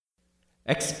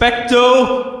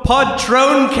Expecto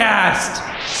Patroncast!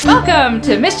 Welcome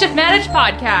to Mischief Managed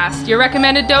Podcast, your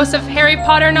recommended dose of Harry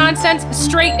Potter nonsense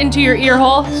straight into your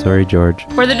earhole. Sorry, George.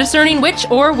 For the discerning witch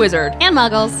or wizard. And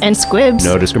muggles. And squibs.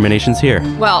 No discriminations here.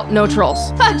 Well, no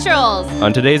trolls. Fuck trolls.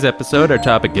 On today's episode, our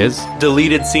topic is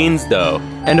deleted scenes, though.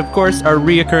 And of course, our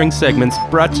reoccurring segments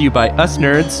brought to you by us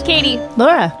nerds, Katie.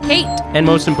 Laura. Kate. and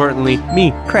most importantly,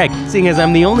 me, Craig, seeing as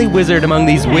I'm the only wizard among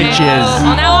these witches.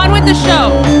 Well, now on with the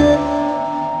show.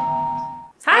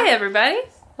 Hi, everybody.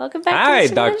 Welcome back Hi,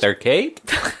 to Dr. Kate.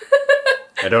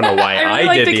 I don't know why really I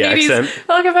like did the the Katie's- accent.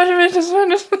 Welcome back to Mischief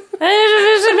Managed.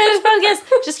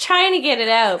 podcast. Just trying to get it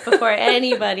out before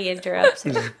anybody interrupts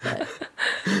us. But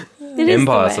it is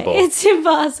Impossible. the way. It's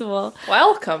impossible.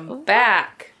 Welcome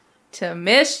back to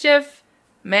Mischief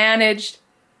Managed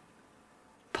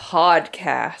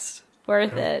Podcast.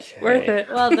 Worth it. Worth it.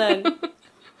 Well done.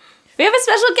 We have a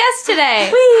special guest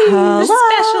today. The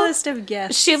Specialist of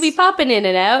guests. She'll be popping in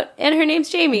and out, and her name's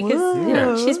Jamie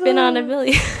because she's been on a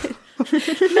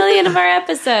million of our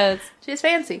episodes. She's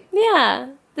fancy. Yeah,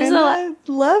 there's And a lot. I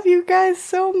love you guys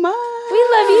so much. We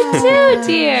love you too,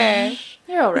 dear.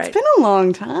 You're all right. It's been a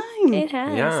long time. It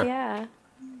has, Yeah. yeah.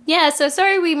 Yeah, so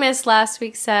sorry we missed last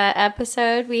week's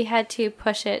episode. We had to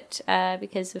push it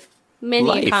because of many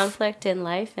Life. conflict in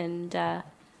life and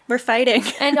We're fighting.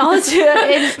 also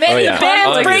Many yeah. bands I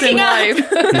like breaking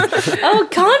this. up. oh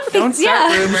conflicts. Don't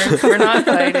start rumors. We're not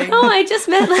fighting. Oh, I just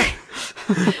meant like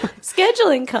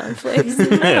scheduling conflicts.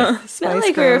 It's not like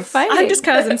we were Girls. fighting. I'm just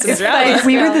causing some drama. If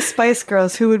we were the Spice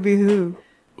Girls, who would be who?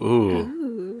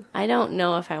 Ooh. I don't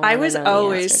know if I want I to was know the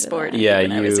always answer to that. sporty Yeah,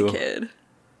 when I was a you- kid.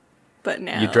 But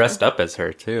now. You dressed up as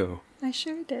her, too. I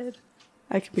sure did.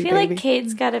 I could I be feel baby. like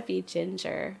Kate's gotta be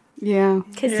ginger. Yeah.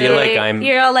 Cause Feel like I'm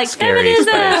you're all like scary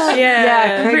feminism. Spice.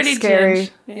 Yeah, Craig's Pretty scary.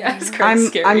 ginge. Yeah, it's quite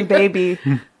scary. I'm baby.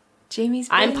 Jamie's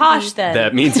I'm baby. posh then.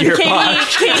 That means you're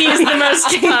posh. Katie is the most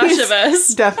posh of us.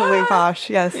 Definitely posh,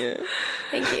 yes.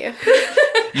 Thank you.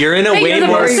 You're in a Hey, way you're the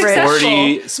more most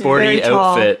sporty Very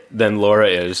tall. outfit than Laura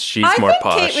is. She's I more think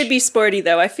posh. Kate would be sporty,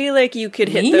 though. I feel like you could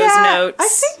hit those Yeah, notes. I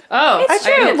think Oh, It's I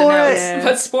can true. hit the Laura- notes. Yeah.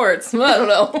 But sports, I don't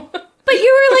know. But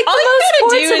you were like All the you most gotta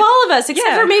sports do of is- all of us,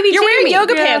 except for maybe You're wearing Jamie.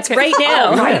 yoga Yeah, pants okay. right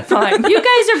now. Right, fine. You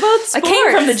guys are both sports. I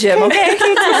came from the gym, okay?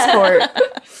 Kate's a sport.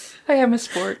 I am a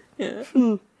sport.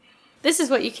 This is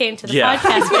what you came to the Yeah.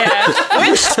 podcast for.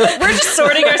 Yeah. We're just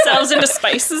sorting ourselves into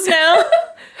spices now.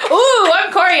 Ooh,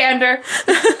 I'm coriander.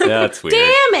 That's weird.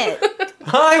 Damn it!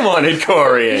 I wanted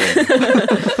coriander.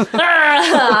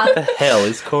 What the hell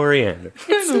is coriander?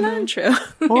 It's cilantro.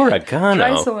 Oregano.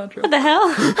 Try cilantro. What the hell?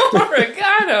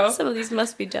 Oregano. Some of these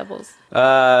must be doubles.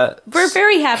 Uh, We're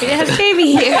very happy to have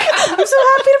Jamie here. I'm so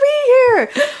happy to be here.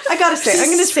 I gotta say, I'm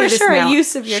gonna This is say for this sure now. a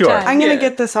use of your Sure. time. I'm gonna Yeah.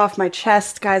 get this off my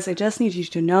chest, guys. I just need you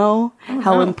to know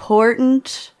how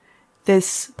important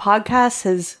this podcast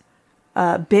has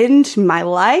been to my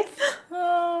life.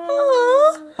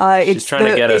 It's trying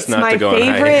to get us it's not my to go on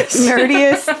favorite, hiatus.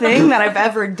 nerdiest thing that I've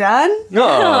ever done.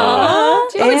 no.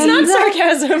 It's not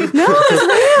sarcasm. No, it's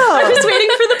real. I'm just waiting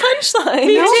for the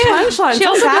punchline. No punchline. She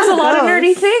also does a lot of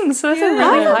nerdy things, so that's a really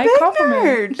I'm a high big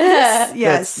compliment. nerd.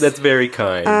 Yes. That's very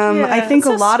kind. I think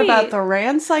so a lot about sweet. the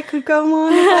rants I could go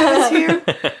on if I was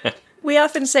here. We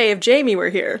often say if Jamie were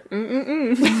here.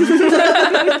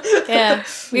 Yeah,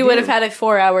 we would have had a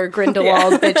 4-hour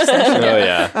Grindelwald bitch session. Oh,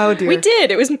 yeah. Oh dear. We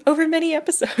did. It was over many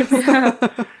episodes.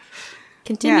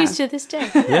 Continues to this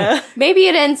day. Maybe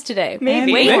it ends today.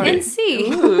 Maybe. Wait Maybe. and see.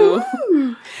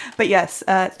 But yes,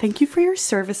 thank you for your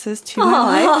services to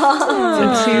my life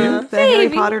and to the Harry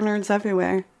baby. Potter nerds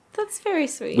everywhere. That's very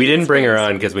sweet. We didn't bring her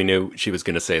on because we knew she was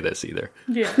going to say this either.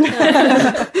 We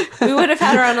would have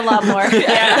had her on a lot more.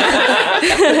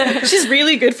 She's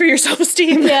really good for your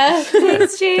self-esteem. Yeah.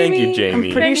 Thanks, Jamie. Thank you,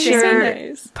 Jamie. Pretty She's so sure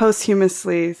nice.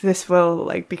 posthumously this will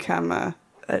like become a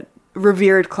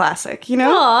revered classic, you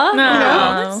know? Aw.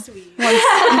 No.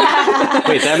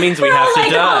 Wait, that means we have to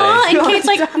Like, die. aw, and Kate's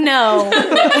like, no.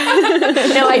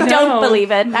 No, I don't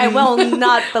believe it. I will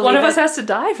not believe One it. of us has to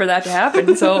die for that to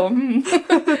happen, so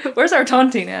where's our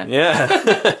taunting at? Yeah.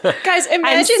 Guys,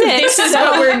 imagine sick, this is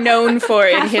what we're known for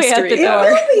in Halfway out the history. door.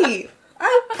 It will be.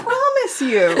 I promise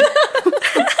you.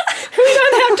 We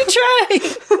don't have to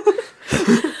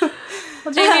try.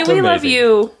 Well, Jamie, we Amazing. love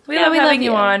you. We love we having love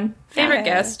you you. on. Favorite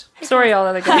guest. Sorry, all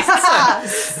other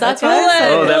guests. Suck We'll, it.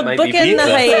 Oh, that we'll might be bookend the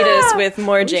pizza. hiatus with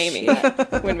more Jamie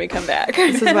when we come back.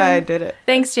 This is why I did it.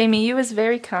 Thanks, Jamie. You was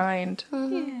very kind.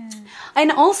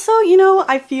 And also, you know,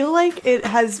 I feel like it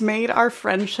has made our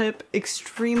friendship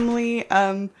extremely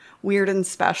weird and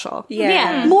special.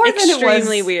 Yeah. More than it was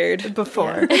Extremely weird.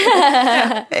 before.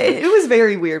 It was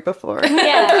very weird before.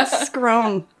 Yeah. It's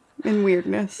grown and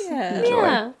weirdness. Yeah. and joy.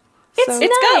 Yeah. So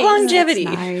It's got nice. longevity.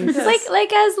 Nice. It's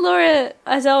like as Laura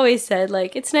has always said,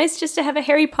 like it's nice just to have a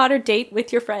Harry Potter date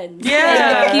with your friends.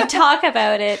 Yeah. And you talk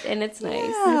about it, and it's nice.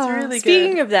 Yeah. Really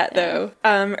Speaking good. of that, though,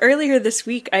 earlier this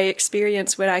week I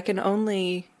experienced what I can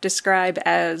only describe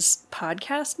as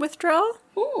podcast withdrawal.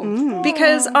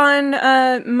 Because on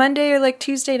Monday or like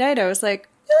Tuesday night, I was like,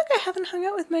 I feel like I haven't hung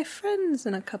out with my friends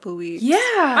in a couple weeks. Yeah.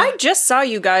 I just saw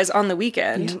you guys on the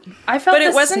weekend. I felt But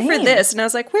it the wasn't for same. this, and I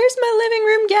was like, "Where's my living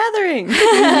room gathering?"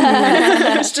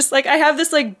 It's just like I have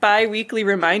this like bi-weekly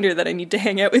reminder that I need to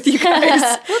hang out with you guys.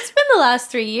 Well, it's been the last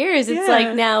 3 years. It's Yeah.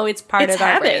 like now it's part It's of our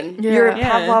habit. brain. You're a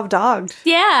Yeah. Pavlov dog.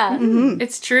 Yeah.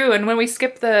 It's true. And when we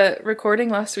skipped the recording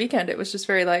last weekend, it was just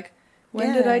very like,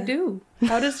 when did I do?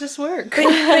 How does this work? But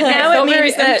now it felt very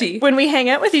means that empty. when we hang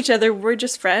out with each other, we're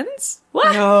just friends.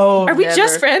 What? No. Are we Never.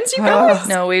 just friends, you guys?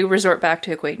 No, we resort back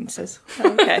to acquaintances.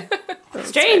 Okay.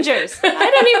 Strangers. I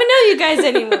don't even know you guys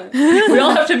anymore. We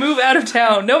all have to move out of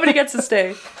town. Nobody gets to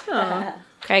stay.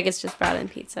 Craig has just brought in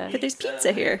pizza. But there's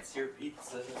pizza here. It's your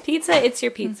pizza. Pizza, it's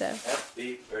your pizza.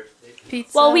 Happy birthday.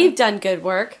 Pizza. Well, we've done good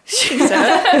work.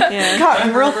 Yeah.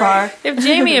 Gotten real far. If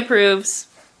Jamie approves,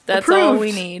 that's all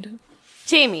we need.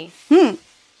 Jamie.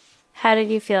 How did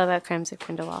you feel about Crimes of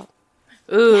Grindelwald?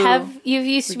 Ooh. Have you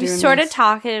doing sort of this.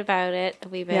 talked about it a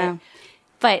wee bit? Yeah.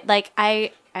 But like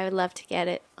I would love to get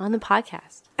it on the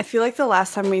podcast. I feel like the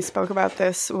last time we spoke about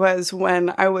this was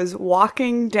when I was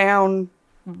walking down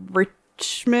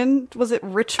Richmond. Was it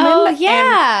Richmond? Oh,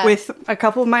 yeah. And with a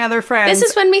couple of my other friends. This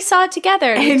is when we saw it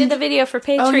together. We And- did the video for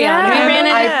Patreon. yeah. We ran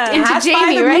I into passed by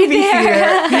Jamie the right movie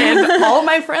there. theater, and all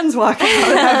my friends walking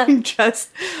out having just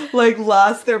like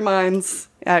lost their minds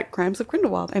at Crimes of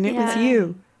Grindelwald, and it was Yeah.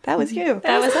 you. That was you.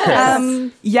 That was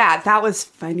us. Yeah, that was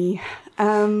funny.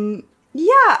 Yeah,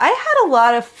 I had a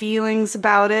lot of feelings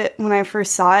about it when I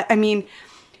first saw it. I mean,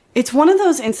 it's one of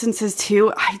those instances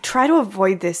too. I try to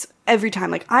avoid this every time.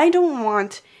 Like, I don't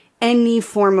want any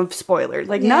form of spoiler.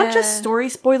 Like, not Yeah. just story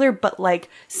spoiler, but like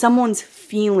someone's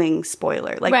feeling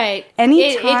spoiler. Like, Right.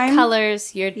 anytime It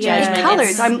colors your judgment. it colors.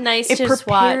 It's I'm nice it to just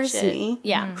prepares watch it. me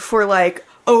Yeah. for like,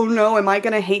 oh no, am I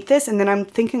gonna hate this? And then I'm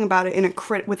thinking about it in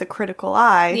with a critical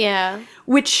eye. Yeah.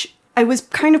 Which I was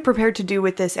kind of prepared to do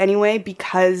with this anyway,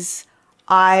 because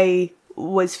I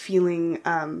was feeling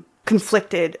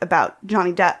conflicted about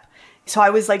Johnny Depp. So I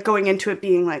was like going into it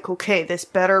being like, okay, this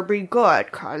better be good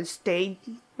because they,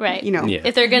 Right. you know. Yeah.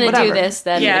 If they're going to do Whatever. this,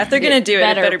 then Yeah, if they're gonna do it,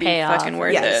 it better be pay fucking off.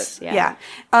 worth Yes. it. Yeah.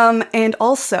 And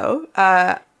also,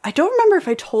 I don't remember if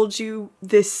I told you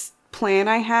this plan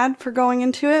I had for going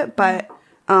into it, but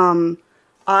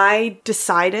I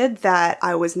decided that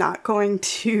I was not going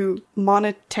to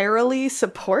monetarily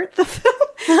support the film.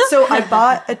 So I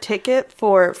bought a ticket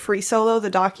for Free Solo, the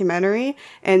documentary,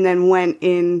 and then went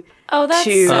in Oh, that's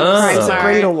to so Crimes of smart.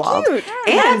 Grindelwald. Cute.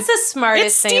 And That's the smartest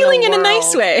It's thing stealing in the a nice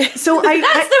world. way. so I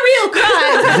That's the real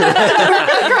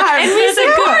crime. and we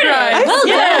support it. Well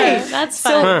Yeah. done. That's So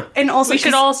fun. and also We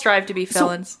should 'cause- all strive to be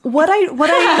felons. What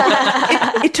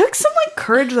it took some like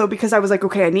courage though, because I was like,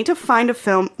 okay, I need to find a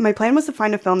film. My plan was to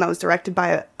find a film that was directed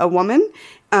by a woman,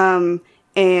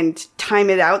 and time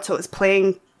it out so it was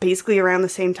playing basically around the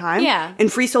same time. Yeah.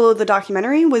 And Free Solo, the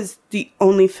documentary, was the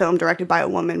only film directed by a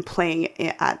woman playing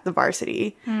it at the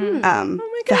Varsity. Oh my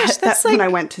gosh, that's when like I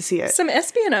went to see it. some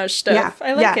espionage stuff.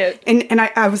 I like it. And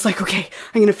I was like, okay,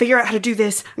 I'm gonna figure out how to do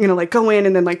this. I'm gonna like go in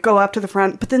and then like go up to the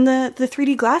front. But then the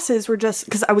 3D glasses were just,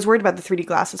 because I was worried about the 3D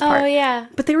glasses part. Oh, yeah.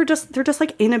 But they're just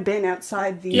like in a bin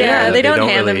outside the. Yeah, they don't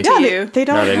hand really- them to Yeah, you. they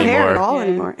don't Not care anymore. at all Yeah.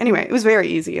 anymore. Anyway, it was very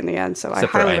easy in the end. So Except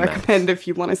I for highly IMAX. recommend if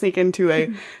you want to sneak into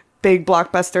a big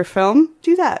blockbuster film,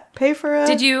 do that. Pay for a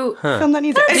Did you film that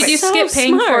needs it. did Anyway, you so skip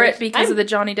paying for smart. it because of the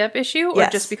Johnny Depp issue, or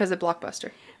Yes. just because of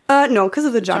Blockbuster? no, because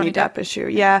of the Johnny Johnny Depp issue.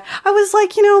 Yeah, I was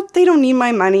like, they don't need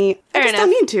my money. Fair I just enough.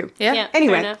 don't need to. Yeah. Yeah.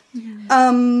 Anyway. fair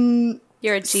enough.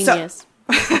 You're a genius.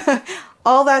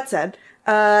 All that said,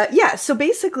 so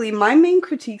basically my main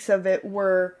critiques of it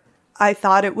were, I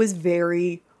thought it was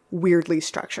very weirdly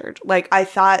structured. Like, I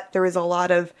thought there was a lot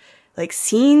of like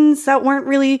scenes that weren't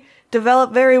really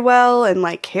developed very well, and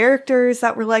like characters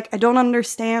that were like, I don't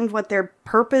understand what their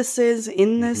purpose is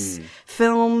in this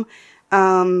film.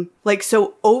 Like,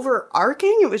 so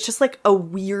overarching, it was just like a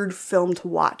weird film to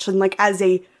watch. And like, as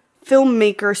a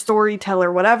filmmaker,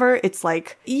 storyteller, whatever, it's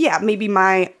like, yeah, maybe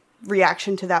my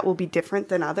reaction to that will be different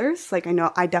than others. Like, I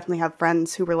know I definitely have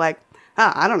friends who were like,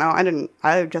 I don't know,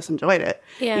 I just enjoyed it.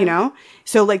 Yeah.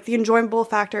 So like the enjoyable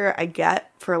factor I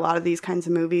get for a lot of these kinds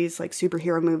of movies, like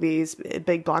superhero movies,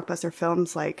 big blockbuster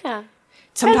films, like Yeah.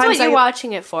 Depends sometimes what you're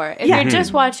watching it for. If Yeah. you're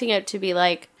just watching it to be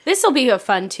like, This will be a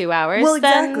fun 2 hours. Well,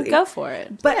 exactly. Then go for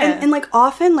it. But and like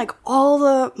often, like all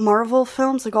the Marvel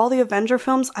films, like all the Avenger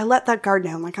films, I let that guard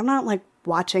down. Like I'm not like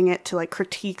watching it to like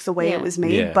critique the way it was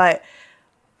made, but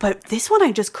this one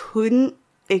I just couldn't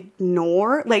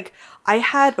ignore. Like I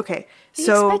had You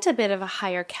expect a bit of a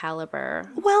higher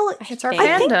caliber. Well, it's our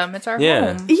fandom. It's our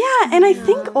home. Yeah, and I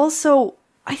think also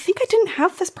I didn't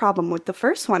have this problem with the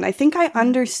first one. I think I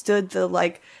understood the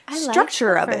like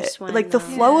structure of it, like the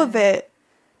flow of it.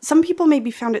 Some people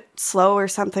maybe found it slow or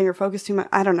something or focused too much.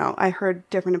 I don't know. I heard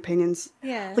different opinions.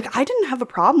 Yeah. Like, I didn't have a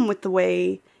problem with the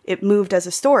way it moved as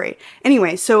a story.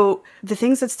 Anyway, so the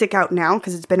things that stick out now,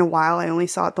 because it's been a while, I only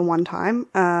saw it the one time.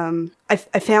 I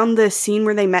found the scene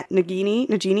where they met Nagini.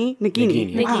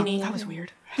 Wow, that was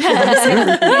weird. What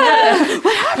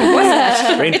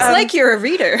happened? It's like you're a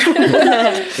reader.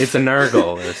 It's a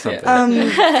Nurgle or something.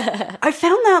 I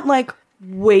found that, like,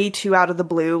 way too out of the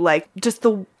blue. Like, just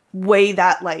the way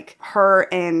that like her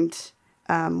and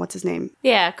what's his name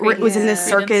was in this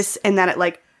circus, and that it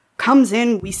like comes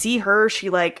in, we see her, she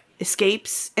like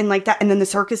escapes and like that, and then the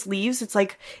circus leaves. It's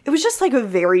like it was just like a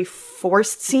very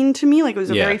forced scene to me. Like it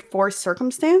was a very forced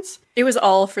circumstance. It was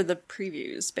all for the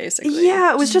previews, basically.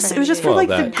 Yeah, it was just for like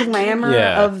the glamour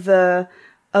of the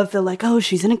like, oh,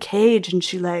 she's in a cage and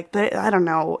she like, but I don't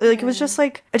know, like it was just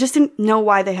like I just didn't know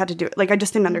why they had to do it. Like I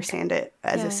just didn't understand it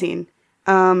as a scene.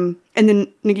 And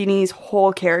then Nagini's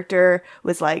whole character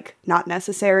was like not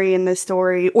necessary in this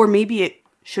story, or maybe it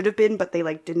should have been, but they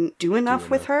like didn't do enough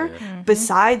with her.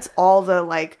 Besides all the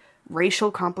like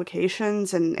racial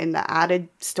complications and the added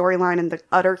storyline and the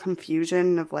utter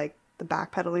confusion of like the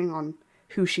backpedaling on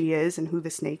who she is and who the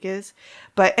snake is.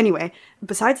 But anyway,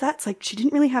 besides that, it's like she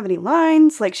didn't really have any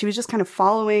lines. Like she was just kind of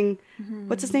following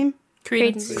what's his name?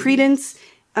 Credence.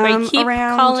 I keep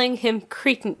around. calling him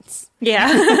Cretans.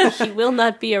 Yeah. He will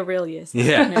not be Aurelius.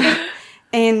 Yeah.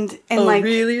 and like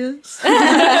Aurelius?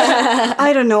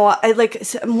 I don't know. I like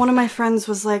one of my friends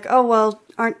was like, "Oh well,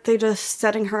 aren't they just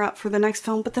setting her up for the next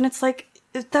film?" But then it's like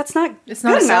it's not good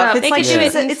enough. It's they like could do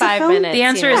it in 5 minutes. The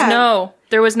answer is no.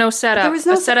 There was no setup. There was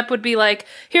no a setup would be like,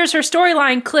 here's her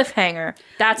storyline cliffhanger.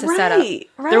 That's a setup. Right.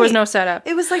 There was no setup.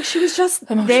 It was like she was just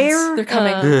there. They're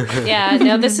coming.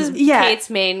 No, this is Kate's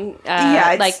main.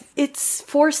 It's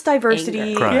forced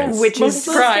diversity, which is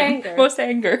most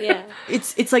anger. Yeah,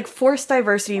 it's like forced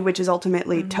diversity, which is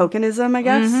ultimately tokenism, I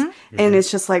guess. And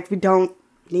it's just like we don't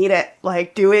need it.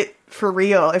 Like, do it for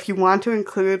real. If you want to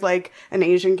include like an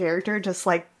Asian character, just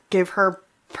like give her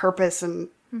purpose and.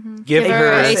 Give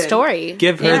her a story.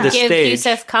 Give her the stage. Give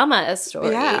Yusuf Kama a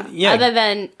story. Yeah. Other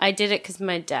than I did it because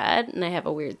my dad and I have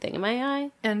a weird thing in my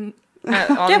eye. And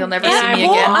you'll never see me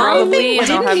again, probably. I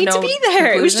didn't need to be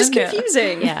there. It was just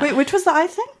confusing. Yeah. Wait, which was the eye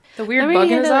thing? The weird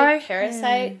bug in his eye?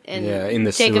 Parasite. And in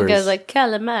the Jacob sewers. goes like,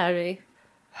 calamari.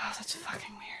 Oh, that's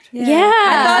fucking weird. Yeah.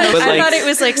 I thought it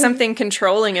was like something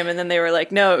controlling him, and then they were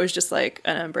like, no, it was just like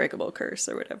an unbreakable curse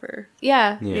or whatever.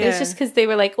 Yeah. It's just because they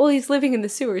were like, well, he's living in the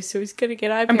sewers, so he's going to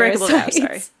get eye Unbreakable now, parasites.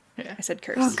 sorry. I said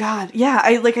curse. Oh God, yeah.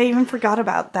 I even forgot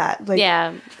about that. Like,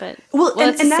 but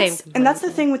and that's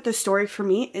the thing with the story for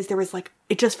me is there was like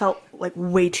it just felt like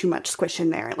way too much squish in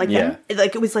there. Like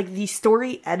it was like the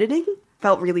story editing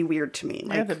felt really weird to me.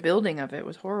 Like the building of it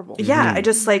was horrible. Yeah, I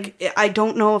just like I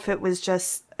don't know if it was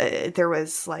just there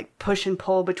was like push and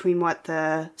pull between what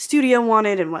the studio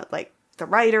wanted and what like the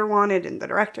writer wanted and the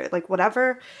director, like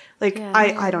whatever. Like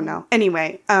I don't know.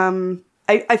 Anyway,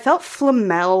 I felt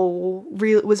Flamel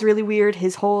was really weird.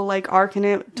 His whole like arc in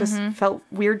it just felt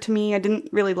weird to me. I didn't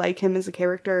really like him as a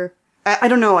character. I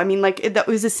don't know. I mean, like that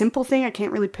was a simple thing. I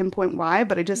can't really pinpoint why,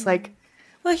 but I just like.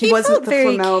 Well, he wasn't the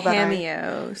very Flamel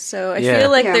cameo, so I feel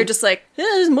like they're just like,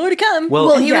 there's more to come.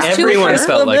 Well he was everyone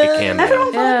felt like a cameo.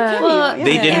 Everyone felt like a cameo. Well,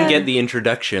 they didn't get the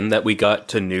introduction that we got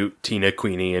to Newt, Tina,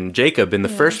 Queenie, and Jacob in the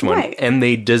first one, and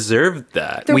they deserved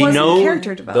that. There we wasn't know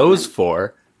character development. those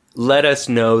four. Let us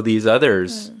know these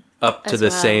others up to the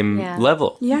same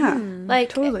level. Yeah, like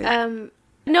totally.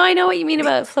 No, I know what you mean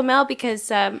about Flamel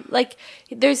because, like,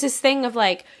 there's this thing of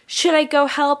like, should I go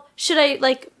help? Should I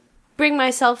like bring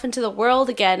myself into the world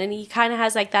again? And he kind of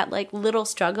has like that like little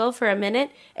struggle for a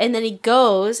minute, and then he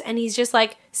goes and he's just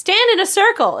like, stand in a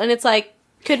circle, and it's like,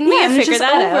 couldn't we have figured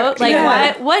that out?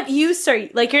 Like, what use are you?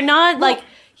 Like, you're not like.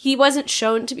 He wasn't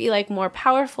shown to be like more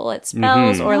powerful at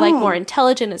spells or like more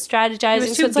intelligent at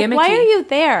strategizing. So it's like, why are you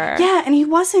there? Yeah, and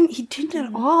he didn't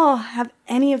at all have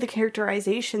any of the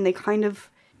characterization they kind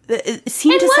of it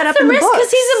seemed And to set what's up the in the risk? books.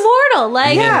 Because he's immortal.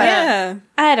 Like, Yeah.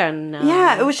 I don't know.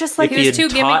 Yeah, it was just like If He he was had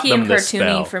too taught gimmicky and them the cartoony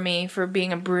spell. for me for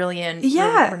being a brilliant,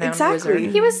 Yeah, renowned exactly.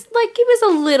 wizard. He was a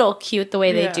little cute the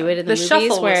way they Yeah. do it in the The movies,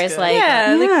 shuffle where was it's good. like,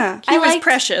 Yeah, like, Yeah. he I was liked-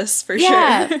 precious for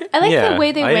yeah, sure. I like Yeah, the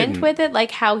way they I went didn't- with it,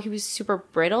 like how he was super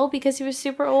brittle because he was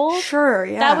super old. Sure,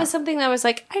 yeah. That was something that was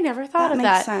like, I never thought that of makes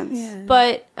that. sense.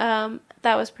 But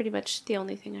that was pretty much the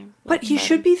only thing I. But liked he about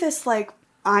should him. be this like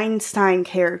Einstein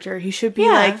character. He should be Yeah.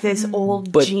 like this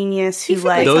old But genius who He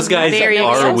like Those guys very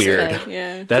are expensive. weird.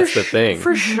 Yeah. That's the thing.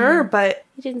 for sure, but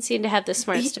He didn't seem to have the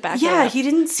smarts to back it yeah, up. he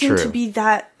didn't seem to True. be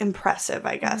that impressive.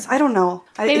 I guess I don't know.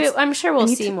 Maybe It's- I'm sure we'll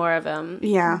need see to- more of him.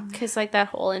 Yeah. Because like that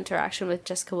whole interaction with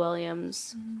Jessica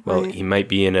Williams. Well, he might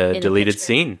be in a a deleted picture.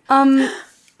 scene.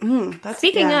 That's,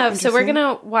 Speaking yeah, of, so we're interesting.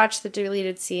 gonna watch the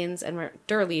deleted scenes, and we're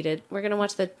deleted. We're gonna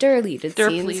watch the deleted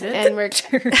scenes, Derpleted? and we're.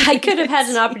 I could have had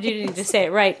an opportunity to say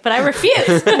it right, but I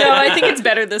refuse. No, I think it's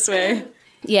better this way.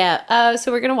 Yeah.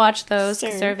 So we're gonna watch those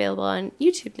because Sure. they're available on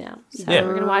YouTube now. So Yeah.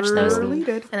 we're gonna watch those. and-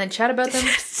 Deleted. And then chat about them.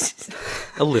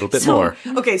 A little bit more.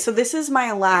 Okay, so this is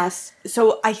my last.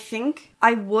 So I think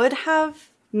I would have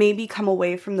maybe come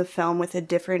away from the film with a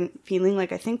different feeling.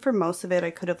 Like I think for most of it,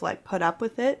 I could have like put up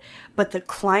with it, but the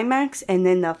climax and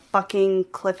then the fucking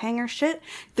cliffhanger shit.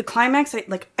 The climax,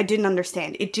 I didn't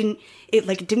understand. It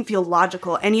didn't feel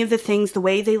logical. Any of the things, the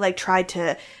way they like tried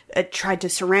to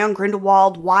surround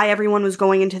Grindelwald, why everyone was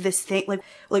going into this thing,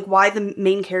 like why the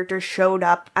main characters showed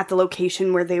up at the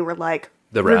location where they were like.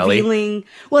 The rally? Revealing,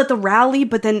 well, at the rally,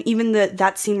 but then even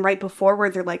that scene right before where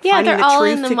they're like Yeah, finding they're the all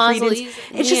truth in the to Credence. mausoleum.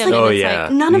 It's just Yeah. like Oh it's yeah,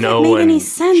 like- none of it no made one any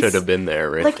sense. should have been there.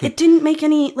 Really. like it didn't make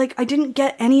any like I didn't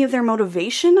get any of their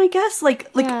motivation. I guess like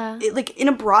Yeah. like in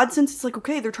a broad sense, it's like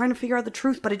okay, they're trying to figure out the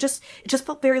truth, but it just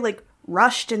felt very like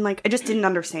rushed and like I just didn't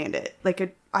understand it.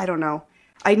 Like I don't know.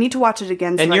 I need to watch it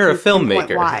again. So And I you're can a filmmaker.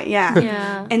 pinpoint Why? Yeah.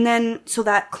 Yeah. And then so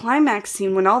that climax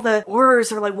scene when all the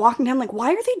horrors are like walking down, like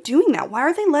why are they doing that? Why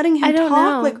are they letting him I don't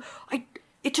talk? know. Like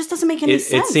it just doesn't make any it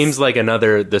sense. seems like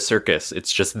the circus.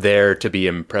 It's just there to be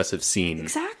impressive scene.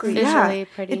 Exactly. Visually yeah.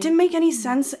 pretty. It didn't make any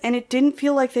sense, and it didn't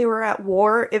feel like they were at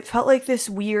war. It felt like this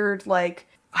weird, like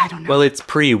I don't know. Well, it's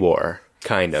pre-war,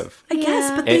 kind of. I guess,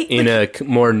 Yeah. but they In a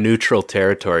more neutral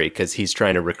territory because he's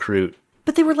trying to recruit.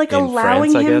 but they were like in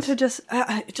allowing France, I him guess? to just.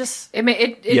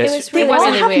 It Yes. was They really all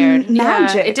really have weird.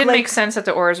 magic. it didn't like- make sense that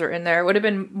the Aurors were in there. It would have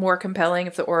been more compelling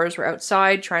if the Aurors were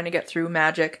outside trying to get through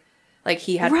magic. Like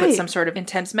he had put Right. some sort of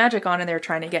intense magic on and they were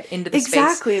trying to get into the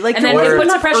Exactly, space. like, and there then it was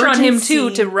puts enough pressure on him too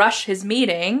urgency. to rush his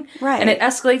meeting. Right. And it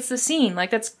escalates the scene.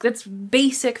 Like that's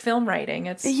basic film writing.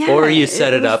 It's Yeah, Or you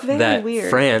set it was up very that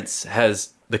weird. France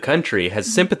the country has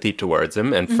sympathy towards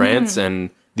him, and France and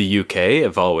the UK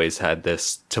have always had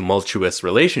this tumultuous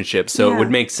relationship. So Yeah. it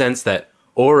would make sense that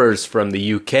Aurors from the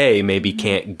UK maybe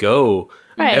can't go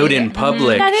Right. out in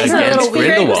public That is a against little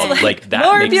weird. Grindelwald. Like that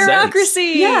More makes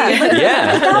bureaucracy. Yeah, like, sense.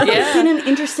 Yeah. that would have been an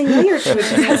interesting layer to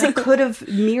it because it could have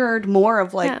mirrored more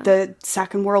of like Yeah. the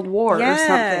Second World War or Yeah.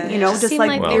 something. You know, It just seemed like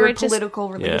like they weird were just- political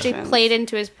They relations. played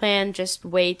into his plan just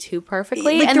way too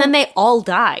perfectly, Like and the- then they all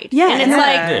died. Yeah, and it's yeah.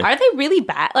 like, Yeah. are they really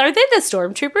bad? Are they the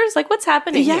stormtroopers? Like, what's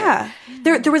happening? Yeah,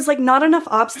 there was like not enough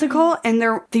obstacle, and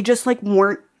they just like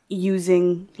weren't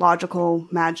using logical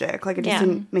magic. Like it just Yeah.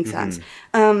 didn't make sense.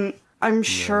 I'm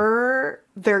sure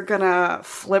they're gonna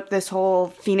flip this whole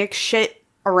Phoenix shit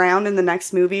around in the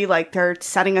next movie. Like they're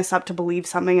setting us up to believe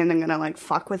something, and they're gonna like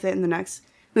fuck with it in the next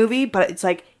movie. But it's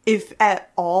like if at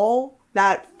all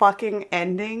that fucking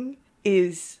ending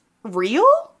is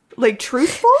real, like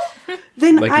truthful,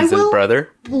 then Like I he's his will brother.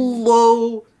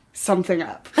 blow something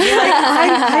up. Like,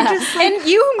 I just like, And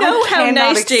you know I how cannot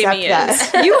nice accept Jamie that.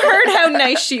 is. You heard how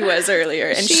nice she was earlier,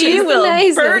 and She she is will the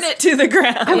nicest. burn it to the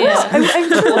ground.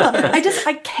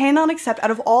 I cannot accept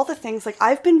out of all the things, like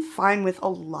I've been fine with a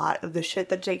lot of the shit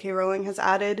that J.K. Rowling has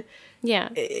added yeah.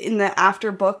 in the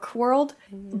after book world,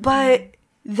 but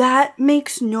that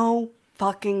makes no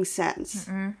fucking sense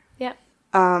Yeah.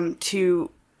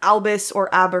 to Albus or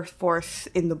Aberforth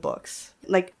in the books.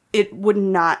 Like it would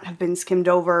not have been skimmed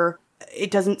over. It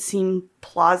doesn't seem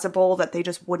plausible that they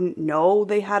just wouldn't know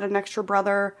they had an extra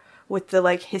brother with the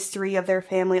like history of their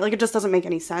family. Like it just doesn't make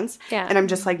any sense. Yeah. And I'm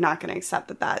just like not going to accept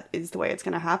that that is the way it's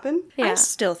going to happen. Yeah. I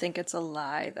still think it's a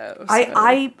lie, though. so-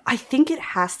 I think it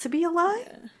has to be a lie.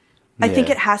 I think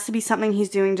Yeah. it has to be something he's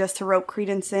doing just to rope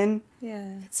Credence in.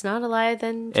 yeah. It's not a lie,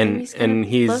 then And- Jamie's gonna and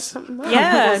he's- blow something up.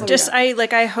 Yeah, Wasn't just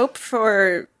it? I hope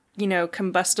for,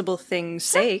 combustible things'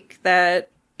 sake that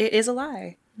it is a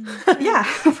lie. Yeah,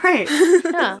 right.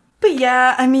 Yeah. But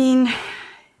yeah, I mean,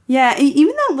 Yeah,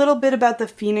 even that little bit about the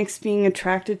Phoenix being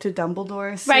attracted to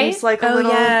Dumbledore seems Right? like a little...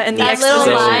 yeah, and the That little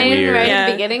So line weird. right at Yeah.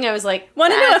 the beginning, I was like,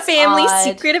 Want to know a "That's family odd."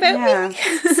 secret about Yeah. me?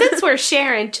 Since we're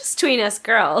sharing, just between us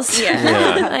girls.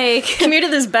 Yeah. Like, Come here to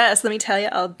this bus. Let me tell you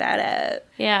all about it.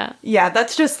 yeah. Yeah,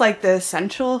 that's just like the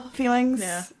essential feelings.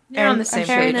 Yeah. You're on And the same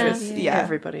Fair page enough. with Yeah,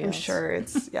 everybody I'm else. sure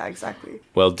it's... Yeah, exactly.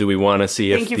 Well, do we want to see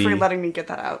Thank if you the... for letting me get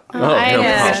that out. Oh, I'm no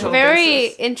Yeah. problem. very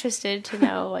Basis. interested to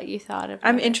know what you thought of it.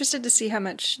 I'm interested to see how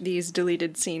much these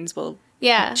deleted scenes will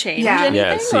Yeah. change Yeah. anything,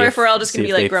 Yeah, see or if- if we're all just see going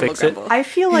to if be like they grumble fix it. grumble. I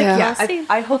feel like, Yeah. yeah, We'll see.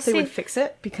 I hope We'll they would see. fix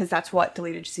it because that's what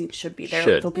deleted scenes should be.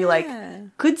 Should. They'll be like Yeah.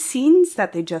 good scenes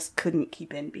that they just couldn't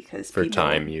keep in because For people-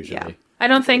 time, usually. Yeah. I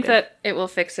don't think that it will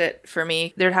fix it for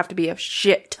me. There'd have to be a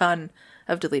shit ton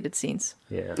of deleted scenes.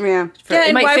 Yeah. Yeah. Yeah, it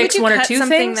and might why fix would you one or cut two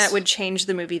something things. that would change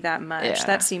the movie that much? Yeah.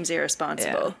 That seems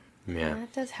irresponsible. Yeah.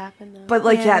 That does happen, though. But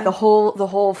like, yeah, Yeah. the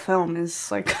whole film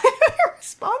is like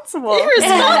irresponsible.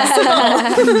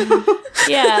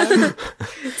 Yeah.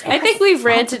 I think we've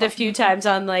ranted a few times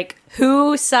on, like,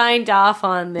 who signed off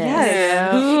on this?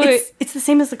 Yeah. Who It's the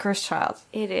same as The Cursed Child.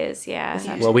 it is, yeah.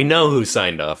 Well, we know who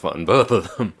signed off on both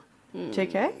of them.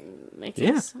 JK? I guess.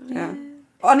 Yeah. so. Yeah.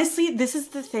 Honestly, this is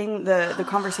the thing, the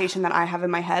conversation that I have in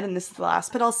my head, and this is the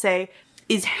last bit I'll say,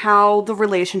 is how the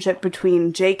relationship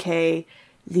between JK,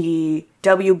 the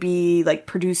WB, like,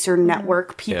 producer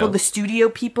network people, Yeah. the studio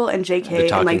people, and JK, The and,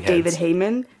 talking like, David heads.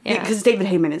 Heyman. Yeah. Because David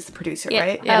Heyman is the producer, Yeah.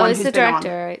 right? Oh, One he's who's the been on-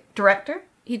 director. Right? Director?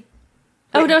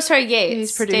 Oh, no, sorry, Yates.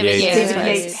 He's produced. David Yates. Yates. David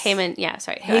Yates. Heyman, yeah,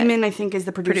 sorry. Heyman, I think, is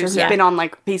the producer who's Producer. been on,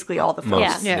 like, basically all the films.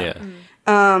 Most. Yeah.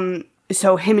 Yeah.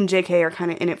 So him and JK are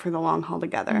kind of in it for the long haul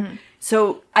together. Mm-hmm.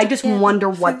 So I just wonder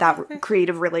what that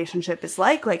creative relationship is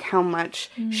like how much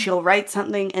Mm-hmm. she'll write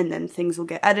something and then things will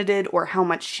get edited, or how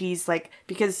much she's like,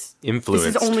 because Influenced.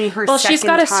 this is only her Well, she's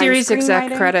got a series exec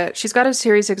screenwriting. credit. She's got a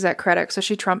series exec credit, so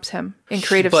she trumps him in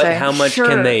creative But say. how much Sure.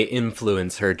 can they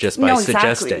influence her just by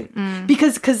suggesting?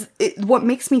 Because what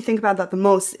makes me think about that the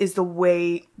most is the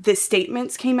way the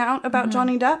statements came out about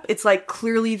Johnny Depp. It's like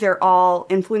clearly they're all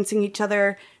influencing each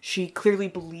other. She clearly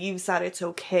believes that it's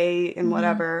okay and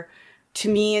whatever. To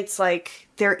me, it's like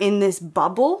they're in this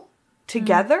bubble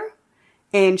together.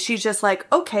 And she's just like,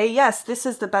 okay, yes, this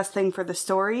is the best thing for the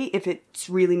story if it's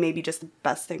really maybe just the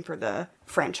best thing for the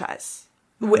franchise.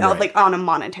 Right. Like on a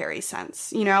monetary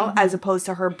sense, you know, as opposed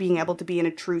to her being able to be in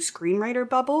a true screenwriter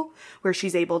bubble where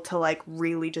she's able to like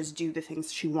really just do the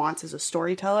things she wants as a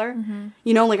storyteller.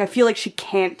 You know, like I feel like she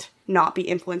can't not be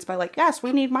influenced by like, yes,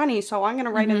 we need money, so I'm going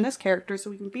to write in this character so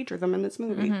we can feature them in this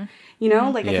movie. You know,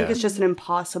 like I Yeah. think it's just an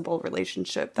impossible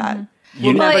relationship that You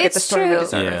we'll know- never Well, get the it's story true. really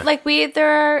served. Yeah. Like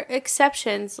there are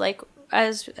exceptions. Like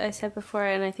as I said before,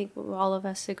 and I think all of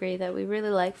us agree that we really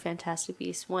like Fantastic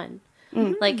Beasts 1.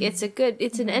 Like it's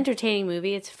an entertaining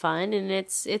movie. It's fun and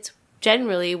it's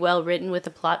generally well written with a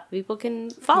plot people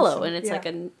can follow, and it's Yeah.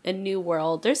 like a new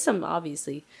world. There's some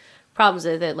obviously problems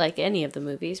with it, like any of the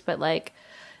movies, but like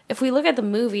if we look at the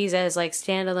movies as like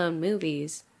standalone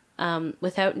movies,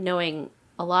 without knowing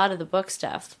a lot of the book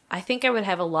stuff, I think I would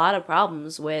have a lot of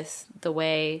problems with the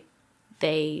way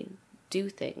they do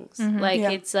things. Like Yeah.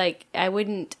 it's like I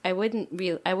wouldn't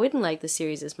like the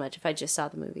series as much if I just saw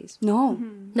the movies. No.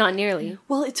 Not nearly.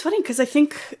 Well, it's funny because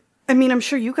I'm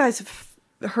sure you guys have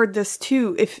heard this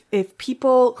too. If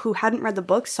people who hadn't read the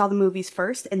books saw the movies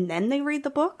first and then they read the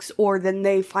books, or then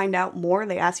they find out more,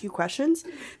 they ask you questions,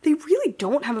 they really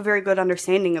don't have a very good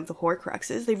understanding of the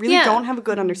Horcruxes. They really Yeah. don't have a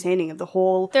good understanding of the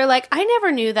whole. They're like, I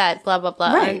never knew that, blah blah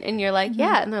blah, Right. and you're like,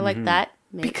 yeah, and they're like, that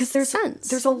makes Because there's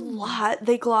sense. a lot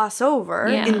they gloss over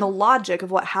Yeah. in the logic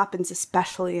of what happens,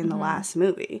 especially in the last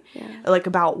movie. Like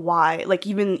about why, like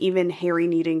even Harry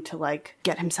needing to like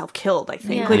get himself killed. I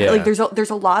think Yeah. like Yeah. there's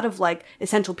a lot of like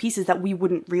essential pieces that we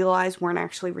wouldn't realize weren't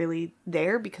actually really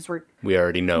there because We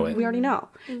already know it. we already know.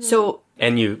 So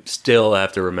And you still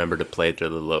have to remember to play to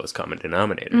the lowest common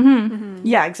denominator.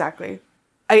 yeah, exactly.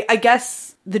 I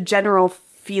guess the general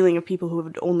feeling of people who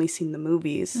have only seen the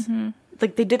movies,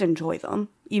 like they did enjoy them,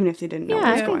 even if they didn't know yeah, what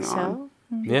I was think going so.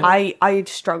 on. Yeah. I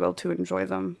struggle to enjoy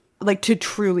them, like to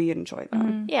truly enjoy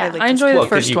them. Yeah. like, I just- enjoy well, the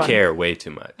because first you one. care way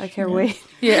too much. I can't wait.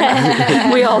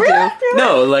 Yeah, we all do.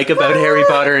 No, like about Harry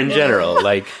Potter in general.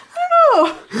 Like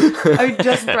I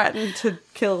just threatened to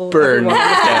kill burn everyone.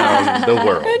 down the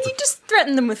world. And you just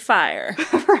threaten them with fire.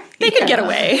 They could get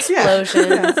away.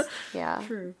 Explosions. Yeah.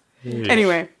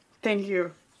 Anyway, thank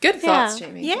you. Good thoughts, Yeah.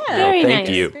 Jamie. Yeah. Very Thank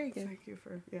nice. you. Thank you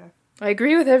for I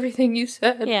agree with everything you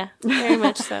said. Yeah, very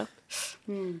much so.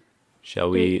 Shall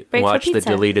we Break for watch the pizza.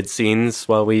 deleted scenes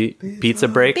while we pizza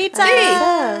break?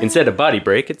 Pizza. Instead of body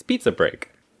break, it's pizza break.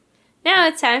 Now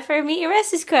it's time for Meet Your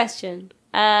Res's question.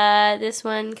 This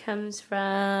one comes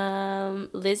from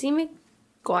Lizzie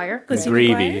Guire.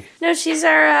 Greedy. No, she's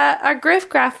our Griff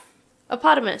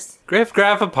Graphopotamus. Griff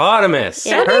Graphopotamus.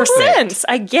 Yeah. That makes Perfect. sense.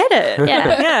 I get it.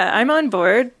 Yeah. Yeah, I'm on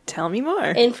board. Tell me more.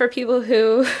 And for people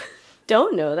who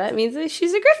don't know, that means that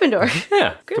she's a Gryffindor.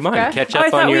 Yeah, come on, Griff. catch Oh, up I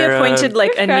thought on we your... appointed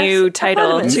like a Griff new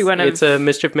title Graphopotamus. to one of... It's a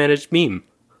mischief managed meme.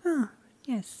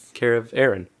 Yes, Care of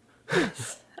Aaron.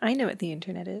 I know what the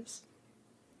internet is.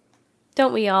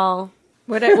 Don't we all?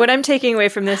 What I'm taking away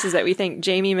from this is that we think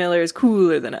Jamie Miller is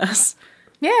cooler than us.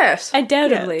 Yes.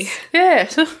 Undoubtedly.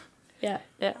 Yes. Yeah.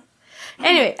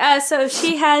 Anyway, so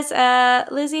she has,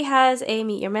 Lizzie has a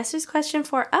Meet Your Messers question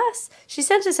for us. She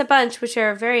sent us a bunch, which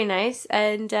are very nice,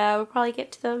 and we'll probably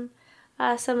get to them,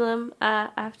 some of them,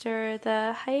 after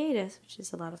the hiatus, which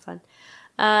is a lot of fun.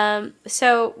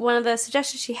 So one of the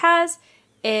suggestions she has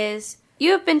is,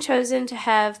 you have been chosen to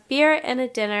have beer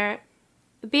and dinner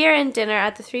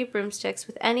at the Three Broomsticks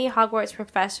with any Hogwarts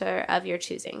professor of your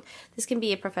choosing. This can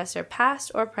be a professor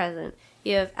past or present.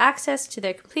 You have access to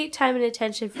their complete time and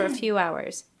attention for a few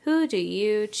hours. Who do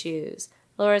you choose?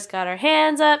 Laura's got her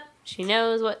hands up. She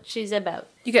knows what she's about.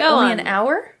 You get Go only on. an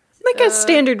hour Like a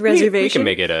standard We reservation. can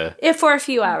make it a... If for a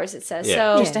few hours, it says. Yeah.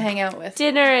 So just to hang out with.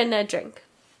 dinner and a drink.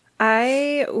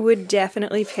 I would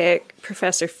definitely pick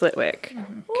Professor Flitwick.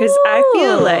 Because I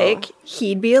feel Ooh. like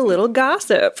he'd be a little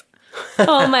gossip.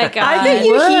 Oh my god. I think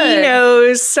he would.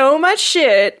 knows so much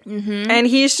shit. And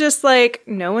he's just like,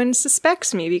 no one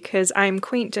suspects me because I'm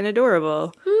quaint and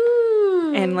adorable.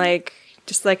 And like,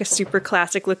 just like a super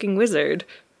classic looking wizard.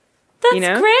 That's you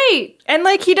know? great. And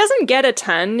like he doesn't get a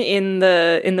ton in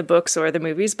the books or the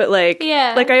movies, but like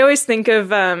Yeah. like I always think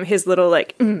of his little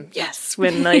like yes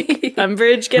when like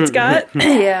Umbridge gets got.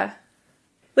 Yeah.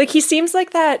 Like he seems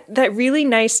like that really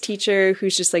nice teacher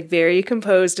who's just like very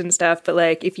composed and stuff, but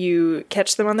like if you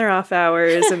catch them on their off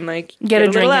hours and like Get a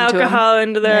little drink into 'em. alcohol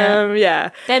into them, yeah.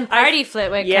 Then Party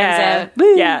Flitwick Yeah. comes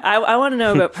out. Yeah, I want to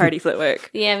know about Party Flitwick.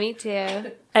 Yeah, me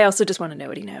too. I also just want to know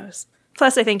what he knows.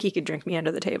 Plus, I think he could drink me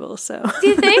under the table, so. Do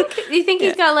you think? Do you think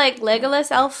he's got like Legolas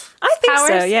elf I think powers?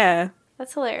 so, yeah.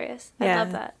 That's hilarious. I Yeah.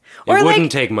 love that. It Or, wouldn't like-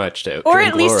 take much to Or drink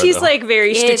at least Laura, he's though. like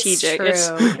very It's strategic.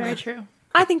 true. Very true.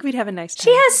 I think we'd have a nice time.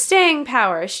 She has staying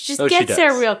power. She just Oh, she gets there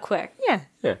does. real quick. Yeah.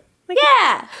 Yeah.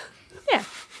 Yeah. Yeah.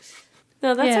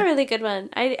 No, that's Yeah. a really good one.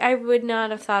 I would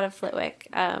not have thought of Flitwick.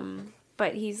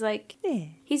 But he's like, Yeah.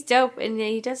 he's dope, and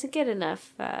he doesn't get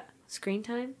enough screen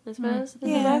time, I suppose, in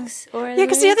the Yeah. books. Or Yeah,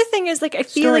 because the other thing is, like, I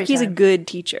feel Story like he's a time. good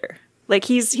teacher. Like,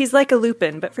 he's like a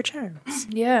Lupin, but for charms.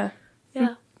 Yeah.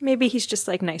 yeah. Maybe he's just,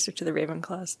 like, nicer to the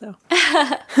Ravenclaws, though.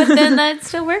 But then that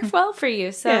still worked well for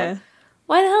you. So Yeah.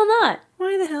 why the hell not?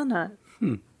 Why the hell not?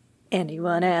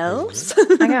 Anyone else?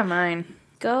 I got mine.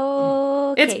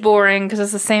 Go. It's Kate. boring because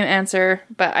it's the same answer,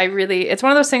 but it's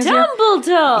one of those things where-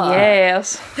 Dumbledore.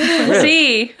 Yes.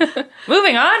 See.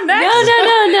 Moving on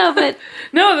next. No. But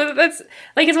No, that's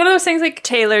like it's one of those things like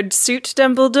Tailored suit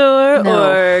Dumbledore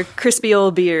No. or crispy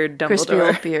old beard Dumbledore? crispy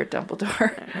old beard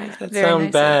Dumbledore. That Very sound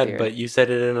nice bad, beard. but you said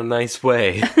it in a nice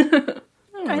way.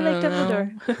 I like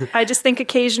Dumbledore. I just think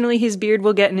occasionally his beard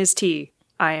will get in his tea.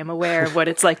 I am aware of what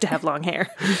it's like to have long hair.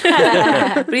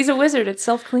 But he's a wizard. It's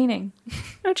self-cleaning.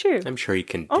 Oh, true. I'm sure he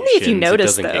conditions. Only if you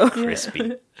notice, it doesn't though. get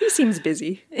crispy. He seems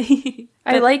busy.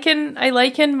 I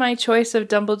liken my choice of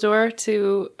Dumbledore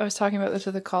to, I was talking about this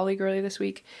with a colleague earlier this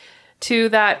week, to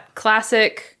that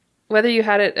classic, whether you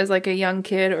had it as like a young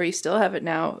kid or you still have it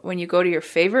now, when you go to your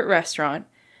favorite restaurant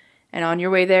and on your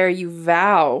way there you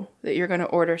vow that you're going to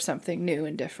order something new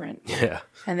and different. Yeah.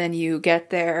 And then you get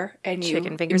there and you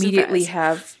Chicken fingers and immediately fries.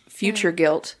 have future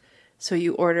guilt. So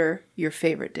you order your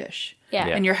favorite dish. yeah.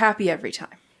 Yeah. And you're happy every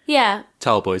time. Yeah.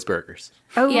 Tall Boys Burgers.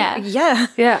 Oh, Yeah. yeah.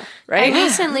 Yeah. I Right?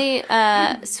 recently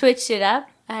switched it up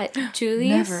at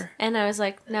Julie's. Never. And I was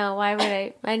like, no, why would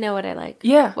I? I know what I like.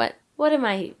 Yeah. What am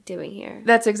I doing here?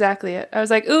 That's exactly it. I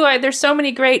was like, ooh, there's so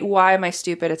many great. Why am I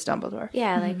stupid? It's Dumbledore.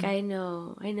 Yeah, like I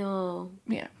know.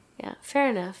 Yeah. Yeah, fair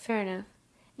enough.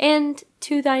 And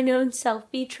to thine own self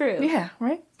be true. Yeah,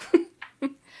 right?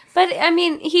 But, I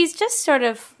mean, he's just sort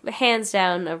of hands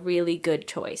down a really good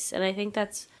choice. And I think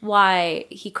that's why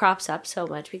he crops up so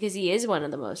much, because he is one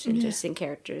of the most interesting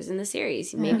characters in the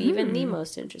series. Maybe even the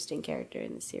most interesting character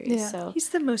in the series. Yeah. So He's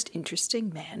the most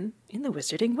interesting man in the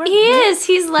wizarding world. he is.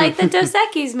 He's like the Dos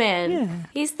Equis man. Yeah.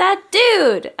 He's that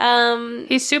dude.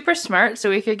 He's super smart, so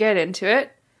we could get into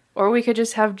it. Or we could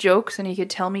just have jokes and he could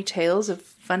tell me tales of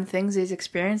fun things he's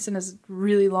experienced in his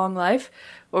really long life.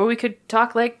 Or we could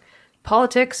talk like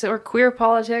politics or queer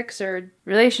politics or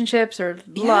relationships or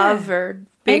love or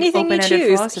big Anything you open-ended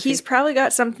choose, philosophy. he's probably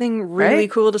got something really Right?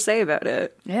 cool to say about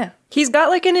it. Yeah. He's got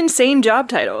like an insane job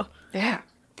title. Yeah.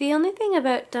 The only thing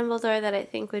about Dumbledore that I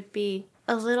think would be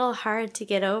a little hard to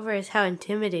get over is how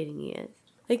intimidating he is.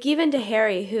 Like, even to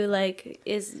Harry, who, like,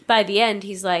 is, by the end,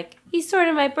 he's like, he's sort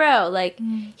of my bro. Like,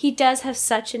 he does have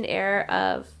such an air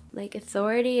of, like,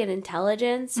 authority and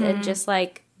intelligence and just,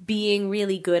 like, being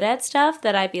really good at stuff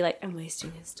that I'd be like, I'm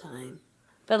wasting his time.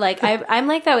 But, like, I'm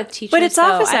like that with teachers. But it's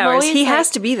office hours. He has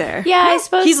to be there. Yeah, I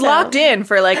suppose He's so. locked in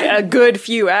for, like, a good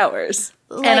few hours.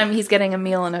 Like, And he's getting a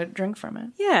meal and a drink from it.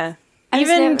 Yeah. I was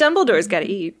Even never- Dumbledore's got to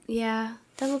eat. Yeah,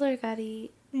 Dumbledore got to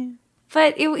eat. Yeah.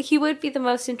 But he would be the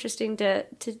most interesting to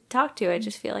talk to. I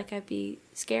just feel like I'd be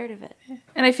scared of it.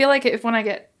 And I feel like when I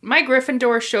get... My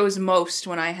Gryffindor shows most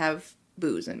when I have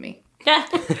booze in me.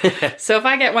 So if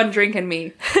I get one drink in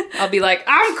me, I'll be like,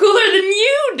 I'm cooler than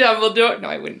you, Dumbledore. No,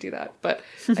 I wouldn't do that. But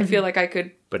I feel like I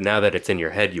could... But now that it's in your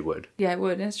head, you would. Yeah, I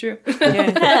would. That's true. Like,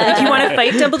 you want to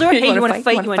fight, Dumbledore? Hey, you want to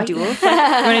fight? You want to duel? You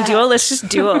want to duel? Let's just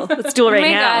duel. Let's duel right Oh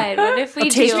my now. God, what if we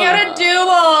taste duel? Got a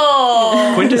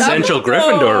duel! Quintessential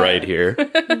Gryffindor right here.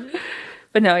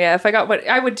 But no, yeah, if I got what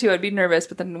I would too, I'd be nervous,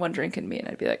 but then one drink in me and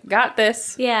I'd be like, got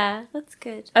this. Yeah, that's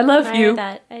good. I love Admire you.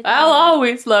 that. I I'll do.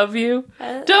 always love you.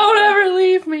 Don't ever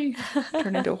leave me.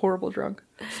 Turn into a horrible drunk.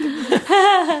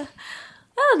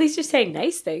 Oh, at least you're saying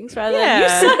nice things rather than, you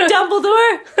Yeah. suck,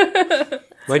 Dumbledore.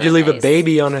 Why'd you leave a nice.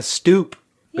 baby on a stoop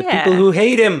with Yeah. people who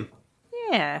hate him?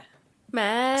 Yeah.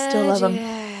 Magic. Still love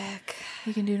him.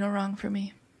 He can do no wrong for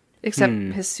me. Except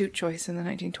his suit choice in the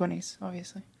 1920s,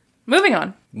 obviously. Moving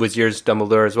on. Was yours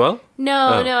Dumbledore as well?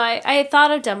 No, Oh. no, I thought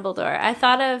of Dumbledore. I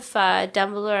thought of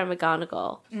Dumbledore and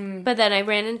McGonagall. But then I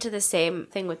ran into the same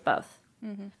thing with both.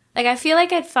 Like, I feel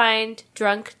like I'd find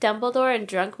drunk Dumbledore and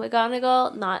drunk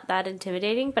McGonagall not that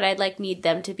intimidating, but I'd, like, need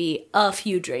them to be a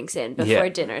few drinks in before Yeah.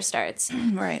 dinner starts.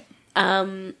 Right.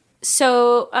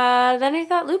 So then I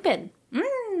thought Lupin.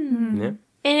 Yeah.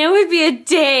 And it would be a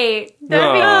date.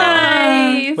 That'd be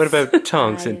nice. What about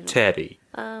Tonks and Teddy?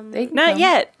 They can Not come.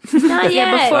 yet. Not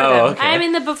yet. before Oh, okay. I'm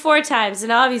in the before times,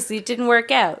 and obviously it didn't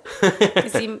work out.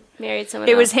 Because he married someone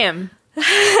It else. was him.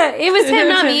 It was him,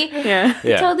 not me. Yeah.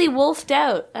 Yeah. Totally wolfed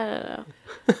out. I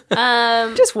don't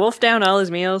know. Just wolf down all his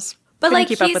meals. But Couldn't like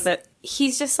keep up with it.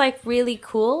 he's just like really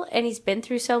cool, and he's been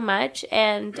through so much,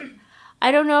 and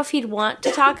I don't know if he'd want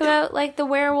to talk about like the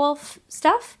werewolf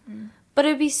stuff, but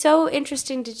it'd be so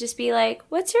interesting to just be like,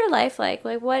 what's your life like?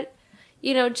 Like what,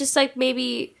 just like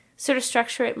maybe sort of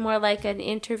structure it more like an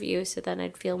interview, so then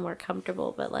I'd feel more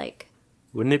comfortable. But like,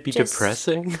 Wouldn't it be Just-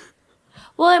 depressing?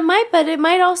 well, it might, but it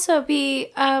might also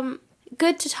be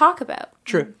good to talk about.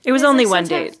 True. It was Because, only like, one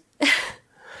sometimes- date.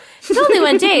 It's only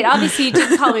one date. Obviously, you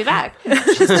didn't call me back.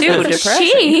 She's too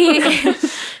depressing.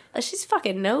 She's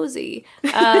fucking nosy.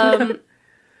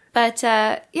 But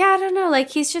yeah, I don't know. Like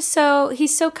he's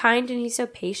so kind and he's so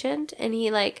patient, and he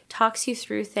like talks you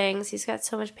through things. He's got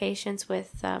so much patience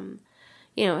with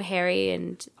Harry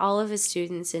and all of his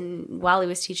students, and while he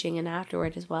was teaching and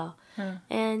afterward as well.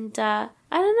 And I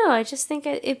don't know. I just think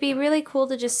it'd be really cool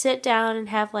to just sit down and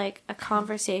have like a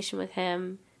conversation with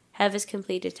him, have his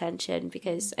complete attention,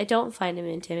 because I don't find him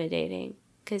intimidating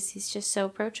because he's just so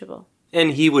approachable.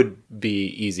 And he would be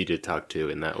easy to talk to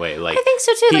in that way. Like I think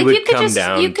so too. He Like would you could come just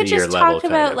down you could to your just level talk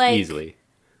kind about of like easily.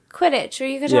 Quidditch, or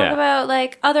you could talk Yeah. about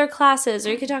like other classes,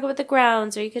 or you could talk about the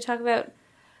grounds, or you could talk about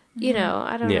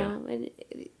I don't Yeah. know. And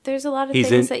there's a lot of He's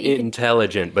things that you could.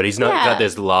 intelligent, but he's not Yeah. got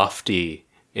this lofty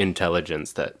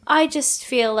intelligence that. I just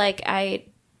feel like I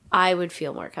would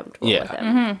feel more comfortable Yeah. with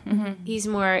him. He's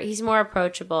more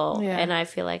approachable, Yeah. and I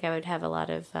feel like I would have a lot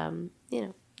of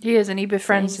He is, and he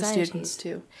befriends the Anxieties. students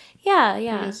too. yeah. He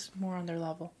is more on their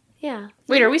level. Yeah.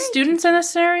 Wait, are we students in this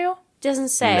scenario? Doesn't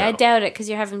say. No. I doubt it because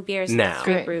you're having beers Now. with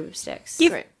 3 Great. broomsticks.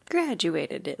 You've Great.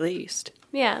 graduated at least.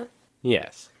 Yeah.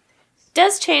 Yes.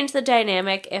 Does change the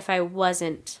dynamic if I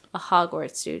wasn't a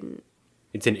Hogwarts student.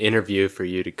 It's an interview for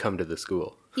you to come to the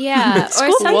school. Yeah, or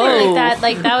something Whoa. like that.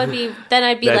 Like that would be. Then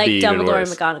I'd be That'd like be even Dumbledore and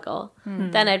worse. McGonagall.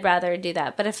 Then I'd rather do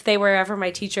that. But if they were ever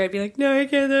my teacher, I'd be like, no, I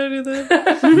can't do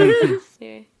that.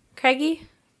 Yeah. Craigie.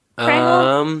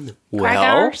 Craggle? Well,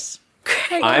 Craggars?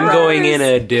 I'm going in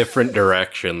a different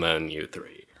direction than you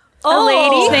three.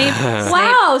 Oh, Snape.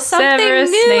 wow, something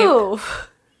Severus new.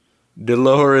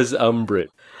 Dolores Umbridge.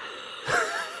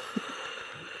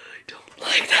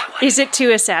 Is it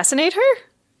to assassinate her?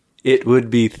 It would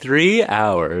be 3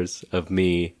 hours of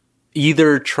me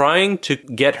either trying to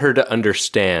get her to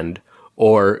understand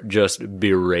or just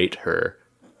berate her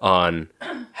on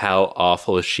how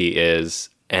awful she is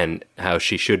and how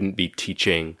she shouldn't be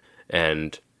teaching.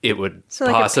 And it would So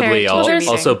like a possibly parent-teacher meeting.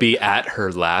 also be at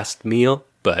her last meal,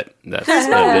 but that's There's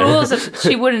not no it. rules that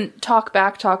she wouldn't talk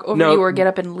over No. you or get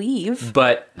up and leave.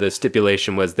 But the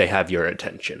stipulation was they have your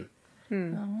attention.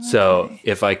 So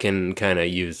if I can kind of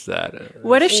use that.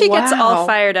 What if she gets all Wow.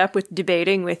 fired up with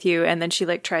debating with you and then she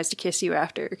like tries to kiss you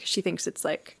after because she thinks it's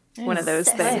like one of those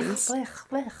things?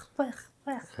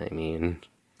 I mean,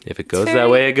 if it goes that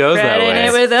way, it goes that Red in way.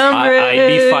 it with I'd be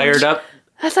umbrage. fired up.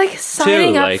 That's like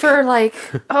signing up like- for like,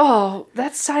 oh,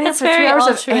 that's signing That's up for 3 very hours of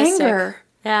altruistic. anger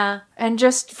Yeah. and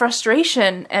just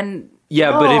frustration and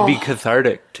Yeah, but it'd be Oh.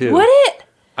 cathartic too. would it?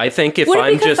 I think if Would it be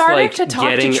I'm just cathartic like to talk to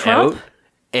getting Trump? out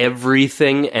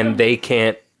everything and they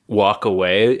can't walk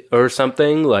away or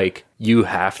something, like you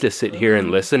have to sit here and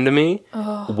listen to me.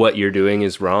 What you're doing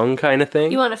is wrong, kind of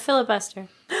thing. You want a filibuster.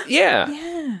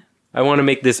 Yeah. I want to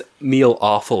make this meal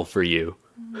awful for you.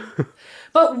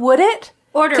 But would it?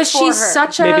 Order Because for she's her.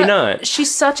 such a Maybe not.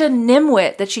 She's such a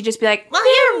nimwit that she'd just be like, "Well,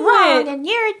 you're wrong, and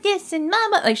you're this, and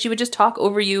mama." Like she would just talk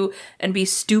over you and be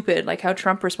stupid, like how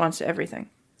Trump responds to everything.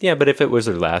 Yeah, but if it was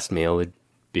her last meal, it'd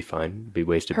be fine. It'd be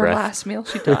wasted Her breath. last meal,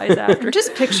 she dies after. I'm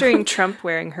just picturing Trump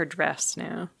wearing her dress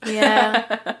now.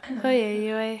 Yeah. Oh,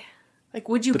 yeah. Like,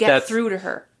 would you But get that's- through to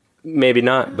her? Maybe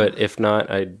not, but if not,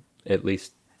 I'd at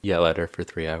least yell at her for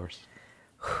 3 hours.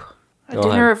 A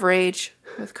dinner of rage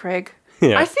with Craig.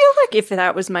 Yeah. I feel like if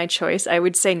that was my choice, I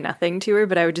would say nothing to her,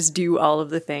 but I would just do all of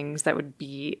the things that would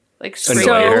be Like Annoy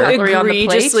scraping her. cutlery on the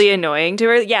egregiously plate. annoying to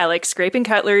her. Yeah, like scraping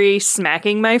cutlery,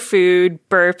 smacking my food,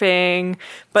 burping,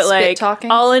 but Spit like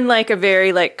talking? all in like a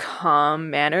very like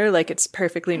calm manner, like it's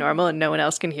perfectly normal and no one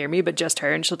else can hear me but just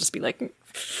her, and she'll just be like,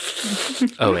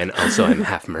 Oh, and also I'm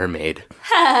half mermaid.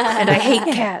 And I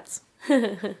hate cats.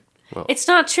 It's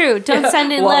not true. Don't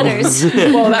send in letters.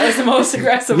 Well, that was the most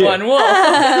aggressive one.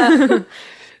 Whoa.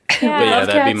 But yeah, love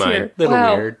that'd be cats mine. here. Little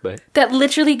Wow. weird, but That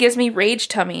literally gives me rage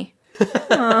tummy.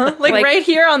 like, Like- right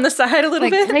here on the side a little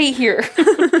Like bit. right here.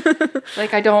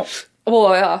 Like I don't.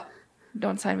 Oh yeah.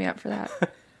 Don't sign me up for that.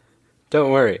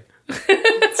 don't worry.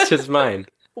 It's just mine.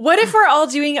 What if we're all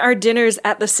doing our dinners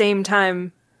at the same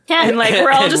time? Yeah. And like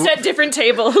we're all just at different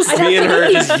tables. Me and her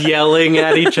just yelling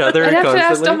at each other I'd have to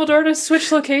ask constantly. Dumbledore to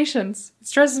switch locations. It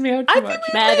stresses me out too much.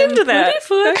 Madam into that.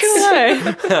 Not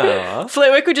gonna lie. Aw.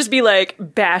 Flitwick would just be like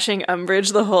bashing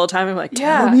Umbridge the whole time. I'm like,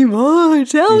 Yeah. tell me more,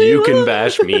 tell me You more. can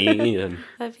bash me, and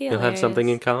That'd be you'll have something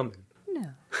in hilarious. common.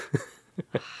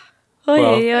 Oh,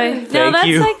 Well, yeah. No, thank that's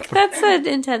you. like that's an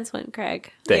intense one,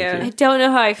 Craig. Thank Yeah. I you. don't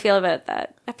know how I feel about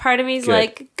that. A part of me is Good.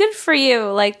 like, good for you.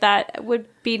 Like that would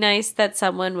be nice that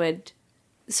someone would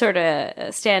sort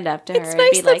of stand up to her. It's and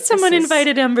nice be that like, someone this is-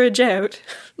 invited Umbridge out.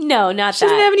 No, not She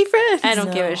doesn't that. have any friends. I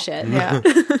don't give a shit. Yeah.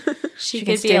 She can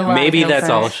could be stay alone. alive. Maybe no that's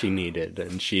friends. all she needed,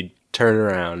 and she'd turn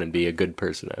around and be a good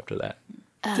person after that.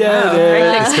 Craig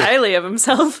thinks highly of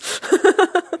himself.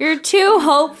 You're too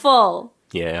hopeful.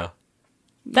 Yeah.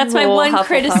 That's my Little one Hufflepuff.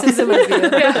 criticism of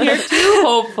you. You're too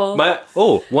hopeful.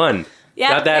 One. Yeah.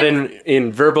 Got that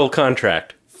in verbal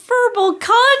contract. Verbal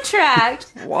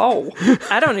contract. Whoa.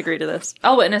 I don't agree to this.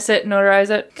 I'll witness it,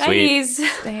 notarize it. Guys,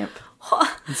 Stamp.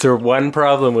 It's the one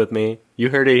problem with me. You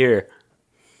heard it here.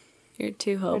 you're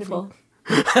too hopeful.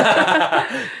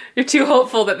 You're too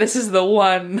hopeful that this is the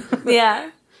one Yeah,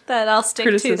 that I'll stick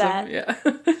criticism. to that. Yeah.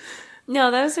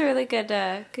 No, that was a really good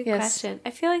good Yes. question.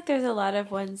 I feel like there's a lot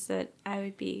of ones that I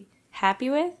would be happy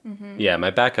with. Yeah,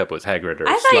 my backup was Hagrid or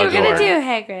I thought you were gonna Slughorn.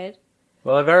 do Hagrid.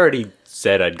 Well, I've already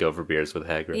said I'd go for beers with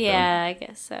Hagrid. Yeah, I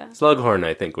guess so. Slughorn,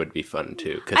 I think, would be fun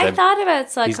too. Because I thought about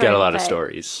Slughorn. he's got a lot of but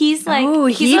stories. He's like Oh,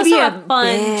 he's he'd also be a a fun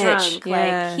bitch. drunk.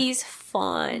 Yeah. Like he's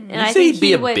fun, and You I say think he'd be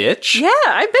he a would. bitch? Yeah,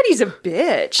 I bet he's a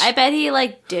bitch. I bet he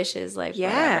like dishes like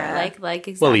Yeah. whatever. Like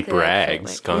exactly. Well, he like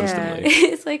brags Flitwick. constantly.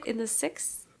 It's like in the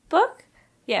 6th book.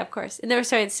 Yeah, of course. And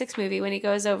sorry, the 6th movie when he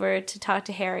goes over to talk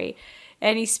to Harry.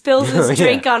 And he spills his Yeah.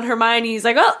 drink on Hermione. He's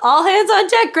like, "Oh, all hands on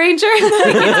deck, Granger." And then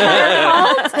he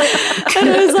gets her and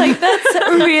it was like, that's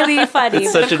really funny.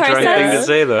 It's But such a of course, drunk thing to that's,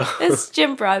 say, though. it's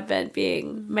Jim Broadbent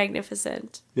being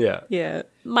magnificent. Yeah. yeah.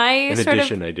 My In sort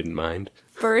addition, I didn't mind.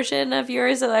 of version of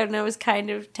yours that I don't know was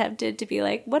kind of tempted to be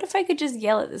like, what if I could just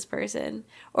yell at this person?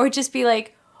 Or just be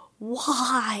like,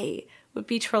 why? Would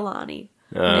be Trelawney.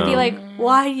 I'd be like,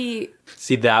 why do you...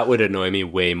 See, that would annoy me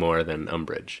way more than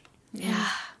Umbrage. Yeah.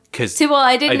 Because See, well,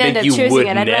 I didn't end up choosing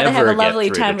it. I'd rather have a lovely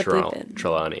time with Lupin.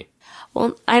 Trelawney.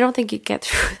 Well, I don't think you'd get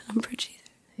through Umbridge either.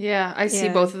 Yeah, I see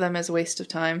Yeah. both of them as a waste of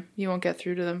time. You won't get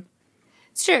through to them.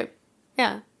 It's true.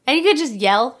 Yeah. And you could just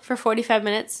yell for 45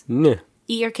 minutes, Nah.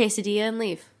 eat your quesadilla, and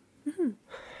leave.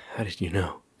 How did you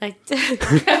know? Like,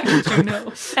 You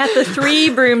know. At the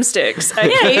 3 broomsticks, a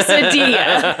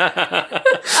quesadilla.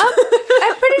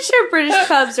 I'm pretty pretty sure British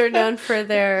pubs are known for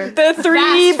their The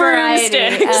three vast variety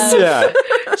broomsticks. of- Yeah.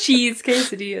 Cheese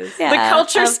quesadillas. yeah, The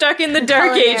culture of stuck in the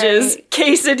dark culinary- ages.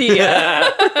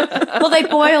 Quesadilla. Well, they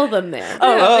boil them there.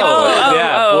 Oh,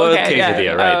 yeah. Boiled okay, yeah.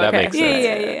 quesadilla, right. Oh, That okay. makes Yeah,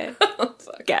 sense. yeah.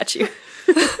 Got you.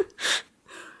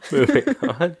 Moving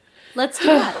on. Let's do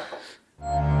that.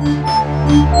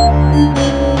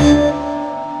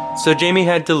 So Jamie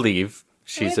had to leave.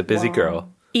 She's a busy girl.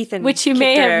 Ethan. Which you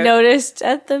may kicked her have out. noticed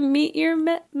at the Meet Your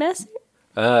Mess.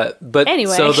 But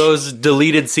Anyway. so those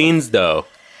deleted scenes, though,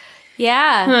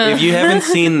 Yeah. if you haven't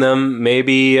seen them,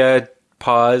 maybe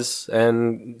pause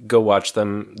and go watch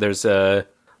them. There's I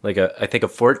think a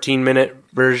 14-minute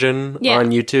version Yeah.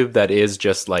 on YouTube that is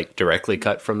just like directly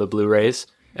cut from the Blu-rays.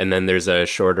 And then there's a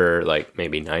shorter, like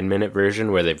maybe 9-minute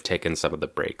version where they've taken some of the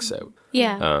breaks out.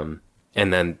 Yeah.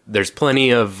 And then there's plenty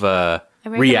of recommend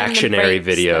reactionary the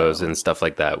breaks, videos though. and stuff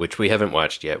like that, which we haven't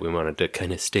watched yet. We wanted to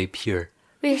kind of stay pure.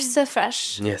 We're so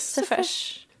fresh. Yes. So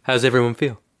fresh. How's everyone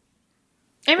feel?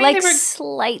 I mean, Like they were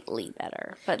slightly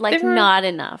better, but like They were- not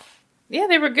enough.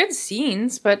 they were good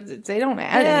scenes, but they don't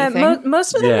add Yeah, anything.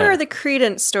 most of them Yeah. were the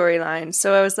Credence storyline.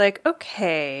 So I was like,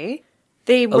 okay.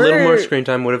 They A were little more screen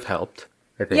time would have helped,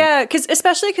 I think. Yeah,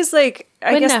 especially because like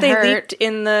I Wouldn't guess have they hurt, leaked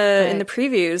in the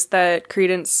previews that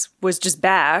Credence was just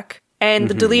back, and Mm-hmm.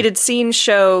 the deleted scenes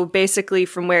show basically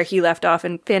from where he left off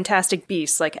in Fantastic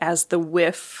Beasts, like as the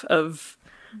whiff of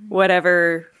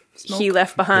whatever he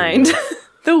left behind.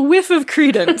 The whiff of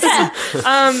Credence.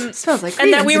 Smells like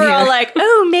And then we were all like,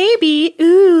 oh, maybe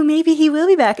he will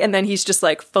be back. And then he's just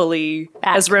like fully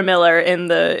Back. Ezra Miller in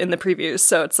the previews.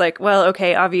 So it's like, well,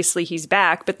 okay, obviously he's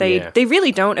back, but they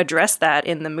really don't address that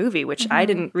in the movie, which I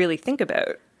didn't really think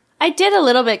about. I did a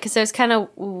little bit because I was kind of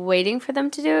waiting for them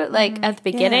to do it, like at the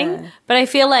beginning. Yeah. But I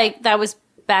feel like that was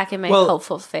back in my Well-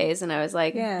 hopeful phase, and I was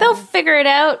like, Yeah. they'll figure it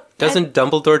out. Doesn't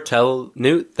Dumbledore tell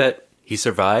Newt that he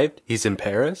survived? He's in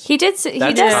Paris? He did. He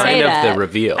That's does kind say of that. the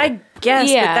reveal. I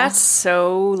guess, Yeah. but that's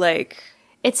so like...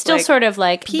 It's still like, sort of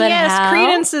like, but P.S. how?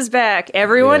 Credence is back.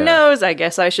 Everyone Yeah. knows. I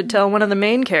guess I should tell one of the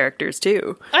main characters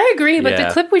too. I agree, but Yeah.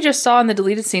 the clip we just saw in the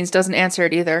deleted scenes doesn't answer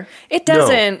it either. It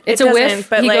doesn't. It's it a doesn't, whiff.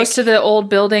 But He like, goes to the old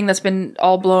building that's been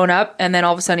all blown up, and then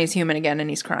all of a sudden he's human again, and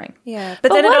he's crying. yeah, but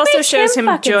But then it what also makes shows him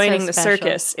him fucking joining so the special?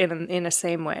 circus in a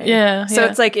same way. Yeah, So yeah.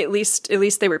 it's like at least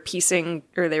they were piecing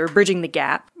or they were bridging the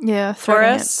gap Yeah, for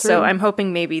us. So I'm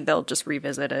hoping maybe they'll just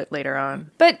revisit it later on.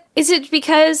 But is it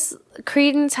because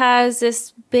Credence has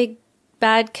this big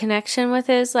bad connection with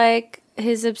his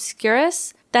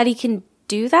Obscurus that he can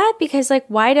do that? Because like,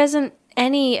 why doesn't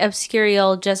any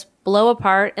Obscurial just blow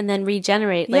apart and then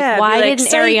regenerate? Like, Yeah, why be like, didn't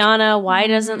psych. Ariana? Why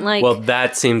doesn't like? well,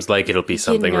 that seems like it'll be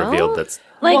something know? revealed that's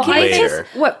Like, Well, it's later.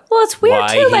 just, well, it's weird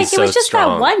Why too. Like, he's it was so just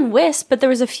strong. that one wisp, but there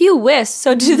was a few wisps.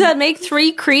 So, did that make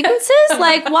 3 Credences?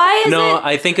 Like, why is No, it?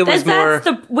 I think it was more... That's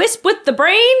the wisp with the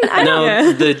brain. I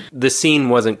don't. No, the scene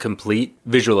wasn't complete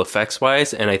visual effects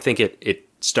wise, and I think it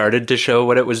started to show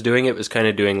what it was doing. It was kind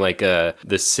of doing like the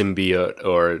symbiote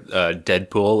or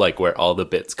Deadpool, like where all the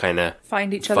bits kind of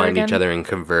Find each other again. and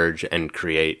converge and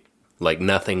create like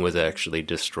nothing was actually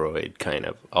destroyed. Kind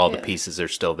of all the pieces are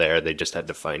still there. They just had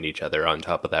to find each other on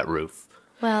top of that roof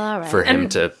Well, all right. for him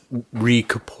to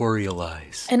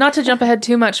recorporealize. And not to jump ahead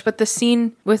too much, but the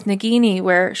scene with Nagini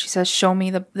where she says, "Show me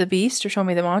the beast" or "Show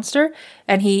me the monster,"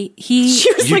 and he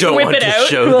She was You like, don't whip want it to out.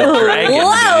 show the dragon,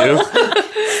 do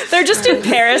you? They're just in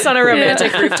Paris on a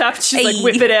romantic rooftop. She's like,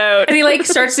 whip it out. and he like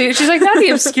starts to. She's like, "That's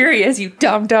the Obscurious, you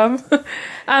dum dum."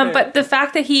 But the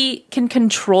fact that he can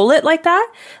control it like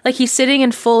that, like he's sitting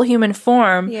in full human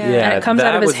form, Yeah. and Yeah, it comes that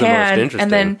out of his was the most hand, interesting.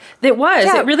 and then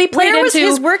it really played Where was into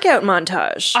his workout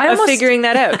montage I of almost- figuring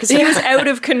that out? Because he was out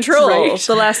of control Right.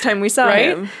 the last time we saw right?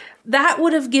 him. That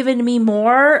would have given me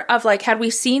more of like, had we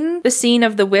seen the scene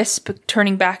of the wisp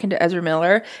turning back into Ezra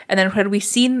Miller, and then had we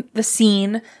seen the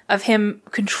scene of him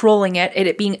controlling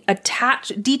it being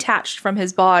detached from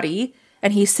his body,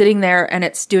 and he's sitting there and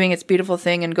it's doing its beautiful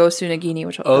thing and goes through Nagini,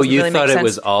 which Oh, doesn't you really thought make it sense.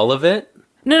 was all of it?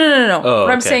 No. Oh,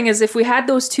 What I'm okay. saying is, if we had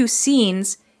those two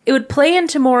scenes, it would play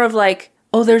into more of like,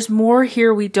 oh, there's more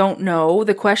here we don't know.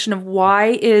 The question of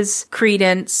why is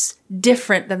Credence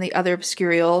different than the other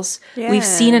Obscurials? Yeah. We've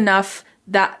seen enough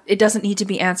that it doesn't need to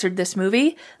be answered this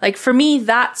movie. Like, for me,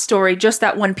 that story, just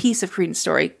that one piece of Credence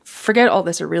story, forget all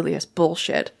this Aurelius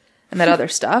bullshit and that other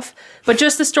stuff, but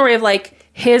just the story of like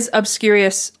his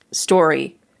Obscurious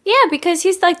story Yeah, because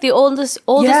he's like the oldest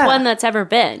Yeah. one that's ever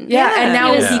been. Yeah, and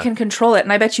now Yeah. he can control it.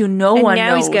 And I bet you no And one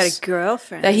now knows he's got a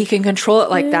girlfriend. that he can control it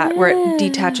like that, where it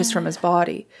detaches from his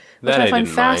body. Which That I I find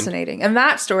didn't mind. fascinating. And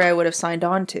that story I would have signed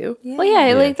on to. Well,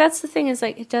 yeah, like that's the thing is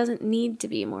like it doesn't need to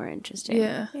be more interesting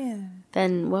Yeah.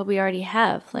 than what we already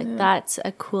have. Like that's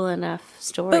a cool enough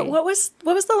story. But what was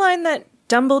the line that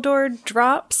Dumbledore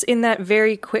drops in that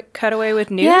very quick cutaway with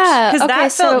Newt? Yeah, Because okay,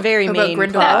 that so- felt very About main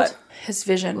Grindelwald, plot. his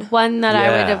vision. One that I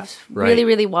would Yeah, have right. really,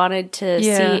 really wanted to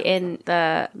Yeah. see in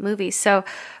the movie. So,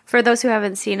 for those who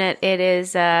haven't seen it, it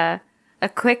is a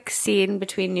quick scene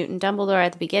between Newt and Dumbledore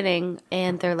at the beginning,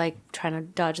 and they're like trying to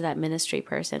dodge that ministry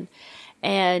person.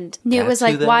 And Newt was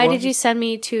That's who like, that "Why was? did you send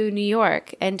me to New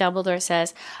York?" And Dumbledore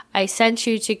says, "I sent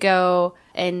you to go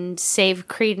and save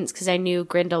Credence because I knew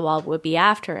Grindelwald would be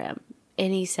after him."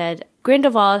 And he said,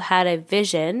 Grindelwald had a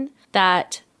vision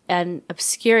that an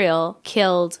Obscurial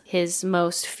killed his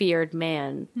most feared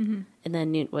man. And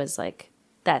then Newt was like,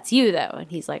 "That's you, though." And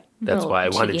he's like, That's "Oh, why I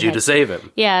cheeky wanted you head." to save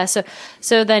him. Yeah,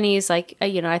 so then he's like,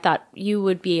 I thought you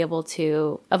would be able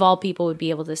to, of all people, would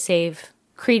be able to save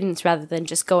Credence rather than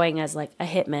just going as like a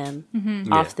hitman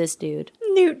off Yeah. this dude.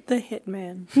 Newt the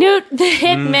Hitman. Newt, the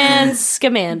hitman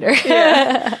scamander.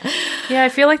 Yeah, I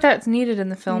feel like that's needed in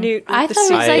the film. Newt I with the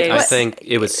thought it was suitcase. like- I think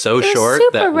it was so It was short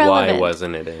super that why relevant.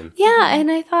 wasn't it in? Yeah, and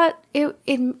I thought it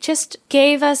just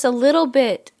gave us a little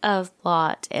bit of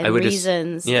plot and I would just-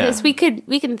 reasons. yeah. Because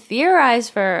we can theorize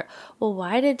for, well,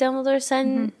 why did Dumbledore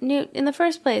send Newt in the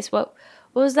first place? What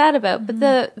was that about? But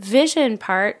the vision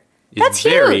part, It's that's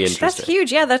very huge. interesting. That's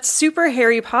huge. Yeah, that's super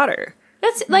Harry Potter.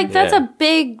 That's like that's Yeah. a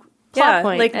big plot Yeah,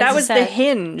 point. like as that you was the said.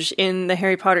 hinge in the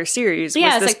Harry Potter series. Yeah,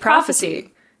 was it's this like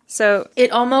prophecy. So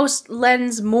It almost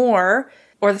lends more,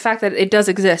 or the fact that it does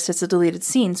exist, it's a deleted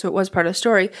scene, so it was part of the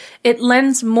story. It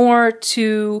lends more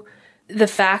to the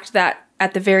fact that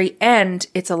at the very end,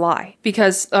 it's a lie.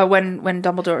 Because when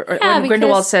Dumbledore, or Yeah, when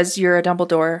Grindelwald because- says, "You're a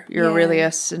Dumbledore, you're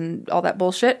Aurelius," and all that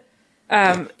bullshit,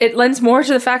 it lends more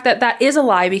to the fact that that is a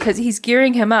lie because he's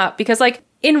gearing him up. Because, like,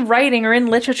 in writing or in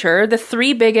literature, the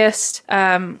three biggest,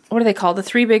 what are they called? The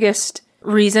three biggest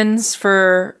reasons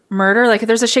for murder. Like,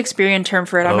 there's a Shakespearean term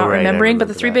for it. I'm Oh, not right, I remembering, but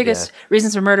the remember three that, biggest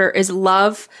reasons for murder is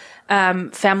love,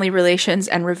 family relations,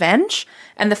 and revenge.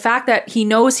 And the fact that he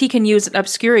knows he can use an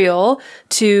Obscurial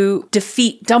to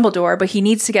defeat Dumbledore, but he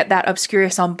needs to get that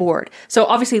Obscurious on board. So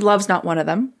obviously love's not one of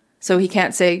them. So he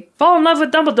can't say, fall in love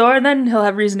with Dumbledore, and then he'll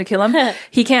have reason to kill him.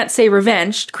 He can't say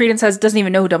revenge. Credence doesn't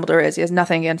even know who Dumbledore is. He has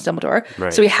nothing against Dumbledore.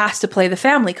 Right. So he has to play the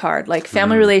family card. Like,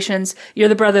 family relations, you're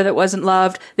the brother that wasn't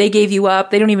loved. They gave you up.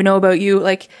 They don't even know about you.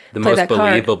 Like, The play most that card.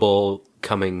 believable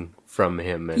coming from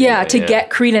him. Yeah, anyway, to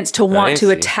get Credence to want I to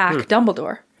see. attack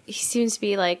Dumbledore. He seems to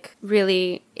be like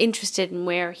really interested in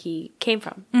where he came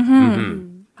from.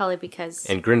 Probably because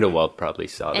And Grindelwald probably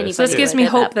saw Anybody this. So this would gives at me that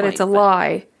hope that it's a point, but-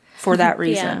 lie for that yeah.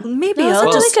 reason. maybe No, that's I'll a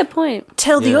really just good point.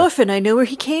 tell the Yeah. orphan I know where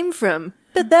he came from.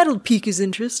 Bet that'll pique his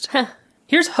interest.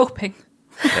 Here's hoping.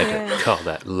 I could call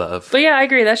that love. But yeah, I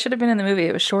agree. That should have been in the movie.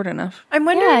 It was short enough. I'm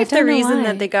wondering Yeah, I if the don't know reason why.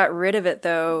 that they got rid of it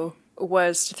though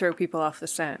was to throw people off the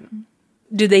scent.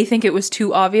 Do they think it was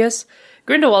too obvious?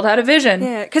 Grindelwald had a vision.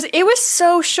 Yeah, because it was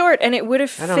so short, and it would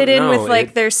have I don't fit in know, with like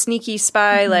it- their sneaky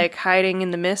spy, like hiding in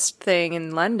the mist thing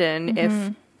in London.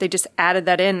 If they just added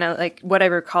that in, like what I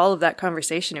recall of that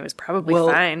conversation, it was probably Well-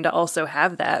 fine to also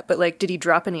have that. But like, did he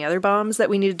drop any other bombs that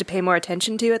we needed to pay more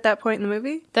attention to at that point in the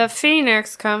movie? The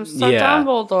Phoenix comes to Yeah.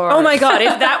 Dumbledore. Oh my god,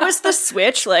 if that was the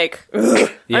switch, like ugh,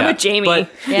 I'm with Jamie. But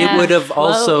Yeah. it would have Blow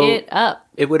also it up.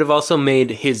 it would have also made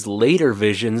his later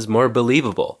visions more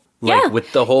believable. Like Yeah.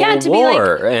 with the whole Yeah, to be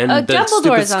war like, and the stupid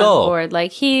Dumbledore's on skull. board.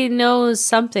 Like he knows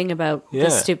something about Yeah. the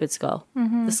stupid skull,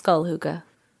 the skull hookah.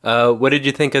 What did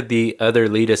you think of the other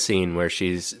Lita scene where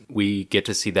we get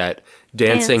to see that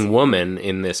dancing woman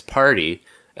in this party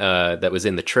that was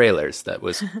in the trailers that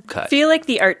was cut? I feel like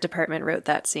the art department wrote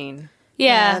that scene.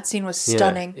 Yeah, That scene was Yeah.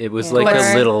 stunning. It was Yeah. like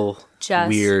Where a little just-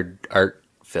 weird art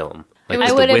film. Like was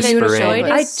I the would have whispering. enjoyed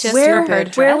it. I- Just where- her where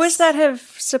Where was dress. that have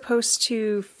supposed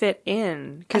to fit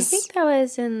in? I think that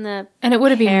was in the. And it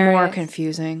would have been more Paris.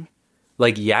 confusing.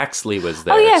 Like Yaxley was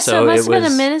there. Oh yeah, so it must have been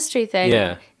was- a ministry thing.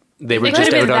 Yeah. They were It just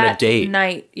could have out been on a that date.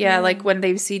 night. Yeah, like when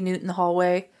they see Newt in the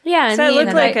hallway. Yeah, and So it he looked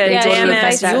and like I- a yeah, go to damn the nice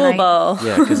fest that Yule night. ball.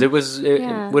 Yeah, because it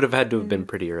Yeah. would have had to have been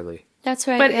pretty early. That's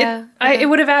right. But yeah, it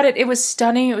would have added, it was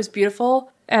stunning, it was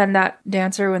beautiful. And that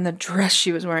dancer in the dress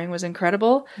she was wearing was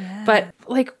incredible. But,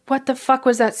 like, what the fuck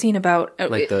was that scene about?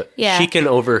 Like the Yeah. she can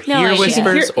overhear No idea.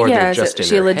 whispers, or they're is just it, in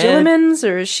she her head. legilimens,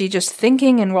 or is she just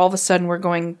thinking, and all of a sudden we're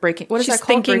going breaking? What is She's that called?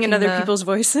 thinking in Breaking other the- people's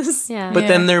voices. yeah. But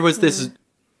then there was this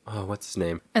Oh, what's his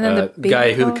name? And then the baby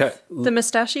guy who elf? The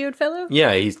mustachioed fellow?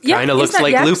 yeah, he Yeah, kind of looks isn't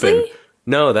like that Lupin. Yaxley?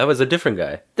 No, that was a different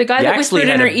guy. The guy that Yaxley whispered in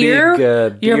had her a big, ear,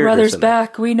 beard "Your or brother's something.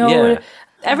 back. We know Yeah. it."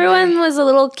 Everyone was a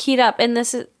little keyed up, and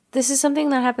this is something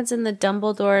that happens in the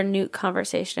Dumbledore Newt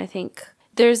conversation. I think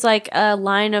there's like a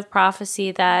line of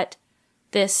prophecy that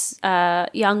this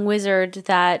young wizard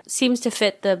that seems to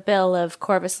fit the bill of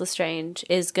Corvus Lestrange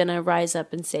is gonna rise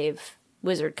up and save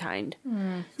wizard kind.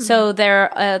 So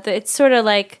it's sort of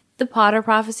like the Potter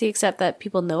prophecy, except that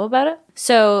people know about it.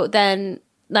 So then,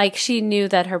 like, she knew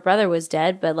that her brother was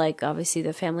dead, but like obviously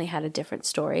the family had a different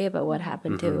story about what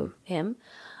happened to him.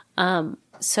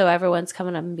 So everyone's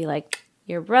coming up and be like,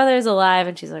 "Your brother's alive,"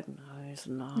 and she's like, "No, he's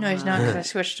not." No, he's not, because I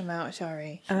switched him out.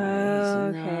 Sorry.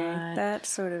 Okay. That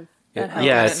sort of...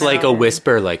 Yeah, it's like a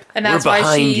whisper, like, And we're that's why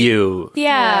behind she- you.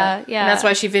 Yeah. And that's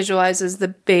why she visualizes the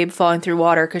babe falling through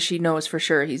water, because she knows for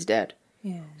sure he's dead.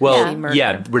 Well, Yeah.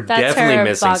 yeah, we're That's definitely her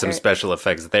missing some boggart. special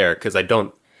effects there, because I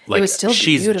don't, like, was still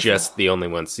she's beautiful. just the only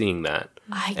one seeing that.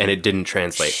 And it didn't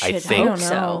translate, I should think. hope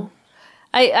so.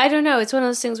 I don't know. It's one of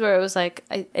those things where it was like,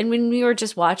 and when we were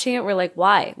just watching it, we're like,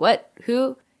 why? What?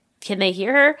 Who? Can they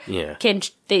hear her? Yeah. Can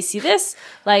they see this?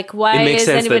 Like, why It makes is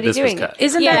sense that anybody this was doing cut. it?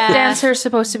 Isn't that dancer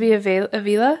supposed to be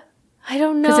Avila? I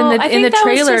don't know. Because in I the think that was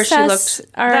trailer, just she us,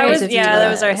 looked. our That was, Avila. that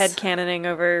was our head canoning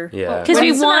over... Yeah. because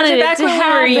we wanted it back to when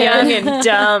happen. we were young and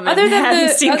dumb Other and than hadn't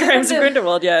the- seen other Crimes than of the-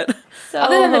 Grindelwald yet. So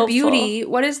Other than the hopeful. beauty,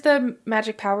 what is the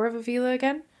magic power of Avila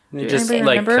again? Just, anybody like,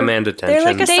 remember? command attention. They're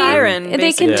like a siren.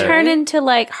 They can basically. turn into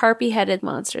like harpy-headed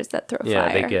monsters that throw Yeah,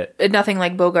 fire. they get... Nothing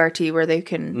like Bogarty, where they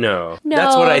can. No. No,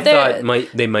 That's what I they're- thought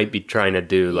they might be trying to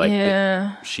do. Like,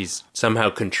 Yeah. she's somehow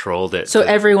controlled it. So to-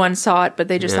 everyone saw it, but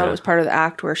they just thought Yeah. it was part of the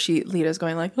act where Lita's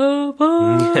going like,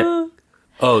 oh,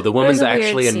 Oh, the woman's a weird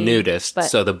actually a scene, nudist, but-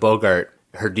 so the Bogart,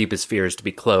 her deepest fear is to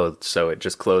be clothed, so it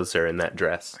just clothes her in that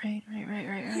dress. Right.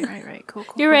 Cool.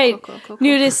 You're right.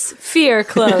 Nudists fear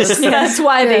clothes. That's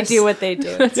why they do what they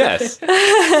do. Yes.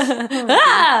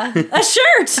 A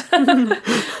shirt.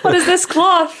 What is this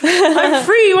cloth? I'm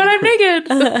free when I'm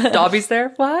naked. Dobby's there.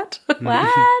 What?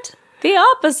 What? The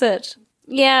opposite.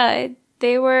 Yeah,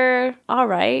 they were all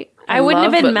right. I wouldn't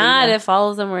have love been what mad Lena- if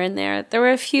all of them were in there. There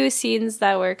were a few scenes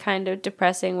that were kind of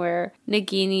depressing where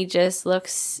Nagini just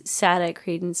looks sad at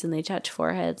Credence and they touch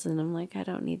foreheads and I'm like, I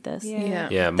don't need this. Yeah.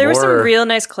 Yeah, There were some more- real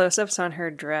nice close-ups on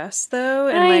her dress, though.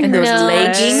 And I like And know. those her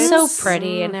leggings. So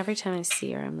pretty. And every time I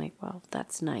see her, I'm like, well,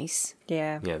 that's nice.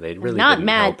 Yeah. Yeah, they really Not didn't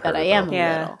mad, help but her, I am though. a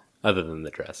Yeah. little. Other than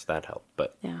the dress, that helped.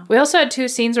 But Yeah. We also had two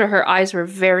scenes where her eyes were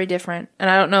very different, and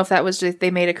I don't know if that was just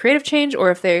they made a creative change or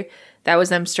if that was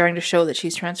them starting to show that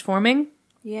she's transforming.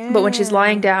 Yeah. But when she's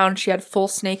lying down, she had full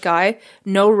snake eye,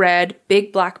 no red,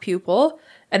 big black pupil.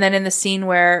 And then in the scene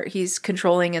where he's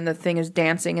controlling and the thing is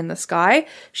dancing in the sky,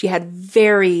 she had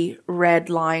very red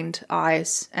lined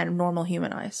eyes and normal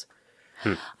human eyes.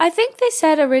 I think they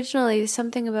said originally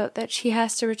something about that she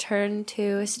has to return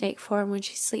to a snake form when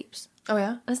she sleeps. Oh,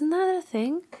 yeah? Wasn't that a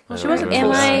thing? Well, she wasn't Am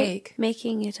full I snake.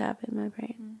 making it up in my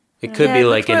brain? it could Yeah, be it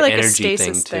like looked more an like a energy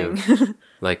thing, stasis too. thing.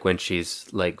 Like when she's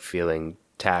like feeling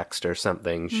taxed or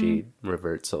something, she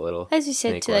reverts a little. As you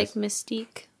said, to snake-wise. like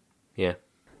Mystique. Yeah.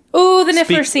 Oh, the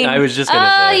Niffler scene. I was just going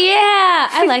Oh, to say. yeah.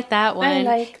 I like that one.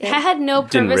 liked It had no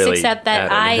Didn't purpose really except that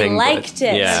add I anything, but liked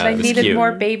it. yeah. I it was needed cute.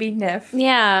 more baby Niff.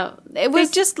 Yeah. It They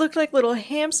was just looked like little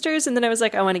hamsters, and then I was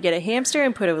like, I want to get a hamster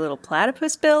and put a little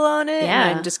platypus bill on it. Yeah.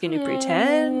 And I'm just going to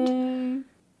pretend.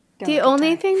 the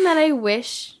only thing that I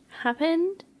wish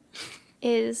happened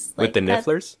is like With the that-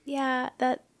 Nifflers? Yeah,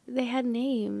 that they had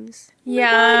names.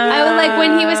 Yeah. I was like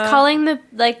when he was calling the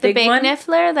Big big one?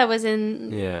 Niffler that was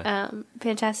in Yeah.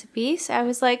 Fantastic Beasts. I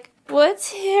was like,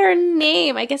 what's her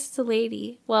name? I guess it's a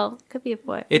lady. Well, could be a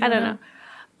boy. It- I don't know.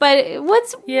 But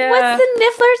what's Yeah. the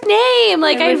Niffler's name?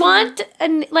 Like I want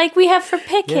like we have for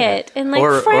Pickett and like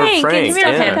Or Frank. Frank, and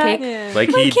stuff yeah. like that. Yeah. Like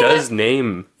he does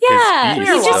name Yeah, his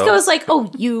he beast, just so- goes like,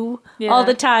 "Oh, you," all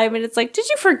the time, and it's like, "Did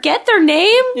you forget their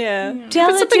name?" Yeah. Tell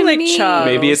Put it something to like me. Charles.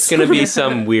 Maybe it's going to be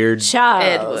some weird... Charles.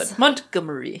 Edward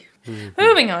Montgomery.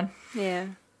 Moving on. Yeah.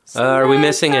 Are we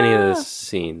missing any of the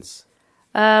scenes?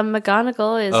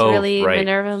 McGonagall is Oh, really right.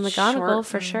 Minerva McGonagall Short.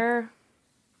 for sure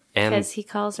And because he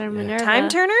calls her Minerva. Time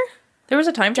Turner? There was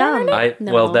a time turner in it? I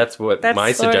No. well, that's what my Or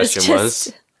it's suggestion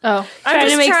was. Oh, trying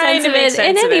to make sense of it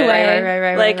in any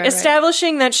way. Like,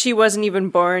 establishing that she wasn't even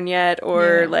born yet,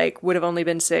 or, like, would have only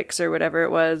been 6 or whatever it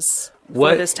was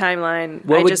for this timeline.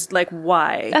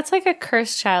 Why? That's like a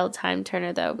cursed child time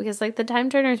turner, though, because, like, the time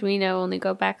turners we know only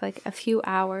go back, like, a few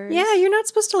hours. Yeah, you're not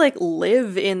supposed to, like,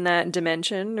 live in that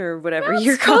dimension or whatever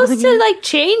you're supposed calling to, like,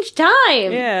 change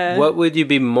time. Yeah. What would you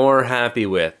be more happy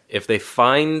with if they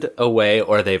find a way,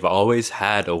 or they've always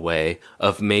had a way,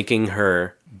 of making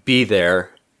her be there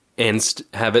and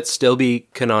have it still be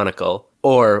canonical?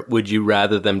 Or would you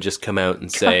rather them just come out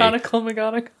and say... Canonical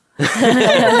McGonagall.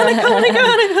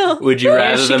 Would you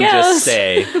rather them goes. just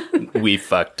say, we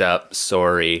fucked up,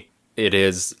 sorry, it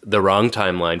is the wrong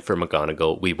timeline for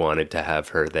McGonagall, we wanted to have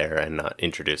her there and not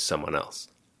introduce someone else?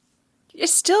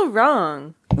 It's still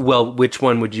wrong. Well, which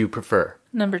one would you prefer?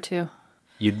 Number 2.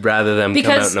 You'd rather them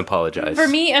come out and apologize? For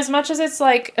me, as much as it's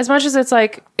like,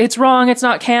 it's wrong, it's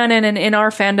not canon, and in our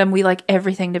fandom, we like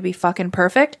everything to be fucking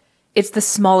perfect, it's the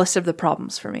smallest of the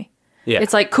problems for me. Yeah.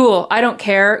 It's like, cool, I don't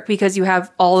care because you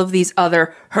have all of these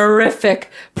other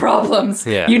horrific problems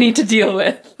you need to deal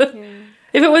with.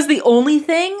 If it was the only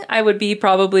thing, I would be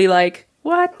probably like,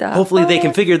 what the Hopefully they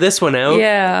can figure this one out.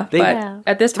 Yeah, but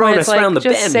at this Throwing point, it's us around like, the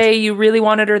just bend. say you really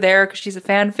wanted her there because she's a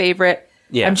fan favorite.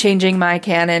 Yeah. I'm changing my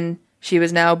canon. She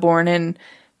was now born in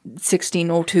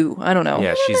 1602. I don't know.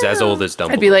 Yeah, she's as old as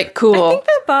Dumbledore. I'd be like, cool. I think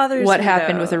that bothers What me,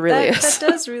 happened though. with Aurelius? That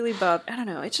does really bother. I don't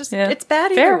know. It's just, Yeah. it's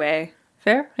bad Fair. either way.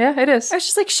 Fair? Yeah, it is. I was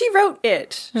just like, she wrote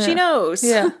it. She knows.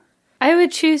 Yeah. I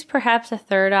would choose perhaps a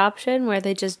third option where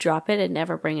they just drop it and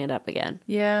never bring it up again.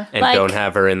 Yeah. and like- don't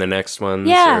have her in the next ones?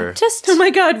 Yeah, Or... just... Oh my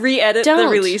god, re-edit the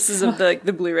Don't. releases of the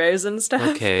Blu-rays and stuff.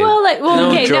 Okay. Well, No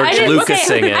okay, George I didn't Lucas say,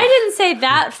 sing it. I didn't say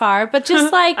that far, but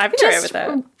just like, I'm alright with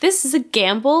that. This is a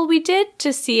gamble we did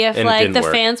to see if And it like didn't the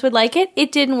work. fans would like it.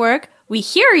 It didn't work. We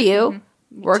hear you.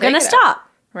 We're Take gonna it out. stop.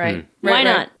 Right. Why Right,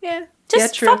 not? right. Yeah.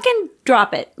 Just true. fucking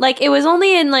drop it. Like, it was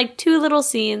only in like 2 little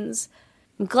scenes.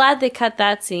 I'm glad they cut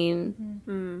that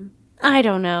scene. I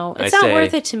don't know. It's I not say-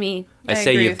 worth it to me. I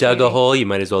say agree you've with dug a Amy. hole, you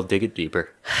might as well dig it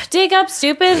deeper. Dig up,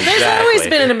 stupid. There's Exactly. Always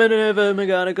been a Minerva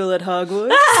McGonagall at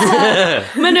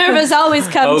Hogwarts. Minerva's always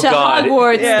come Oh, to God.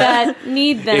 Hogwarts Yeah. that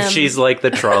need them. If she's like the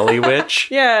trolley witch,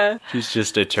 Yeah. she's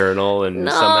just eternal and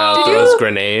No. somehow Did throws you-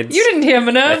 grenades. You didn't hear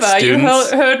Minerva. At You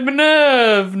students. heard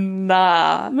Minerva.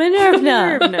 Nah.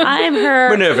 Minerva. I'm her.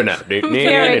 Minerva now.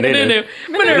 Minerva.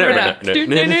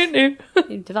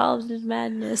 He devolves into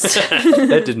madness.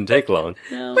 That didn't take long.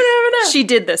 She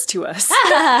did this to us.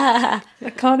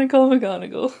 Chronicle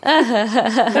McGonagall.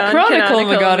 Non-canonical Chronicle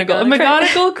McGonagall.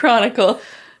 McGonagall Chronicle.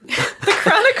 The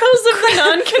Chronicles of the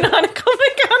Non-Canonical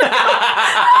McGonagall.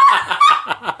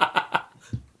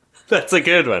 That's a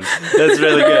good one. That's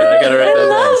really good. I gotta write that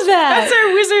Love that. That's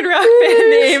our Wizard Rock band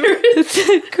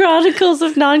name. Chronicles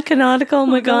of Non-Canonical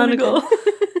McGonagall.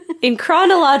 In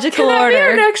chronological Can that be our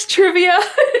order. next trivia?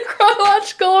 In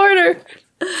chronological order.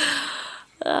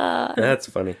 down. That's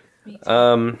funny.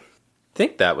 I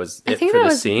think that was it I think for that the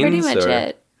was scenes. pretty much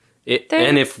or it.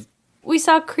 And if We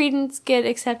saw Credence get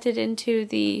accepted into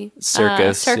the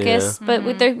Circus, but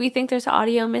we think there's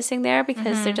audio missing there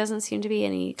because there doesn't seem to be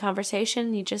any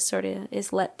conversation. He just sort of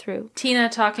is let through. Tina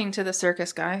talking to the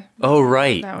circus guy. oh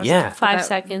right, That was yeah, 5 That-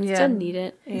 seconds. yeah. Doesn't need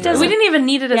it. We didn't even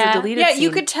need it as Yeah. a deleted Yeah, scene.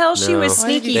 you could tell she No. was Why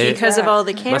did sneaky you do because of that? all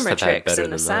the Must camera have had tricks better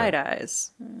and the than side that.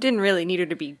 eyes. Didn't really need her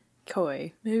to be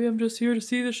coy. Maybe I'm just here to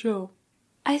see the show.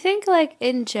 I think, like,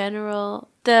 in general,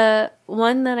 the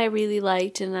one that I really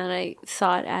liked and that I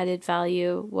thought added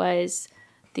value was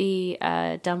the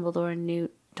Dumbledore and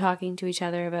Newt talking to each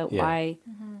other about Yeah. why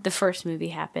the first movie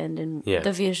happened and Yeah.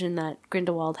 the vision that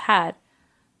Grindelwald had.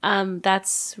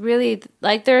 That's really,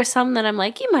 like, there are some that I'm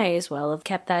like, you might as well have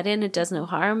kept that in. It does no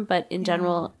harm. But in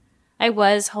general, I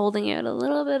was holding out a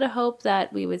little bit of hope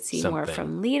that we would see more Something.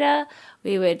 from Lita.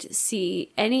 We would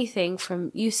see anything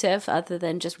from Yusuf other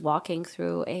than just walking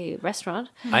through a restaurant.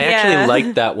 I Yeah. actually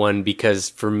liked that one because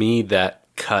for me that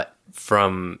cut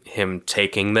from him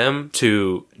taking them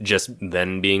to just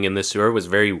then being in the sewer was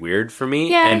very weird for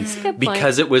me. Yeah, and that's a good point.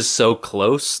 because it was so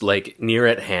close, like near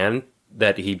at hand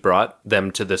that he brought them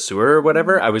to the sewer or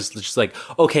whatever, I was just like,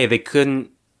 okay, they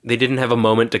didn't have a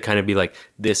moment to kind of be like,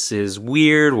 this is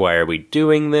weird, why are we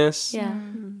doing this? Yeah.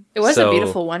 It was So- a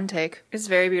beautiful one take. It's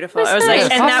very beautiful. It's I was nice.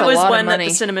 like, It and costs that a was lot of one that the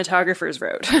money. cinematographers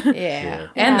wrote. Yeah.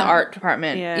 And the art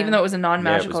department. Yeah. Even though it was a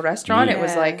non-magical Yeah, it was restaurant, neat. it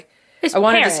was Yeah. like, It's I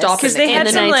wanted to Paris. stop Because in they the had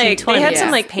the some like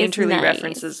 1920s. painterly It's nice.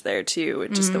 references there too,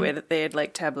 with just the way that they had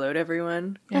like tableaued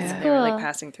everyone. That's and they were like cool.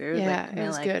 passing through. Yeah, like, it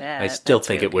was like good. that. I still That's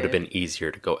think real it would have good. been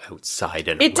easier to go outside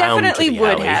and It around definitely to the would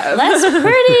alley. have, Less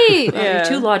pretty. Wow, you're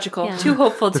too logical, Yeah. too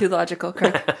hopeful, too logical.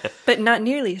 Correct. but not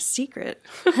nearly a secret.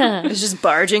 It's just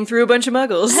barging through a bunch of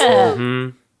muggles.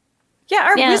 Yeah,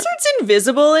 are Yeah. wizards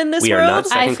invisible in this We are world? not I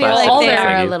second feel class like they citizens. are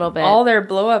a Thank you. little bit. All their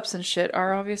blow-ups and shit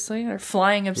are obviously they're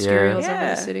flying obscurials over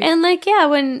Yeah. the city. And like, yeah,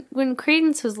 when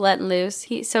Credence was letting loose,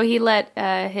 he let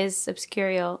his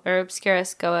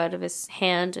Obscurus go out of his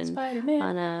hand and Spider-Man.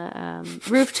 on a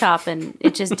rooftop, and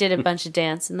it just did a bunch of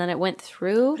dance, and then it went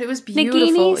through. It was Nagini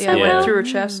beautiful. Yeah, it somehow, went through her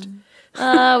chest.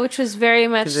 which was very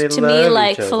much 'Cause they to me love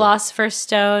like each other. Philosopher's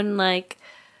Stone, like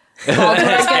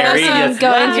Harry gets-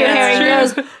 go into your hair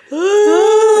and goes,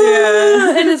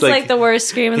 and it's like, the worst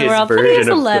scream in the his world. But he version was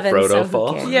of the 11, Frodo so who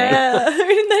fall. cares, right? Yeah,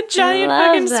 in that giant Love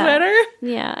fucking that. sweater.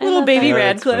 Yeah, I Little love baby that.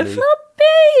 That's Radcliffe.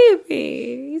 funny.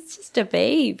 Baby. He's just a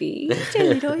baby.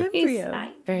 Little young He's Frio. a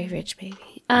very rich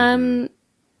baby.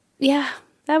 Yeah,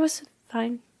 that was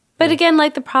fine. But again,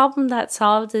 like the problem that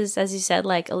solved is, as you said,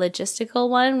 like a logistical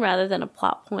one rather than a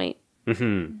plot point.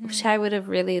 Which I would have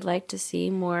really liked to see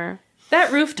more.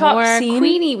 That rooftop More scene.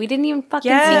 Queenie. We didn't even fucking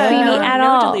Yeah, see Queenie no, at no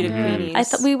all. deleted Queenies. I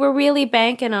thought we were really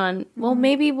banking on. Well,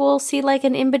 maybe we'll see like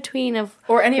an in between of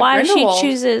Or any of why she Grindelwald.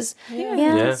 chooses. Yeah,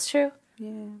 Yeah. that's true.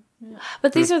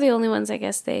 But these are the only ones I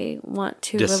guess they want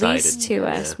to release Decided, to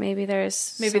yeah. us. Maybe there's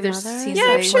some there's other- scenes Yeah,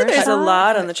 that I'm they sure were there's a cut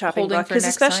lot on the chopping holding block, for because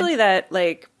next especially time. that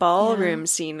like ballroom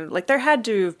scene, like there had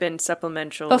to have been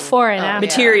supplemental Before and after.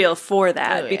 material for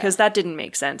that, Oh, because that didn't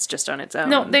make sense just on its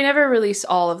own. No, they never release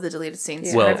all of the deleted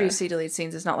scenes. Well- Whenever you see deleted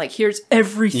scenes, it's not like here's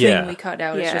everything Yeah. we cut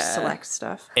out. It's just Yeah. select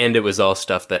stuff. And it was all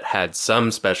stuff that had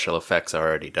some special effects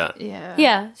already done. Yeah.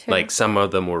 Yeah, sure. Like some of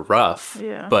them were rough,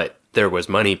 Yeah. but there was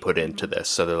money put into this.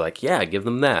 So they're like, yeah, give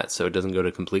them that so it doesn't go to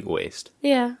complete waste.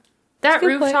 yeah. That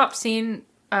Good point. rooftop scene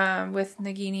with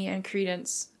Nagini and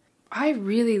Credence, I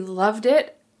really loved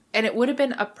it, and it would have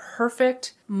been a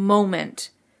perfect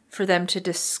moment for them to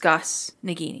discuss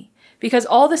Nagini. Because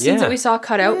all the scenes Yeah. that we saw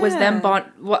cut out was them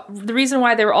the reason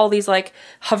why there were all these like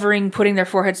hovering, putting their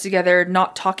foreheads together,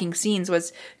 not talking scenes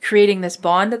was creating this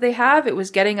bond that they have. It was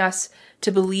getting us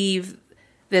to believe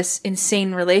this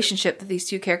insane relationship that these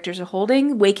two characters are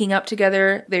holding, waking up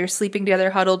together, they're sleeping together,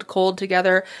 huddled, cold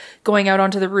together, going out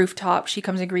onto the rooftop. She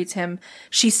comes and greets him.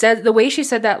 She said, the way she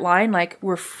said that line, like,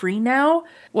 we're free now,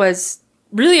 was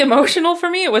really emotional for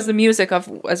me. It was the music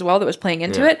as well that was playing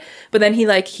into it. But then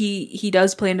he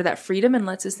does play into that freedom and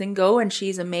lets his thing go, and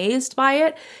she's amazed by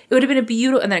it. It would have been a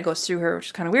beautiful, and then it goes through her, which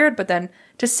is kind of weird, but then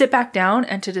to sit back down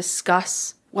and to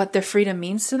discuss what their freedom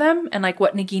means to them and like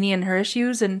what Nagini and her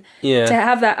issues, and Yeah. to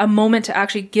have that a moment to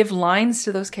actually give lines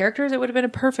to those characters, it would have been a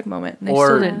perfect moment. And they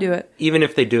still didn't do it. Even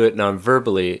if they do it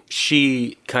non-verbally,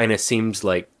 she kind of seems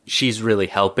like she's really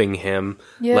helping him,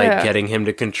 Yeah. like getting him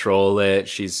to control it.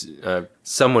 She's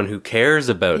someone who cares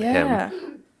about Yeah.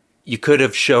 him. You could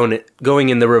have shown it going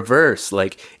in the reverse.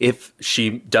 Like if she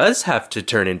does have to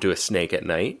turn into a snake at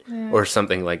night or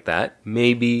something like that,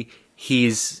 maybe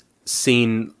he's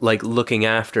seen like looking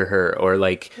after her or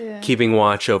like keeping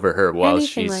watch over her while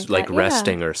Anything she's like like that, yeah.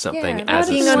 resting or something Yeah, as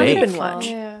a that'd be snake. Open watch.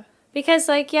 Yeah. Because,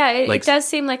 like, yeah, it Like- does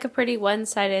seem like a pretty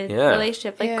one-sided Yeah.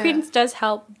 relationship. Like, Yeah. Credence does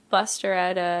help Buster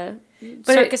out of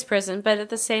But circus prison, but at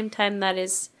the same time, that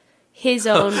is his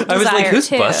own I was like, desire, who's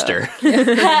too. Buster?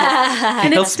 And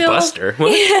it's Helps still, Buster.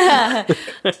 What?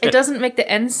 it doesn't make the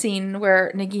end scene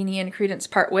where Nagini and Credence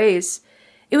part ways.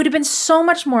 It would have been so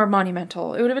much more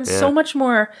monumental. It would have been so Yeah. much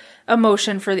more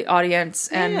emotion for the audience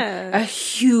and Yeah. a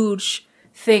huge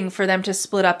thing for them to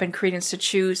split up and Credence to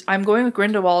choose. I'm going with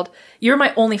Grindelwald. You're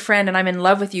my only friend and I'm in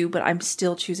love with you, but I'm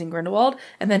still choosing Grindelwald.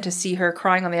 And then to see her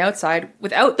crying on the outside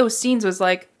without those scenes was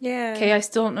like, Yeah. okay, I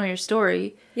still don't know your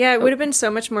story. Yeah, it would have been so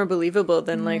much more believable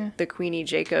than like the Queenie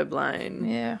Jacob line.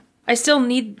 Yeah. I still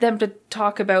need them to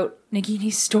talk about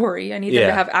Nagini's story. I need them to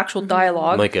Yeah. have actual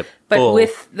dialogue. Like a but full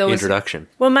with those introduction.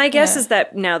 Well, my guess Yeah. is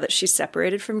that now that she's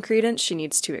separated from Credence, she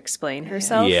needs to explain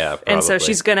herself. Yeah, And so probably.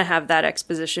 she's going to have that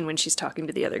exposition when she's talking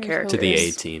to the other characters. To the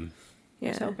A team. I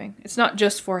was Yeah. hoping. It's not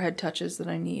just forehead touches that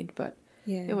I need, but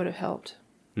Yeah. it would have helped.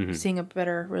 Seeing a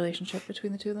better relationship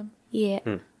between the two of them. Yeah.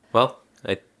 Well,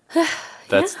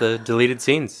 that's the deleted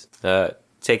scenes.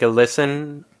 Take a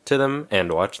listen to them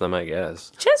and watch them, I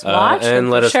guess. Just watch them,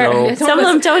 and let for us sure. know. Some of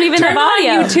them don't even have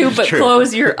audio. YouTube, but True.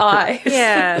 close your eyes.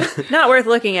 Yeah, not worth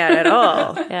looking at at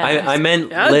all. Yeah. I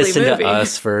meant Ugly listen movie. to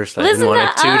us first. I Listen didn't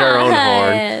want to to toot our own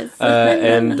horn.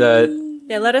 us.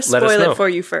 Yeah, let us Let us spoil know. it for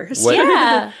you first. What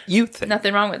Yeah. you think?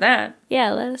 Nothing wrong with that.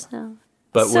 Yeah, let us know.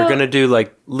 But So- we're going to do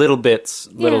like little bits,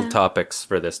 little Yeah. topics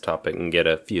for this topic and get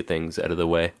a few things out of the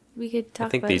way. We could talk I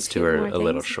think about these a two few are more a little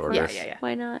things, of shorter. course. Yeah.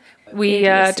 Why not? We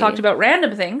Idiocy. talked about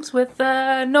random things with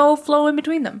no flow in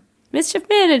between them. Mischief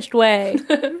managed way.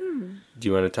 Do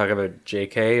you want to talk about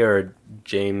JK or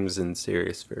James and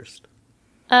Sirius first?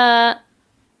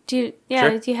 Do you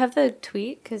Sure. do you have the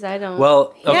tweet? Because I don't.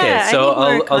 Well, okay, Yeah, I so need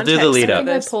more I'll do the context lead for up.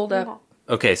 this. I pulled up.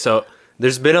 Okay, so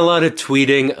there's been a lot of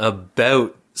tweeting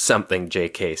about something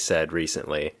JK said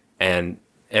recently, and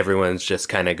everyone's just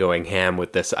kind of going ham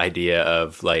with this idea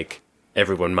of like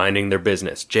everyone minding their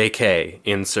business. JK,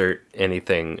 insert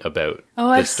anything about Oh,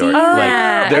 this I've story. seen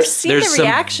that. Like, I've seen there's the some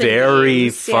reaction very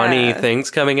memes, funny yeah.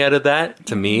 things coming out of that.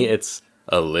 To me, it's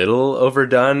a little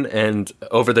overdone and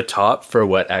over the top for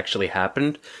what actually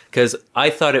happened, because I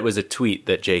thought it was a tweet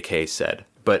that JK said,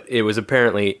 but it was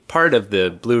apparently part of the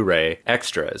Blu-ray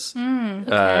extras.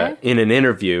 Okay. In an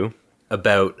interview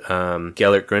about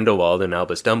Gellert Grindelwald and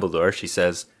Albus Dumbledore, she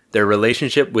says, their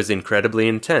relationship was incredibly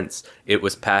intense. It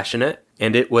was passionate,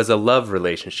 and it was a love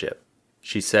relationship.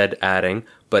 She said, adding,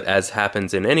 but as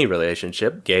happens in any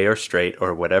relationship, gay or straight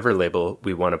or whatever label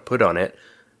we want to put on it,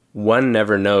 one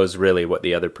never knows really what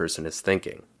the other person is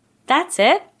thinking. That's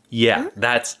it. Yeah,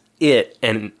 that's it.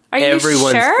 And Are you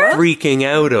everyone's sure? freaking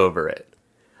out over it.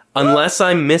 Unless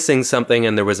I'm missing something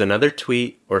and there was another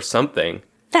tweet or something.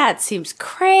 That seems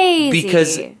crazy.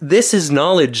 Because this is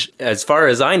knowledge, as far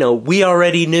as I know, we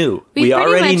already knew. We We pretty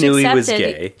already much knew he was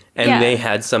accepted- gay, and yeah. they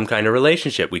had some kind of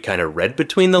relationship. We kind of read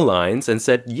between the lines and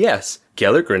said, yes,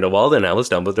 Gellert Grindelwald and Albus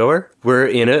Dumbledore were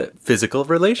in a physical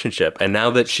relationship. And now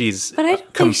that she's But I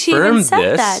don't think she even confirmed said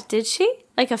this, that, did she?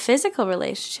 Like a physical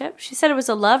relationship. She said it was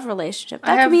a love relationship.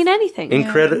 I That have- could mean anything.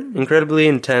 incredibly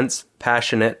intense,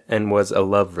 passionate, and was a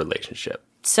love relationship.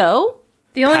 So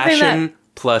The only thing Passion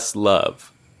that plus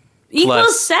love. equals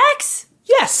Plus- sex.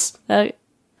 Yes.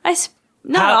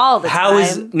 Not all the time. How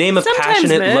is name a Sometimes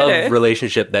passionate murder. love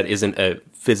relationship that isn't a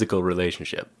physical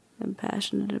relationship? I'm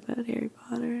passionate about Harry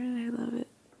Potter and I love it.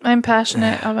 I'm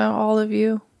passionate about all of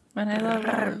you, and I love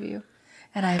all of you.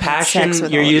 And I have had Passion, sex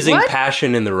with you're all of you. using What?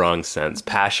 passion in the wrong sense.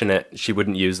 Passionate, she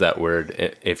wouldn't use that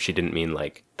word if she didn't mean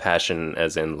like passion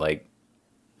as in like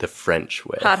the French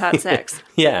way. Hot sex.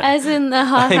 Yeah. As in the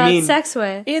hot, I hot mean- sex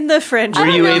way. In the French. Were I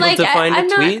don't you know, able to find a I'm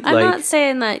tweet? I'm Like- not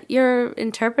saying that you're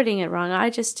interpreting it wrong.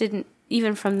 I just didn't,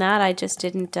 even from that, I just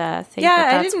didn't think Yeah, that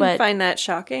I that's didn't what. find that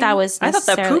shocking. that was I thought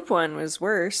the necessarily- poop one was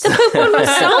worse. so much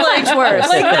worse.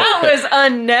 Like that was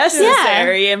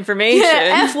unnecessary information.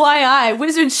 Yeah, FYI,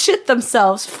 wizards shit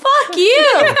themselves. Fuck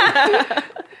you.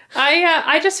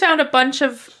 I just found a bunch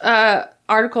of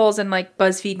articles and like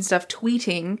BuzzFeed and stuff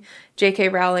tweeting J.K.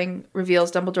 Rowling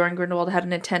reveals Dumbledore and Grindelwald had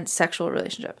an intense sexual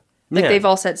relationship. Like Yeah. they've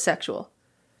all said sexual.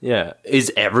 Yeah.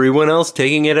 Is everyone else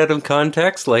taking it out of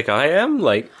context like I am?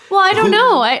 Like, Well, I don't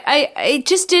know. I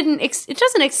just didn't. It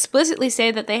doesn't explicitly say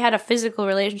that they had a physical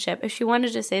relationship. If she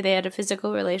wanted to say they had a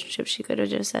physical relationship, she could have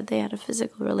just said they had a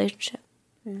physical relationship.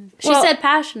 She Well- said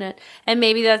passionate, and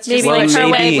maybe that's just Maybe Well, like her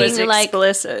way maybe- of was being like.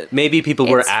 explicit. maybe people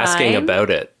were It's asking fine. about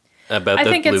it, about I the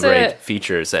think it's Blu-ray a-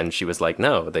 features, and she was like,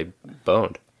 no, they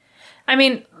boned. I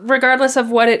mean, regardless of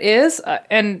what it is,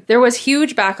 and there was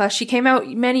huge backlash. She came out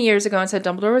many years ago and said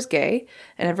Dumbledore was gay,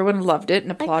 and everyone loved it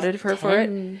and applauded her for it. 10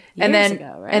 And years then,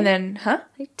 ago, right? and then,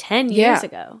 Like 10 Yeah. years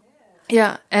ago.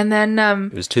 yeah, and then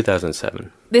It was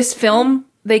 2007. this film,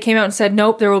 they came out and said,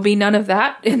 nope, there will be none of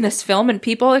that in this film, and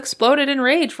people exploded in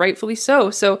rage, rightfully so.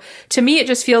 So to me, it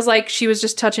just feels like she was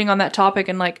just touching on that topic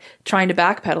and like trying to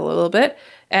backpedal a little bit.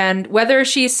 And whether if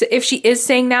she is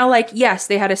saying now, like, yes,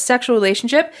 they had a sexual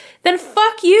relationship, then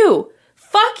fuck you.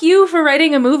 Fuck you for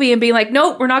writing a movie and being like,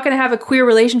 nope, we're not going to have a queer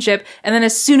relationship. And then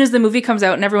as soon as the movie comes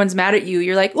out and everyone's mad at you,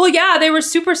 you're like, well, yeah, they were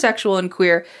super sexual and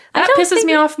queer. That don't pisses think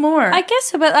me off more. I guess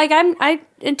so, but like I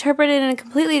interpret it in a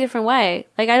completely different way.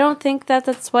 Like I don't think that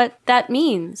that's what that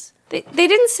means. They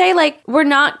didn't say like we're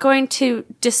not going to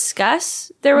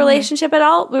discuss their relationship at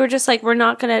all. We were just like we're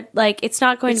not going to like it's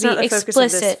not going It's to not be the focus of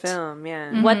this explicit film,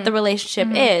 yeah. what the relationship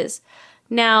is.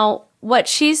 Now, what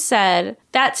she said,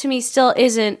 that to me still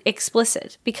isn't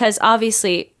explicit because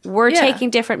obviously we're Yeah. taking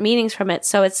different meanings from it,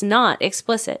 so it's not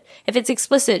explicit. If it's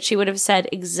explicit, she would have said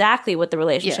exactly what the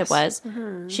relationship Yes.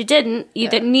 was. She didn't,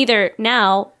 neither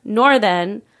now nor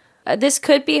then. This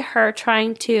could be her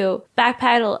trying to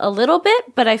backpedal a little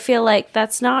bit, but I feel like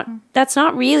that's not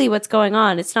really what's going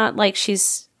on. It's not like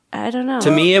she's I don't know. To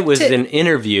me, it was an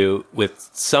interview with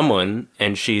someone,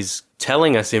 and she's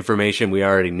telling us information we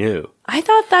already knew. I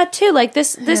thought that too. Like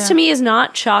this to me is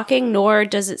not shocking, nor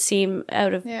does it seem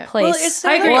out of place. Well, it's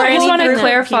I not agree. like I just want to anything that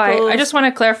clarify. people- I just want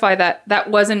to clarify that that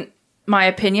wasn't my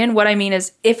opinion. What I mean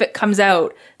is, if it comes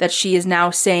out that she is now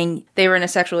saying they were in a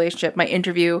sexual relationship, my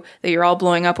interview that you're all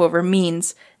blowing up over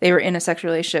means they were in a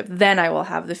sexual relationship, then I will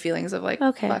have the feelings of like,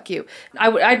 Okay. fuck you.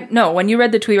 I no, when you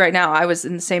read the tweet right now, I was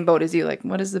in the same boat as you. Like,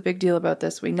 what is the big deal about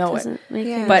this? We know it. Doesn't make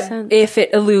any But sense.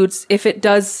 if it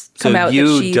does come So out that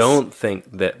you she's... don't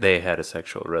think that they had a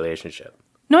sexual relationship?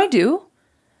 No, I do.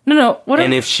 No. What?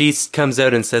 And if she comes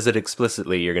out and says it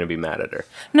explicitly, you're going to be mad at her.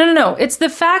 No. It's the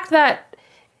fact that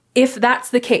if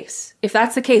that's the case,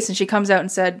 and she comes out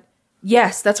and said,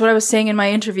 yes, that's what I was saying in my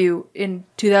interview in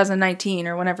 2019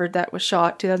 or whenever that was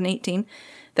shot, 2018,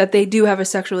 that they do have a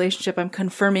sexual relationship, I'm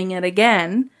confirming it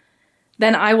again,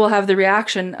 then I will have the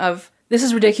reaction of, this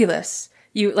is ridiculous.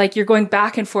 You're going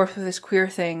back and forth with this queer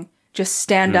thing. Just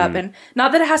stand up. And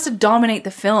not that it has to dominate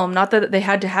the film, not that they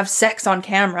had to have sex on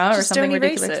camera or Just something don't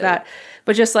erase ridiculous like it. that,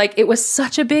 but just like, it was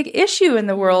such a big issue in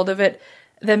the world of it,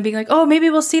 them being like, oh, maybe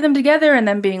we'll see them together, and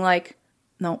then being like,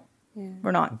 no,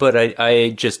 we're not. But I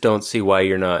just don't see why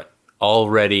you're not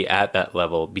already at that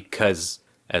level, because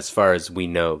as far as we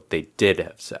know, they did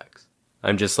have sex.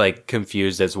 I'm just like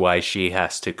confused as why she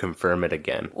has to confirm it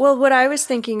again. Well, what I was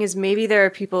thinking is maybe there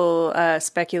are people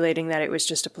speculating that it was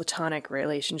just a platonic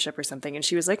relationship or something. And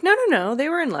she was like, no, they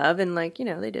were in love and like,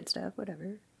 they did stuff,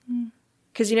 whatever.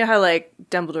 Because you know how like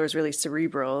Dumbledore is really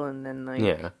cerebral and then like,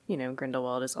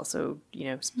 Grindelwald is also,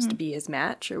 supposed to be his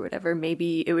match or whatever.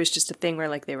 Maybe it was just a thing where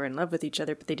like they were in love with each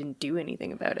other, but they didn't do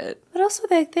anything about it. But also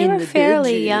they were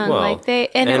fairly young. Well, like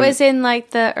it was in like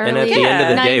the early And at the end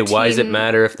of the day, why does it 19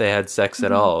 matter if they had sex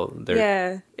at all?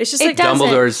 Yeah. It's just It like doesn't.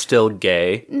 Dumbledore's still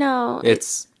gay. No.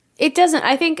 It's It doesn't.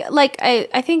 I think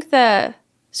I think the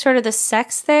sort of the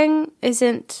sex thing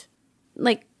isn't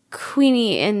like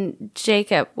Queenie and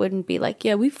Jacob wouldn't be like,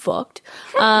 yeah, we fucked.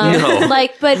 No.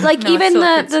 But like No, even still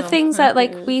the kids, so- things that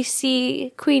like we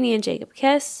see Queenie and Jacob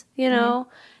kiss,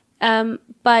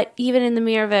 but even in the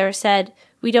Mirror of Erised,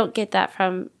 we don't get that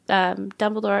from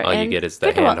Dumbledore. All you and get is the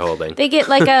Grindelwald. hand-holding. They get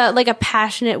like a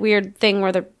passionate weird thing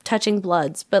where they're touching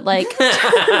bloods, but like,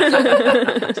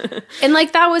 and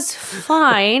like that was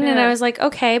fine, and I was like,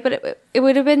 okay, but it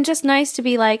would have been just nice to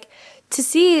be like to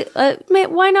see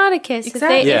why not a kiss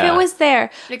Exactly. if Yeah. it was there.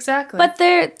 Exactly. But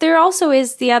there also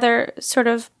is the other sort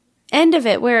of end of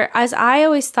it, where as I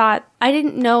always thought, I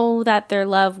didn't know that their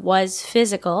love was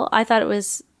physical. I thought it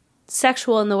was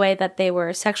sexual in the way that they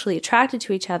were sexually attracted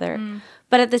to each other.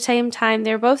 But at the same time,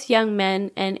 they're both young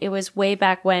men, and it was way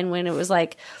back when it was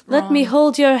like, let me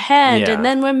hold your hand, Yeah. and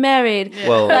then we're married.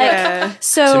 well,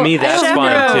 So to me that's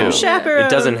fine too. Chaperone. It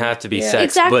doesn't have to be sex,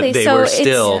 Exactly, but they so were it's-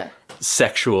 still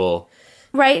sexual.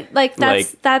 right, like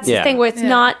that's yeah. the thing where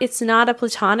it's not a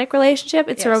platonic relationship,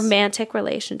 it's a Yes. romantic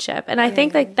relationship. And I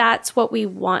think like that's what we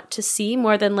want to see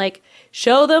more than like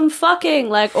show them fucking,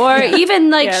 like, or even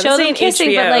like Yeah, show this them ain't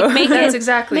kissing, but HBO. like make That's it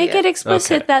exactly make it. it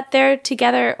explicit Okay. that they're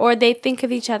together or they think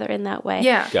of each other in that way.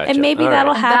 Yeah. Gotcha. And maybe All right.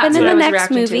 that'll happen That's in what the I was next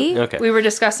reacting movie. to. Okay. We were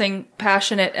discussing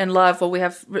passionate and love. Well, we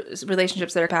have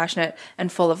relationships that are passionate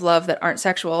and full of love that aren't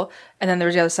sexual. And then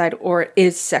there's the other side, or it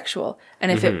is sexual.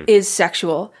 And if it is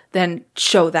sexual, then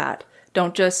show that.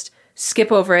 Don't just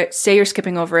skip over it, say you're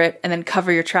skipping over it, and then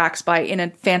cover your tracks by, in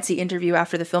a fancy interview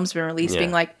after the film's been released, Yeah.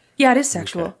 being like, yeah, it is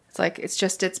sexual. Okay. It's like,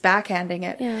 it's backhanding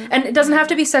it. Yeah. And it doesn't have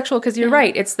to be sexual, because you're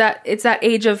right. It's that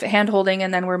age of hand holding,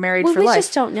 and then we're married Well, for we life.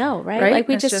 just don't know, right? Right? Like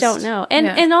we It's just don't just- know. And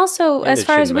yeah. and also, as it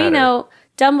far as shouldn't we matter. know,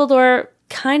 Dumbledore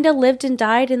kind of lived and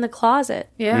died in the closet.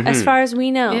 Yeah. As far as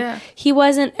we know. Yeah. He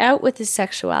wasn't out with his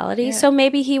sexuality. Yeah. So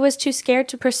maybe he was too scared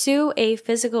to pursue a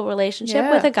physical relationship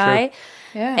Yeah, with a guy.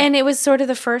 Yeah. And it was sort of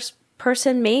the first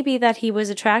person maybe that he was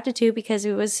attracted to because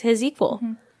it was his equal.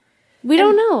 We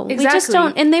don't know. We just exactly.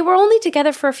 don't. And they were only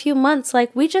together for a few months.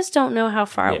 Like, we just don't know how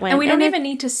far it Yeah. went. And we don't it- even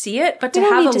need to see it, but to We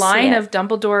don't have need a to see line it. of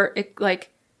Dumbledore, like,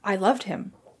 I loved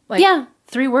him. Like, Yeah.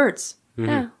 3 words.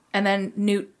 Yeah. And then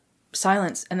Newt,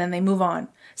 silence. And then they move on.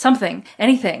 Something.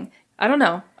 Anything. I don't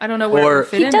know. I don't know where Or- it would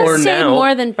fit He in. does Or say now-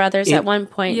 more than brothers in- at one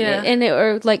point, Yeah.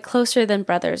 or like closer than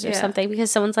brothers or Yeah. something,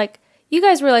 because someone's like, "You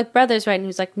guys were like brothers, right?" And he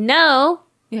was like, "No,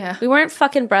 Yeah. we weren't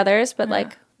fucking brothers, but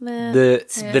like The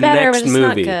better, but next it's not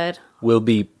movie good." will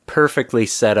be perfectly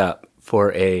set up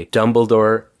for a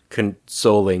Dumbledore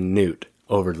consoling Newt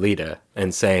over Lita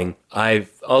and saying, I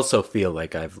also feel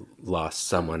like I've lost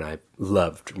someone I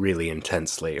loved really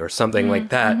intensely, or something like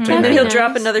that. to And kind then he'll of-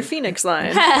 drop another Phoenix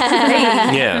line.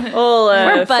 yeah. Oh,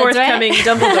 We're buds, forthcoming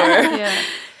Dumbledore. Yeah.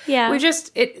 Yeah, We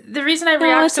just, the reason I no,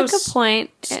 react it's so a good point.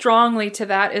 strongly to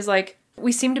that is like,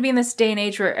 we seem to be in this day and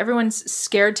age where everyone's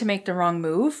scared to make the wrong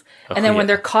move. And then when yeah.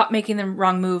 they're caught making the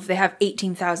wrong move, they have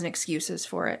 18,000 excuses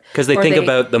for it. Because they Or think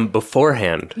about them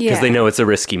beforehand, because Yeah. they know it's a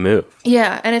risky move.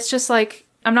 Yeah, and it's just like,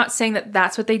 I'm not saying that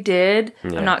that's what they did.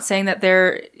 Yeah. I'm not saying that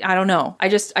I don't know. I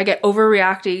get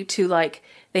overreacting to like,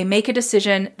 they make a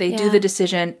decision, they do the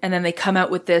decision, and then they come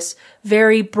out with this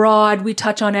very broad, we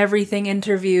touch on everything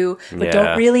interview, but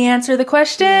don't really answer the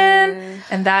question.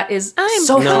 And that is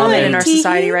so common in our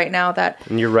society right now that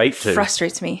And you're right to.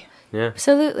 frustrates me. Yeah.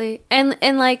 Absolutely. And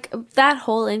like that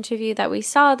whole interview that we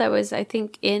saw that was, I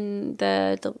think, in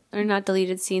or not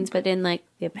deleted scenes, but in like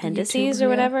the appendices or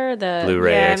whatever. The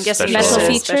Blu-ray, Yeah, I'm guessing Special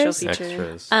features. Special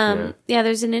features. extras. yeah,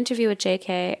 there's an interview with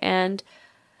JK, and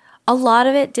a lot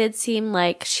of it did seem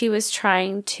like she was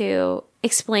trying to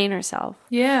explain herself.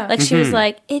 Yeah. Like she was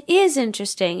like, it is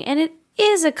interesting and it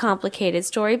is a complicated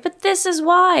story, but this is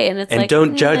why. And it's And like,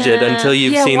 don't judge it until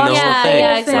you've Yeah, seen the watch whole the thing.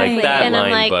 yeah, It's like exactly. that And I'm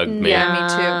line like, bugged me. Yeah,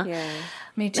 me too. Yeah.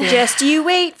 Me too. Just you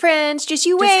wait, friends. Just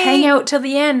you wait. Just hang out till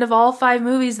the end of all 5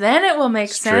 movies, then it will make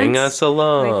String sense. us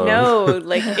along. No,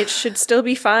 like it should still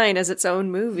be fine as its own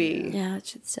movie. yeah, it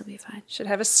should still be fine. Should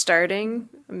have a starting,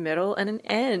 a middle, and an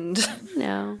end.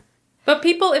 No. But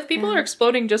if people are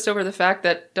exploding just over the fact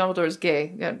that Dumbledore's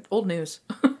gay, yeah, old news.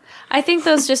 I think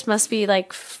those just must be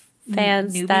like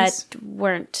fans Newbies? that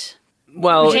weren't.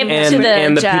 Well, Hip to and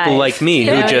the the people jive. like me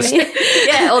who just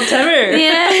Yeah, old timer.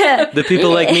 Yeah. the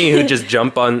people like me who just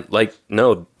jump on like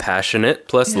no, passionate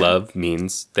plus love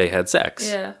means they had sex.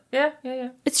 Yeah.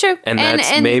 It's true. And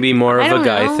that's maybe more I of a don't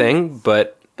guy know. thing,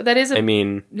 but But that is I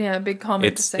mean, a big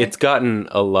comment to say. it's gotten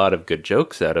a lot of good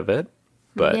jokes out of it.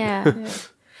 But Yeah.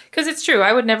 Because it's true.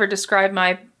 I would never describe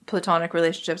my platonic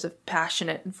relationships as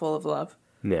passionate and full of love.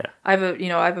 yeah. I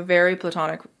have a very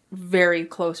platonic, very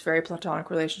close, very platonic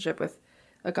relationship with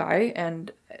a guy,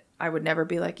 and I would never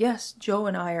be like, yes, Joe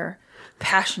and I are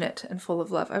passionate and full of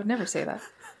love. I would never say that.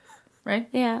 Right?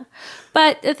 Yeah.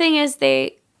 But the thing is,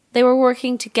 they were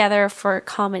working together for a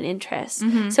common interest.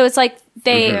 Mm-hmm. So it's like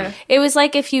Yeah. it was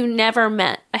like if you never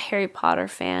met a Harry Potter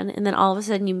fan and then all of a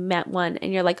sudden you met one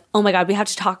and you're like, oh my God, we have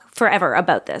to talk forever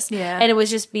about this. Yeah. And it was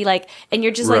just be like, and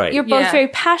you're just Right. like, you're both Yeah. very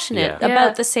passionate Yeah. about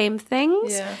Yeah. the same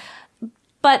things. Yeah.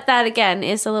 But that again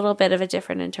is a little bit of a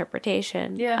different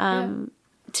interpretation. Yeah,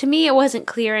 To me, it wasn't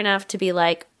clear enough to be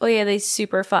like, oh yeah, they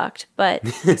super fucked, but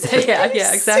yeah,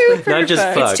 exactly. Not just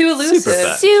fucked. fuck. It's too elusive. Super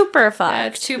fuck. super Yeah,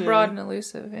 fucked. it's too broad and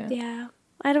elusive. Yeah. Yeah,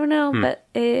 I don't know, Hmm. but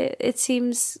it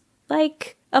seems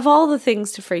like of all the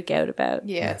things to freak out about,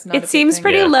 Yeah, it's not a it big seems thing.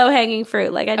 pretty Yeah. low hanging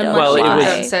fruit. Like I don't Unless Well, know it one was-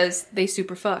 of why. them says they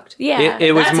super fucked. Yeah,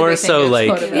 It was That's a more big thing so to like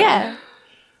explode about. yeah,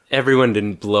 everyone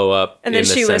didn't blow up And in then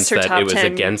the she sense lists her that top it was 10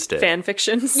 against it. fan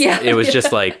fictions. Yeah. It was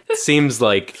just like seems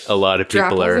like a lot of people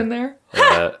Drapple's are in there.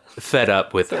 fed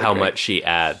up with how much she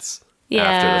adds Yeah.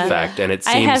 after the fact, and it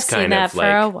I have seems seen kind that of for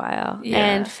a like while, Yeah.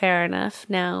 and fair enough.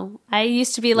 Now I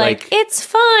used to be like, Like- it's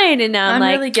fine, and now I'm, I'm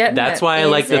like, really getting that's it. why I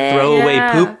like the it? throwaway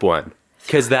Yeah. poop one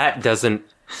because that doesn't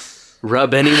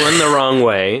rub anyone the wrong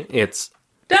way. It's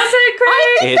Does it,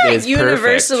 Craig? it is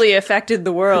Universally affected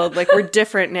the world. Like we're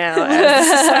different now as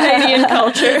a society and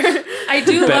culture. I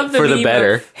do But love the for the meme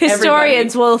better. of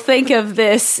historians everybody. will think of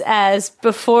this as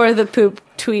before the poop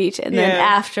tweet and then Yeah.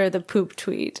 after the poop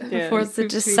tweet. Yeah. Before it's the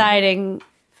deciding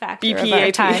factor of BP, our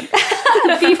AP. time.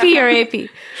 BP or AP.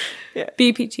 Yeah.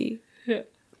 BPT.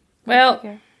 Well,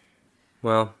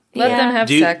 Well, let Yeah. them have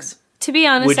Do you- sex. To be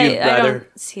honest, would you I rather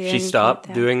don't see she any stop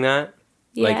point there. doing that?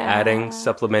 Like Yeah. adding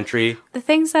supplementary? The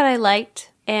things that I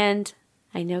liked, and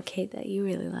I know, Kate, that you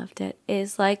really loved it,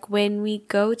 is like when we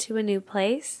go to a new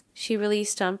place. She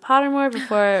released on Pottermore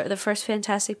before the first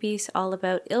Fantastic Beasts all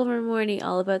about Ilvermorny,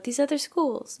 all about these other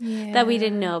schools that we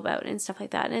didn't know about and stuff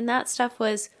like that. And that stuff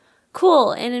was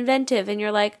cool and inventive. And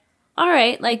you're like, all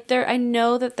right, like I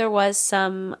know that there was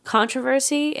some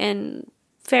controversy and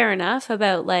fair enough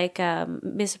about like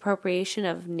misappropriation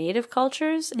of native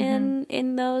cultures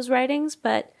in those writings,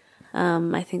 but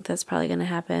I think that's probably going to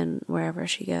happen wherever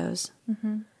she goes.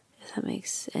 If that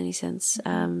makes any sense.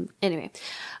 Anyway,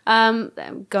 I'm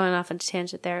going off on a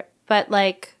tangent there, but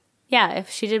like, yeah, if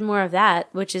she did more of that,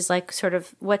 which is like sort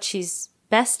of what she's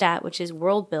best at, which is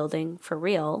world building for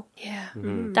real. Yeah.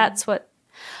 That's what.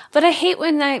 But I hate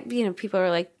when people are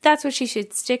like, that's what she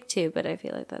should stick to, but I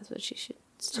feel like that's what she should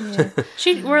stick to.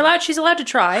 She's allowed to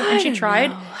try, and she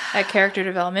tried at character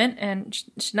development, and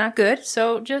she's not good.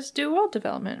 So just do world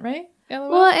development, right?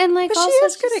 Well, and like But also she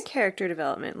is good just- at character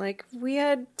development. Like we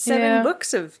had 7 Yeah.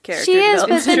 books of character She is, but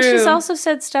development. then she's True. also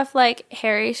said stuff like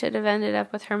Harry should have ended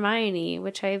up with Hermione,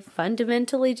 which I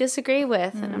fundamentally disagree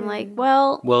with. And I'm like,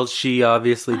 well, Well, she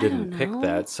obviously didn't don't pick know.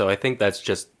 that, so I think that's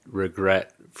just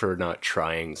regret for not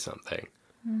trying something.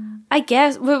 I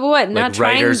guess, but what? Not Like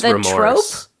trying writer's the remorse.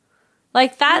 trope?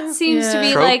 Like, that seems to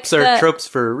be like Tropes are tropes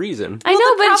for a reason. I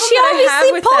know, but she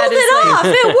obviously pulled it off.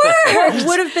 It worked.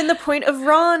 What would have been the point of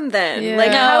Ron then? Yeah.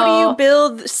 Like, how do No. you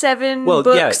build 7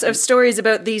 books of stories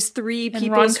about these 3 Ron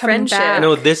people's coming friendship? back.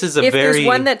 No, this is a If very... there's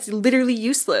one that's literally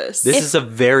useless. This is a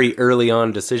very early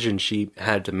on decision she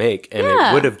had to make, and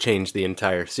it would have changed the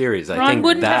entire series. I Ron think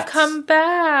wouldn't have that's, come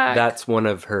back. That's one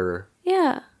of her...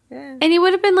 Yeah. And he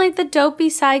would have been like the dopey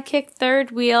sidekick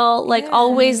third wheel, like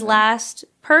always last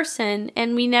person,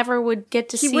 and we never would get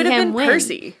to see him He would have been win.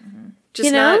 Percy. Just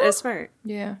You know? not as smart.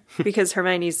 Yeah. Because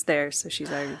Hermione's there, so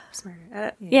she's already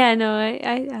smarter. Yeah, no,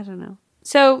 I don't know.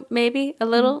 So maybe a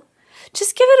little.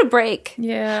 Just give it a break.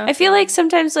 Yeah. I feel like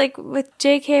sometimes, like with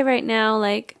JK right now,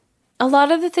 like a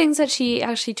lot of the things that she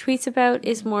actually tweets about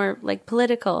is more like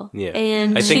political. Yeah.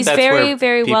 And I think she's that's very, where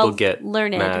very people well get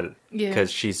learned. mad Yeah.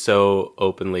 because she's so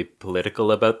openly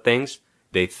political about things.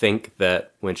 They think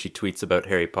that when she tweets about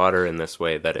Harry Potter in this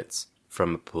way that it's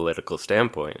from a political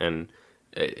standpoint, and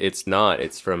it's not.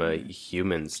 It's from a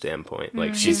human standpoint.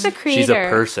 Like She's the she's a creator.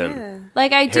 person.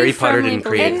 Like I do Harry Potter firmly didn't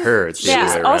create believe- her. It's the other Yeah. way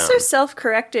She's around. also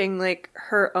self-correcting, like,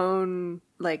 her own,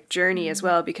 like, journey as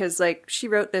well, because, like, she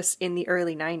wrote this in the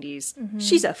early 90s.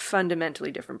 She's a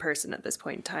fundamentally different person at this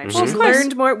point in time. She's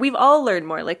learned more. We've all learned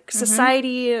more. Like,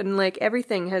 society and, like,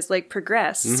 everything has, like,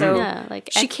 progressed. So Yeah, like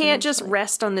she can't just exponentially.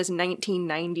 rest on this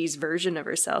 1990s version of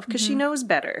herself, because she knows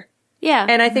better. Yeah.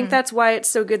 And I think that's why it's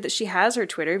so good that she has her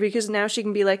Twitter, because now she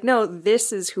can be like, no,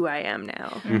 this is who I am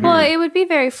now. Well, it would be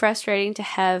very frustrating to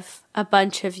have a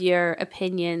bunch of your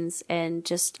opinions and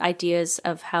just ideas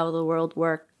of how the world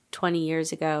worked 20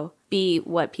 years ago be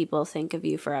what people think of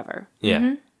you forever.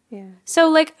 Yeah. So,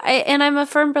 like, I'm a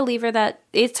firm believer that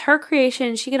it's her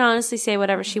creation. She can honestly say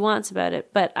whatever she wants about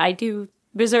it, but I do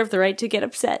reserve the right to get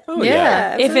upset. Oh,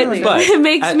 Yeah. If it But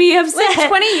makes me upset. Like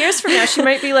 20 years from now, she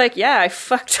might be like, yeah, I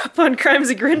fucked up on Crimes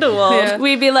of Grindelwald. Yeah.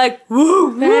 We'd be like,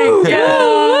 woo, woo,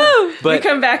 Yeah. We But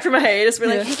come back from a hiatus, we're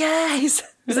like, hey guys,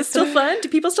 is it still fun? Do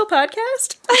people still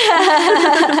podcast?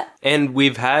 and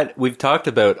we've talked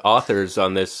about authors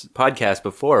on this podcast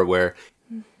before where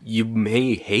you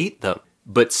may hate them,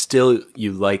 but still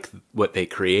you like what they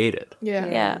created. Yeah.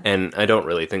 Yeah. And I don't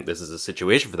really think this is a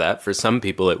situation for that. For some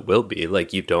people, it will be.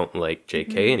 Like, you don't like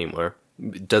JK anymore.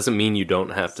 It doesn't mean you don't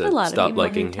have a lot to of stop people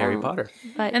liking who Harry don't. Potter.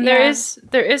 But And yeah.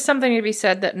 there is something to be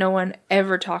said that no one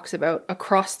ever talks about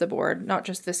across the board, not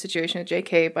just this situation with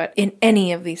JK, but in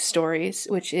any of these stories,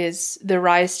 which is the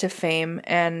rise to fame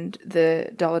and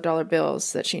the dollar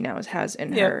bills that she now has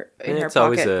in her And her it's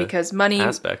always pocket, a because money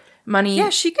aspect. Yeah,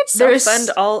 she could There's-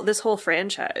 self-fund all this whole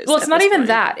franchise. Well, it's at not this even point.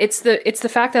 that. It's the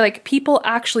fact that, like, people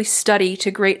actually study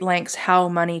to great lengths how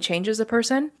money changes a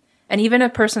person. And even a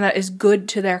person that is good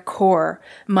to their core,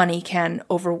 money can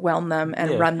overwhelm them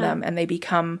and run them, and they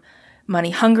become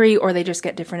money hungry, or they just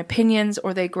get different opinions,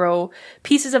 or they grow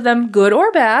pieces of them, good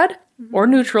or bad or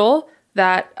neutral,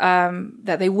 that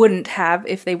they wouldn't have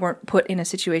if they weren't put in a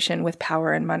situation with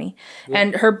power and money.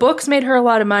 And her books made her a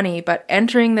lot of money, but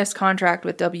entering this contract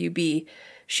with WB,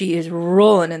 she is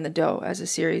rolling in the dough as a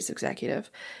series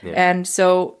executive. And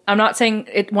so I'm not saying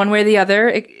it one way or the other.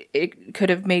 It could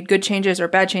have made good changes or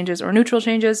bad changes or neutral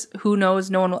changes. Who knows?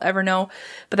 No one will ever know.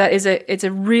 But it's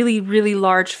a really, really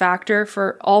large factor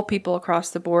for all people across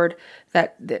the board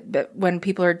that when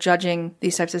people are judging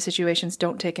these types of situations,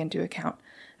 don't take into account.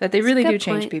 That they really do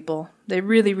change point. people. They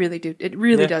really, really do. It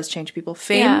really does change people.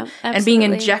 Fame Yeah, and being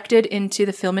absolutely. injected into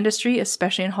the film industry,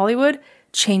 especially in Hollywood,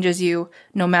 changes you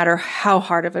no matter how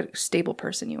hard of a stable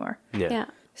person you are. Yeah.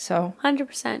 So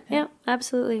 100%. Yeah,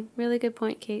 absolutely. Really good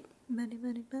point, Kate. Money,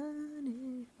 money,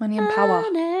 money. money and power,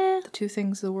 Money. the two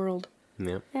things the world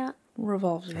Yeah. Yeah.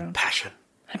 revolves around. Passion.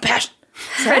 And passion.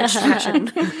 French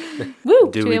passion. Woo!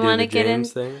 Do we we do wanna the get in?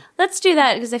 James thing? Let's do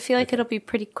that because I feel like it'll be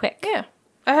pretty quick. Yeah.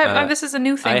 I have, this is a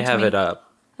new thing I to have me. it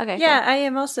up. Okay. Yeah, I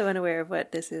am also unaware of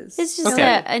what this is. It's just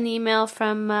Okay. an email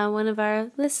from one of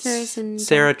our listeners. And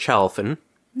Sarah Chalfin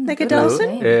like a who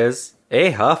Dawson? is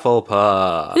a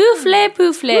Hufflepuff. Poofle,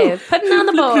 poofle, putting on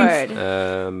the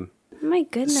board. My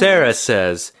goodness. Sarah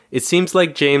says, it seems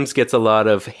like James gets a lot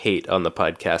of hate on the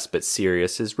podcast, but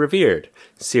Sirius is revered.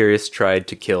 Sirius tried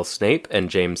to kill Snape, and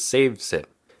James saves him.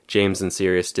 James and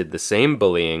Sirius did the same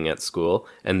bullying at school,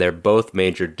 and they're both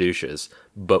major douches,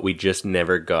 but we just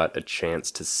never got a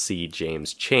chance to see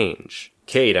James change.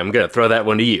 Kate, I'm going to throw that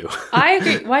one to you. I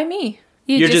agree. Why me?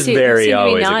 You're just seem very to be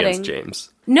always nodding. against James.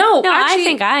 No, No, actually, I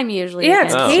think I'm usually. yeah,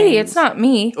 it's against Katie. James. It's not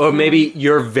me. Or maybe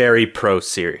you're very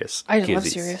pro-Sirius. I love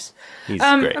Sirius. He's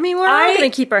great. I mean, we're all going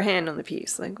to keep our hand on the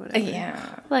piece. Like, whatever.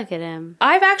 Yeah. Look at him.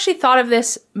 I've actually thought of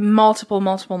this multiple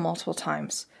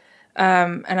times.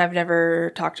 And I've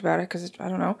never talked about it because I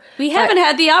don't know. We haven't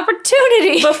had the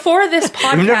opportunity. Before this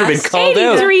podcast, You've never been called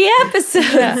out. 83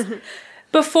 episodes.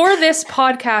 Before this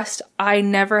podcast, I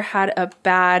never had a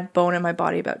bad bone in my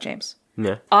body about James.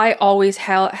 Yeah. I always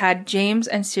had James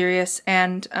and Sirius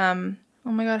and, oh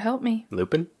my god, help me.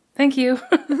 Lupin? Thank you.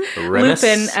 Remus?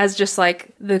 Lupin as just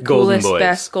like the Golden coolest, boys.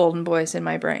 best golden boys in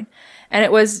my brain. And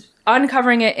it was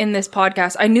uncovering it in this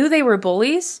podcast. I knew they were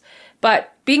bullies,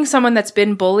 but being someone that's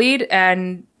been bullied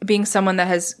and being someone that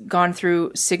has gone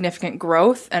through significant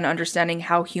growth and understanding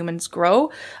how humans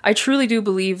grow, I truly do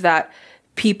believe that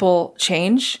people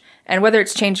change. And whether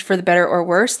it's changed for the better or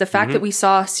worse, the fact that we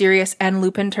saw Sirius and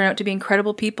Lupin turn out to be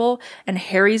incredible people, and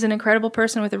Harry's an incredible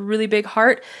person with a really big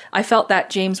heart, I felt that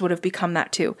James would have become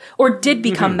that too. Or did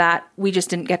become that. We just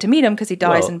didn't get to meet him because he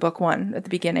dies in book 1 at the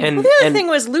beginning. And, The other thing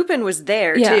was Lupin was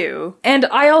there too. And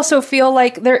I also feel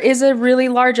like there is a really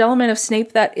large element of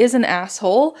Snape that is an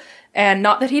asshole. And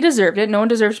not that he deserved it. No one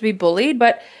deserves to be bullied.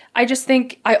 But I just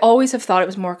think I always have thought it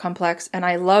was more complex. And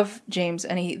I love James.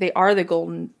 And they are the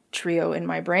golden trio in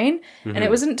my brain. And it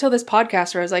wasn't until this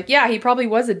podcast where I was like, yeah, he probably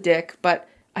was a dick. But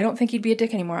I don't think he'd be a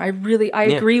dick anymore. I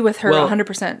agree with her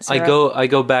 100%. Sarah. I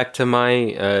go back to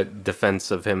my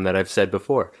defense of him that I've said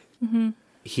before.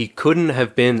 He couldn't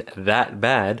have been that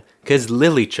bad because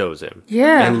Lily chose him.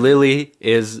 Yeah. And Lily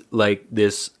is like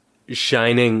this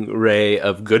shining ray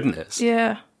of goodness.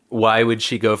 Yeah. Why would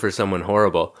she go for someone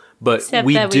horrible? But Except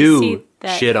we that we do see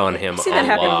that- shit on him See a that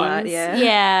happen a lot. lot, yeah.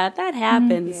 Yeah, that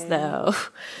happens though.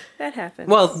 That happened.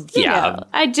 Well, yeah.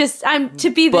 No, I'm to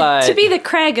be But- the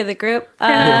Craig of the group.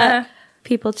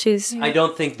 People choose. I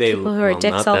don't think they People who are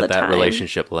dicks not all that the that time.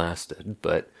 relationship lasted,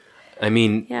 but I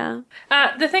mean, Yeah,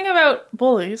 The thing about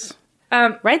bullies...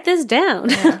 write this down.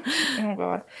 Oh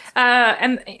god.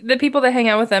 And the people that hang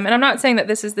out with them, and I'm not saying that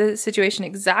this is the situation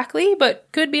exactly, but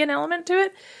could be an element to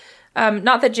it.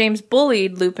 Not that James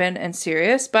bullied Lupin and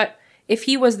Sirius, but if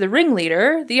he was the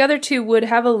ringleader, the other two would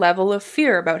have a level of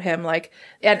fear about him. Like,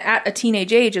 and at a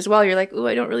teenage age as well, you're like, "Ooh,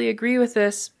 I don't really agree with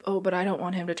this. Oh, but I don't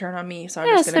want him to turn on me, so I'm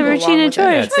just Yes, going to the go along Regina with George.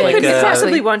 it." Yeah, it's I like could a-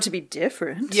 possibly want to be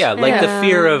different. yeah, like Yeah. the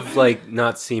fear of like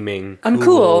not seeming Uncool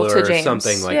cool to or James.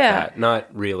 something like Yeah. that. Not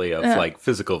really of like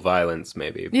physical violence,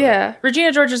 maybe. But Yeah,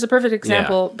 Regina George is a perfect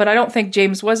example, but I don't think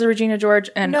James was a Regina George,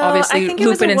 and No, I obviously think it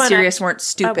was Lupin a and one-up- Sirius weren't a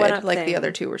stupid one-up like the thing.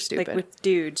 other two were stupid. Like with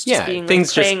dudes just Yeah, being things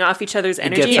like just- playing off each other's it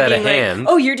energy gets and out being of like, hand.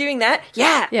 oh, you're doing that?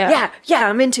 Yeah, Yeah. yeah, yeah,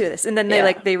 I'm into this. And then they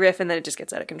Yeah. they riff and then it just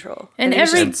gets out of control. And they're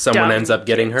just every- and someone dumb ends up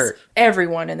getting kids. hurt.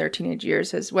 Everyone in their teenage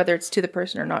years has, whether it's to the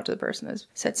person or not to the person, has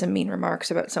said some mean remarks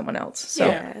about someone else. So,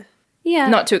 Yeah. Yeah,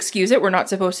 not to excuse it, we're not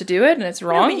supposed to do it, and it's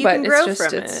wrong. but you but can it's grow just,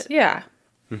 from it's it. yeah.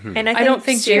 And I don't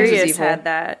think James is Sirius evil. had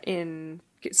that in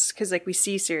because like we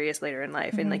see Sirius later in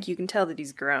life, and like you can tell that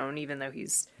he's grown, even though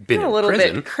he's Been a in little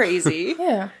prison. bit crazy.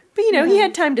 Yeah. But you know, he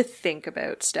had time to think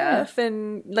about stuff,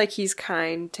 and like he's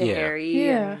kind to Yeah. Harry.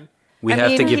 Yeah. And, We I have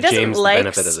mean, to he give doesn't James the like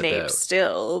benefit of the Snape doubt.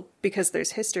 still because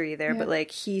there's history there, but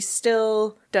like he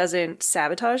still doesn't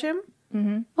sabotage him.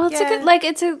 well, it's a Yeah. good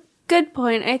it's a good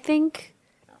point. I think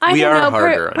I We don't are know.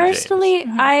 harder on Personally,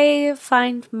 I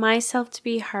find myself to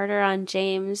be harder on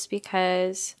James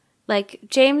because like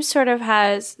James sort of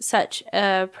has such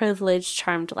a privileged,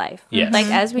 charmed life. Yes. Like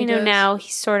as we He know does. now, he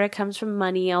sort of comes from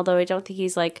money. Although I don't think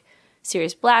he's like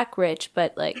Sirius Black rich,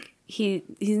 but like he's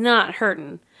not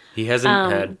hurting. He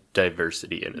hasn't had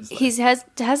diversity in his life.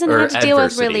 Hasn't Or had to deal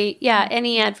with adversity. really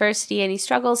any adversity, any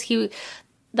struggles.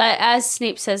 That as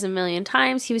Snape says a million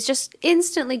times, he was just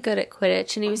instantly good at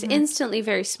Quidditch, and he was instantly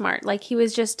very smart. Like he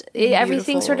was just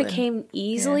everything Beautiful sort of and- came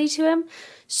easily to him.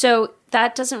 So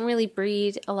that doesn't really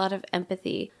breed a lot of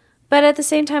empathy. But at the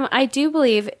same time, I do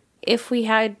believe if we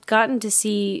had gotten to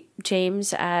see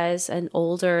James as an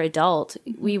older adult,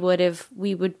 we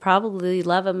would probably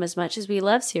love him as much as we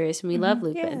love Sirius and we love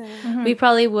Lupin. We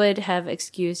probably would have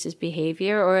excused his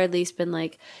behavior, or at least been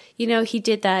like, you know, he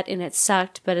did that and it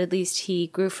sucked, but at least he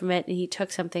grew from it and he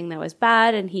took something that was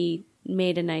bad and he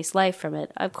made a nice life from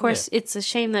it. Of course, it's a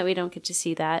shame that we don't get to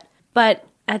see that. But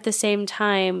at the same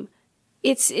time,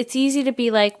 it's easy to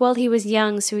be like, well, he was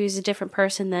young, so he was a different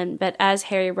person then. But as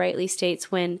Harry rightly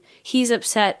states, when he's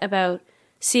upset about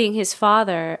seeing his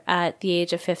father at the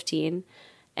age of 15,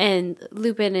 and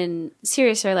Lupin and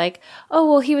Sirius are like,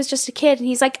 oh, well, he was just a kid. And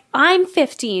he's like, I'm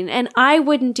 15, and I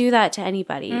wouldn't do that to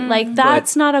anybody. Like,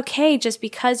 that's not okay just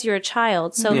because you're a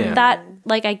child. So Yeah. that,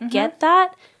 like, I get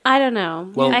that. I don't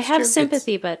know. Well, I have true.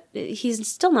 sympathy, but he's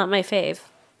still not my fave.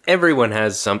 Everyone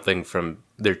has something from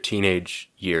their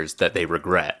teenage years that they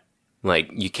regret.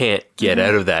 Like, you can't get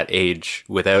out of that age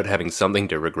without having something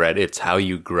to regret. It's how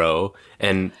you grow.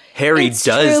 And Harry It's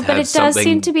does true, have but it something does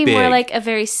seem to be big. more like a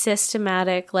very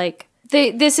systematic, like,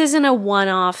 this isn't a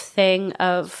one-off thing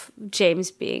of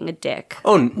James being a dick.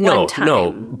 Oh, no, one time. no.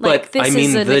 Like, But, this I mean,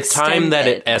 is an the time that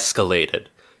it extended- escalated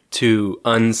to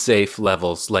unsafe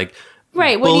levels, like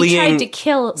Right, when bullying, he tried to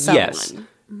kill someone. Yes.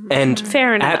 And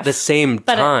Fair enough. at the same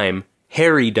But time,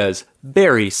 Harry does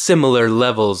very similar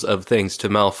levels of things to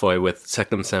Malfoy with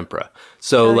Sectum Sempra.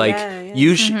 So,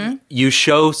 you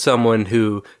show someone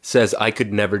who says, I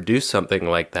could never do something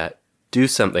like that, do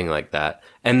something like that.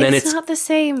 And then It's not the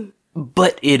same.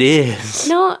 but it is.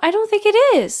 No, I don't think it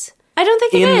is. I don't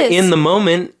think it is. In the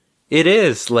moment, it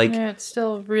is. Like, Yeah, it's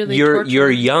still really you're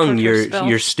torture- young, torture spell.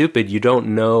 you're stupid, you don't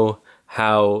know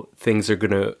how things are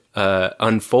going to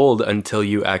unfold until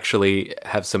you actually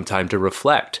have some time to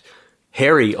reflect.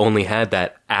 Harry only had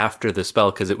that after the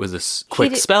spell because it was a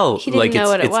quick spell. he didn't know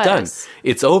what it it's done. was.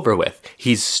 It's over with.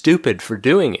 He's stupid for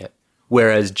doing it.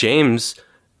 Whereas James,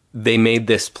 they made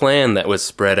this plan that was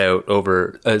spread out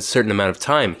over a certain amount of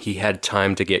time. He had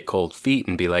time to get cold feet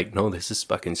and be like, no, this is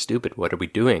fucking stupid. What are we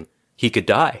doing? He could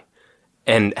die.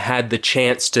 And had the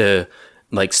chance to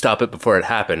like stop it before it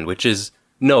happened, which is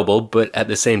noble, but at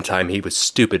the same time, he was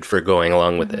stupid for going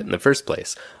along with it in the first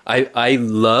place. I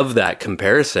love that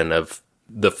comparison of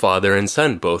the father and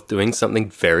son both doing something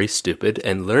very stupid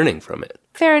and learning from it.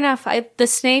 Fair enough. The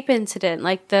Snape incident,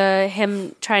 like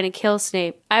him trying to kill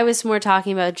Snape, I was more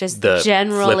talking about just The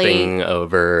generally. flipping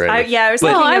over. And, I was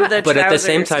but, thinking of the but at the trouser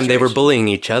same time, they were situation. bullying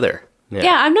each other.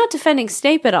 Yeah, I'm not defending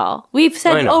Snape at all. We've I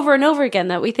said know. over and over again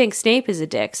that we think Snape is a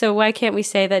dick. So why can't we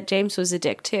say that James was a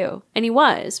dick too? And he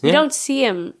was. We Yeah. don't see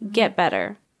him get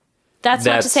better. That's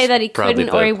not to That's say that he probably couldn't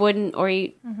or the- he wouldn't or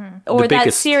or The that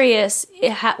biggest- Sirius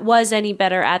was any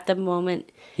better at the moment.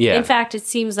 Yeah. In fact, it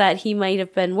seems that he might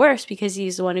have been worse because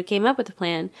he's the one who came up with the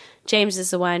plan. James is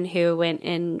the one who went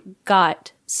and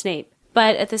got Snape.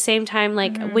 But at the same time,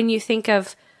 like when you think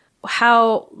of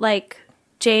how like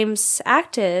James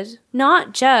acted,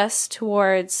 not just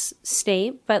towards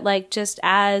Snape, but like just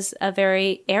as a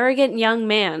very arrogant young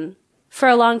man for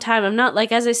a long time. I'm not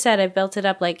like, as I said, I built it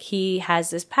up like he has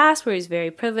this past where he's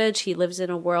very privileged. He lives in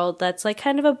a world that's like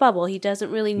kind of a bubble. He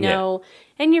doesn't really know,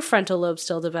 and your frontal lobe's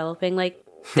still developing. Like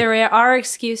there are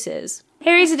excuses.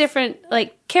 Harry's a different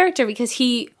like character because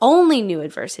he only knew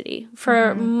adversity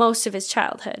for most of his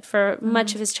childhood. For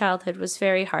much of his childhood was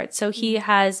very hard. So he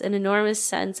has an enormous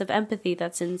sense of empathy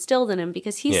that's instilled in him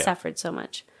because he's suffered so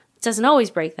much. It doesn't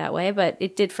always break that way, but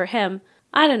it did for him.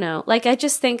 I don't know. Like I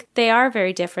just think they are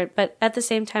very different, but at the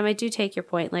same time I do take your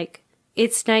point. Like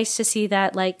it's nice to see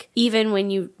that like even when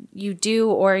you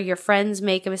do or your friends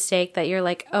make a mistake that you're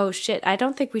like, oh shit, I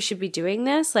don't think we should be doing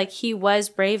this. Like he was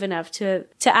brave enough to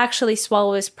actually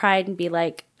swallow his pride and be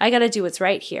like, I gotta do what's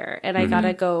right here and I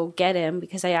gotta go get him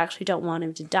because I actually don't want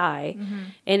him to die.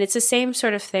 And it's the same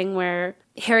sort of thing where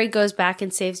Harry goes back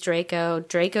and saves Draco.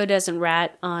 Draco doesn't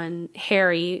rat on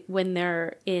Harry when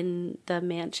they're in the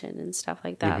mansion and stuff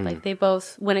like that. Like they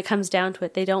both, when it comes down to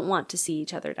it, they don't want to see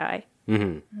each other die.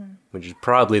 Which is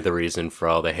probably the reason for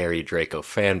all the Harry Draco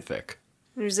fanfic.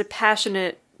 There's a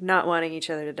passionate not wanting each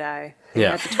other to die.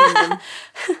 Yeah. Between them.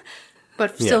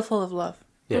 but still full of love.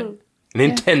 Yeah. An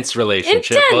intense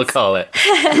relationship, we'll Intense! call it.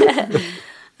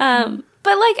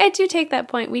 But like I do take that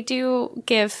point. We do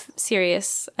give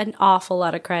Sirius an awful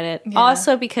lot of credit.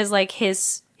 Also because like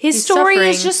his story is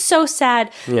suffering. just so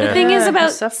sad. Yeah. The thing is Yeah, he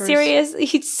about suffers. Sirius,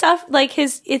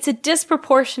 it's a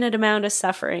disproportionate amount of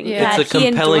suffering Yeah. that It's a he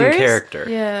compelling endures. character.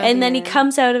 Yeah. And then he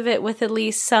comes out of it with at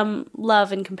least some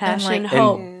love and compassion and like-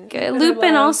 hope.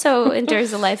 Lupin also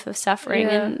endures a life of suffering,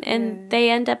 Yeah. and they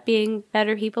end up being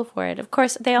better people for it. Of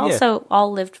course, they also all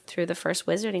lived through the first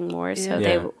Wizarding War, so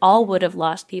Yeah. they all would have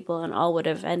lost people and all would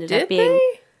have ended Did up being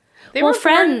they well were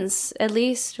friends, at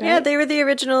least, right? Yeah, they were the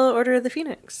original Order of the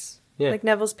Phoenix. Yeah. Like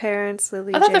Neville's parents,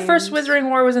 Lily. I thought the first James. Wizarding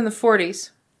War was in the 40s.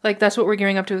 Like that's what we're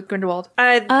gearing up to with Grindelwald.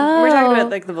 We're talking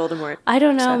about like the Voldemort. I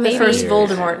don't know. The Maybe first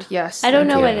Voldemort. Yes. I don't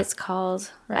know what Yeah. it's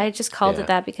called. I just called Yeah. it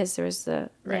that because there was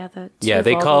the Yeah,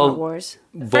 they Voldemort call wars.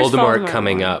 The first Voldemort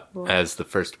coming war. up as the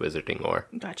first Wizarding War.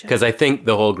 Gotcha. Because I think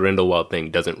the whole Grindelwald thing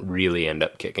doesn't really end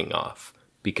up kicking off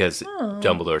because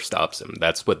Dumbledore stops him.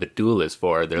 That's what the duel is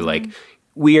for. They're like,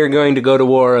 we are going to go to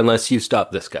war unless you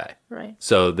stop this guy. Right.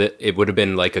 So that it would have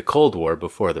been like a Cold War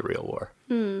before the real war.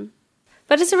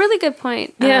 But it's a really good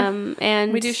point. Yeah.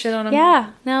 And We do shit on him.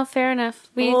 Yeah, no, fair enough.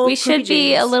 We Old should poopy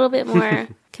be a James. little bit more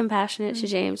compassionate to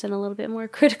James and a little bit more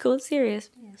critical of Sirius.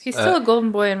 He's still a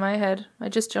golden boy in my head. I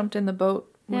just jumped in the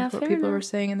boat with Yeah, what fair people enough. were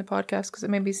saying in the podcast because it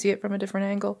made me see it from a different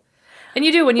angle. And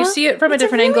you do, when you see it from a it's a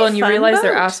different really angle and you fun realize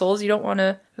they're boat. assholes, you don't want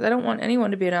to... I don't want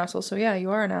anyone to be an asshole, so yeah,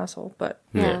 you are an asshole, but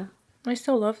Yeah. I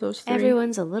still love those three.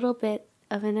 Everyone's a little bit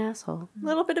of an asshole. A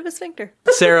little bit of a sphincter.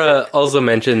 Sarah also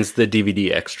mentions the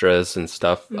DVD extras and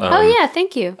stuff. Oh, yeah,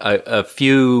 thank you. A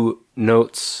few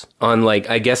notes on, like,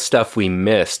 I guess stuff we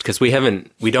missed, because we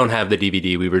don't have the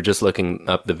DVD. We were just looking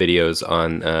up the videos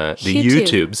on the YouTube.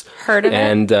 YouTubes. Heard of it?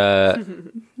 And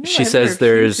she I've says heard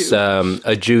there's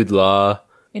a Jude Law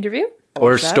Interview?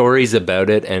 or What's that? stories about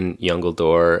it and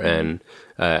Youngledore, and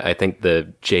I think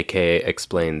the JK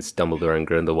explains Dumbledore and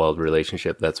Grindelwald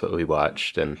relationship. That's what we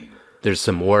watched, and there's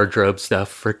some wardrobe stuff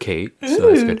for Kate,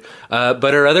 so that's good.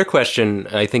 But her other question,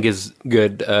 I think, is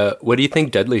good. What do you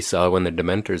think Dudley saw when the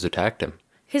Dementors attacked him?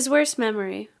 His worst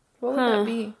memory. What would that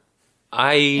be?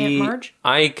 I Marge?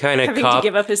 I kind of Having to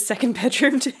give up his second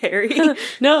bedroom to Harry.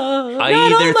 No. I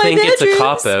either think it's a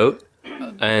cop out,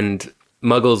 and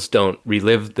Muggles don't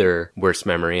relive their worst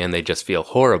memory, and they just feel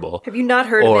horrible. Have you not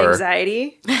heard Or- of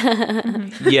anxiety?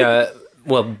 Yeah,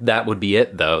 well, that would be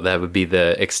it, though. That would be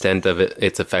the extent of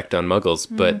its effect on Muggles.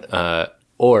 But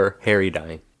or Harry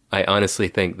dying. I honestly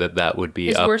think that would be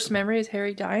His up, worst memory is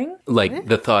Harry dying? like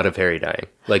the thought of Harry dying,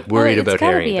 like worried It's about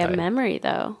gotta Harry be a dying. memory,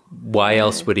 though. Why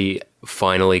else would he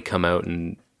finally come out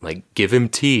and like give him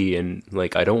tea and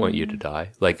like, I don't want you to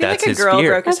die? Like I feel that's like a his girl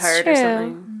fear. broke his That's heart or true.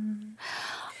 something.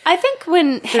 I think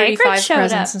when Hagrid 35 showed up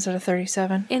presents instead of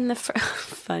 37. in the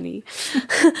funny,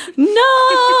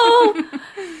 no,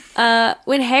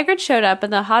 when Hagrid showed up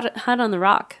in the hut on the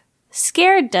rock,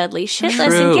 scared Dudley shitless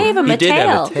True. and gave him He a did have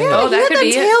tail. a tail. Oh, He that had could that be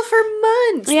it. tail for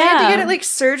months. They had to Yeah. get it like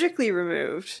surgically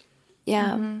removed.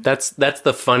 Yeah, That's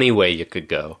the funny way you could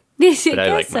go. Yes, But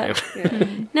I like guess mine. so.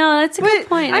 No, that's a good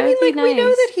point. I That mean, would like be we know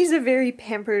nice. that he's a very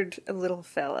pampered little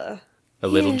fella. A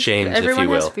little Yes. James, Everyone if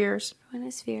you has will. fears. When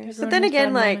is fierce. But then has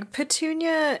again, bad like moments.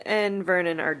 Petunia and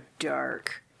Vernon are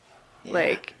dark.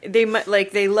 Like they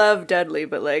love Dudley,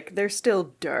 but like they're still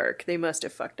dark. They must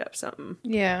have fucked up something.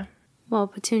 Yeah. Well,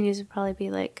 Petunias would probably be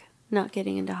like not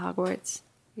getting into Hogwarts,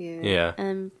 Yeah. Yeah.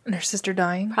 and And her sister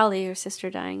dying. probably your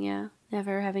sister dying. Yeah,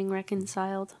 never having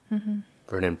reconciled.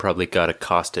 Vernon probably got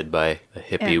accosted by a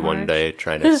hippie Aunt one Marge. day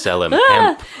trying to sell him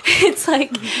hemp. It's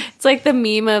like the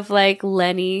meme of like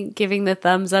Lenny giving the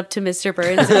thumbs up to Mr.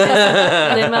 Burns in his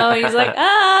limo, and he's like,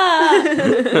 ah.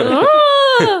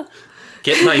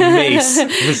 Get my mace,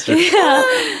 Mr.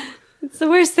 It's the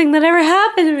worst thing that ever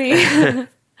happened to me.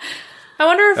 I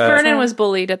wonder if Vernon was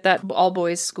bullied at that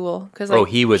all-boys school. Cause, like, Oh,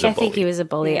 he was a I think he bully. was a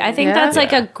bully. I think Yeah? that's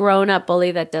like Yeah. a grown-up bully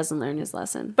that doesn't learn his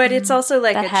lesson. But it's also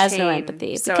like That a has no chain.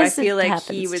 empathy, So I because it feel like he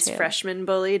happens was too. freshman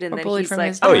bullied, and Or then bullied he's from like,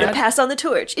 his "I'm dad. gonna pass on the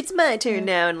torch. It's my turn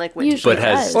now," and like went Usually to But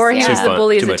has- does. Or yeah. he's Too the fun-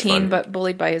 bully as too a much teen, fun. but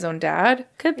bullied by his own dad.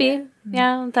 Could be.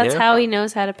 Yeah, that's Yeah. how he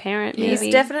knows how to parent. Maybe.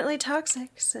 He's definitely toxic.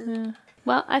 So.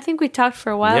 Well, I think we talked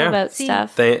for a while Yeah. about See,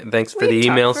 stuff. Thanks for We the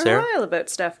email, talked for Sarah. a while about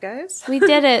stuff, guys. We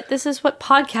did it. This is what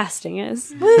podcasting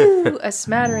is. Ooh, a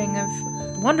smattering of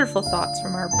wonderful thoughts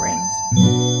from our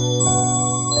brains.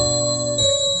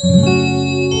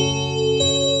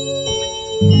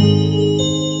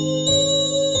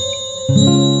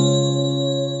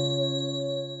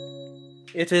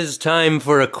 It is time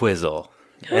for a quizzle,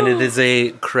 and it is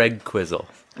a Craig quizzle.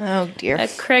 Oh, dear. A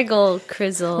Criggle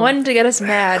Crizzle. One to get us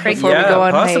mad before we go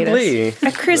on hiatus. A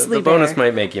Crisley The bonus bear.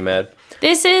 might make you mad.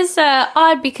 This is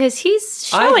odd because he's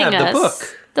showing I have the us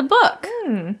book. the book.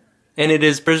 And it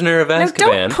is Prisoner of Now,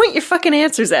 Azkaban. don't point your fucking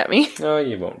answers at me. Oh,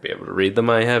 you won't be able to read them.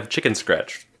 I have chicken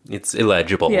scratch. It's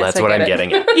illegible. Yes, That's I what get I'm it.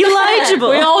 getting at. Elijah.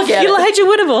 We all get it. Elijah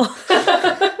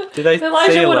Woodable. Did I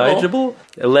Elijah say Woodable. illegible?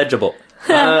 Illegible.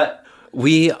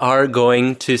 We are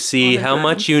going to see how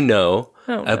much you know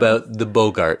about the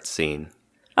Bogart scene.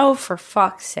 Oh, for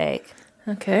fuck's sake.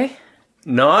 Okay.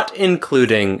 Not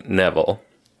including Neville.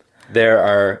 There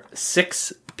are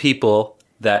 6 people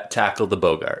that tackle the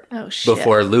Bogart. Oh, shit.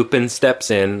 Before Lupin steps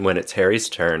in when it's Harry's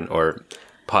turn, or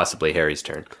possibly Harry's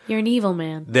turn. You're an evil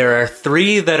man. There are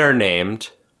 3 that are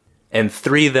named, and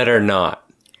 3 that are not.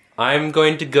 I'm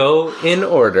going to go in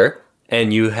order,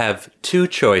 and you have 2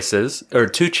 choices, or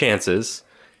 2 chances,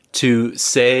 to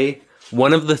say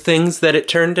one of the things that it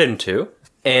turned into,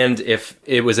 and if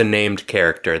it was a named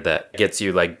character that gets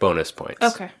you, like, bonus points.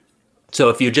 Okay. So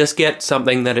if you just get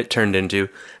something that it turned into,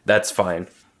 that's fine.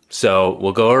 So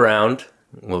we'll go around.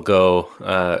 We'll go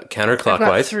I've got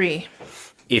counterclockwise. 3.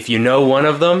 If you know one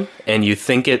of them and you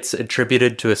think it's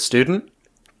attributed to a student,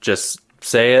 just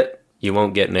say it. You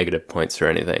won't get negative points or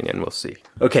anything, and we'll see.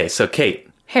 Okay, so Kate.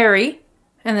 Harry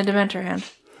and the Dementor hand.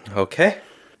 Okay.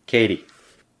 Katie.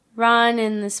 Ron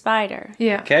and the spider.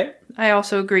 Yeah. Okay. I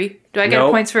also agree. Do I get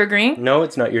No. points for agreeing? No,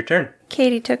 it's not your turn.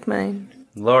 Katie took mine.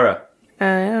 Laura.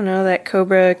 I don't know, that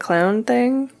cobra clown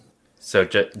thing? So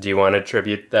do you want to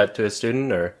attribute that to a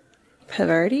student or?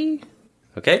 Pavarti?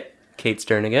 Okay, Kate's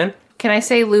turn again. Can I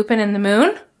say Lupin and the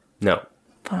Moon? No.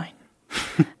 Fine.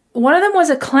 One of them was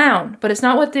a clown, but it's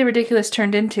not what the ridiculous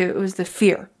turned into. It was the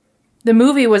fear. The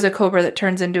movie was a cobra that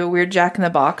turns into a weird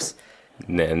Jack-in-the-Box.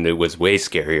 And it was way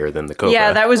scarier than the cobra.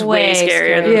 Yeah, that was way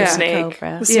scarier than Yeah. the snake.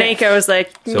 Cobra. The snake, I was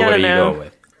like, So I what are don't you know. going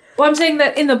with? Well, I'm saying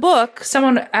that in the book,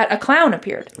 a clown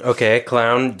appeared. Okay,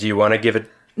 clown. Do you want to give it to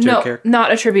a No, character?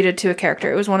 not attributed to a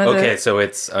character. It was one of Okay, the. so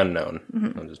it's unknown.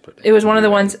 I'll just put It was one of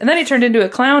the ones, and then he turned into a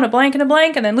clown, a blank, and a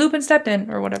blank, and then Lupin stepped in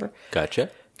or whatever. Gotcha.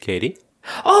 Katie?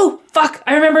 Oh fuck!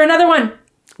 I remember another one.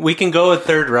 We can go a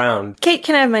third round. Kate,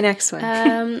 can I have my next one?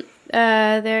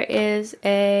 There is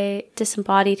a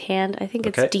disembodied hand. I think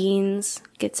it's Okay. Dean's.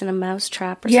 Gets in a mouse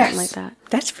trap or Yes. something like that.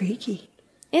 That's freaky.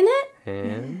 In it?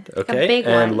 And okay, big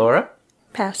and one. Laura?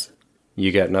 Pass.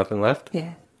 You got nothing left?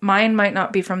 Yeah. Mine might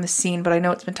not be from the scene, but I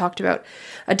know it's been talked about.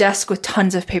 A desk with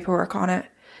tons of paperwork on it,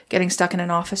 getting stuck in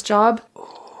an office job.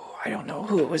 Oh, I don't know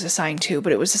who it was assigned to,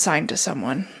 but it was assigned to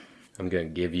someone. I'm going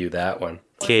to give you that one.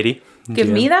 Katie? Give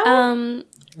me that one?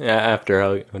 Yeah, after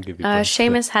I'll give you points.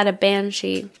 Seamus had a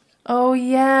banshee. Oh,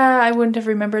 yeah. I wouldn't have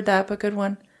remembered that, but good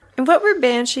one. And what were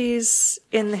banshees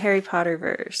in the Harry Potter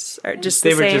verse? Are just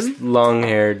They the were same? just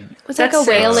long-haired. It's like That's a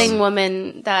wailing six.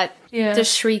 woman that Yeah. the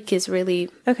shriek is really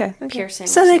Okay. piercing.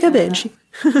 So like a banshee.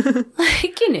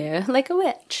 Like, you know, like a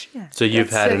witch. So you've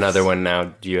That's had six. another one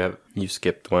now. You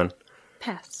skipped one.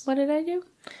 Pass. What did I do?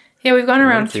 Yeah, we've gone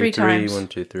around 1, 2, three 3, times. 1,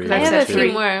 2, 3. I I One, have a two, few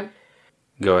three. more.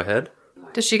 Go ahead.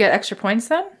 Does she get extra points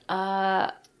then?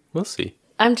 We'll see.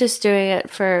 I'm just doing it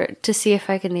to see if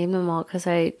I can name them all because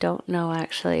I don't know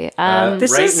actually.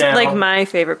 This Right is now- like my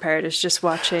favorite part is just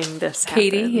watching this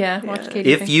Katie, happen. yeah. Watch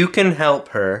Katie. If you can help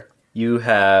her, you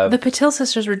have... The Patil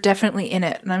sisters were definitely in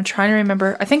it, and I'm trying to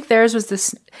remember. I think theirs was the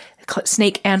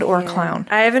snake and or clown.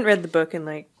 I haven't read the book in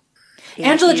like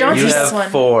Angela years. Johnson You is have one.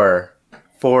 4.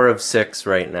 4 of 6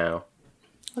 right now.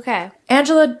 Okay,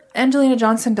 Angelina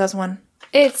Johnson does one.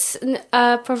 it's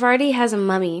Pavarti has a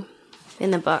mummy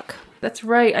in the book, That's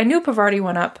right. I knew Pavarti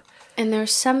went up. and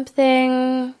there's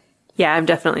something. Yeah, I'm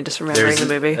definitely just remembering the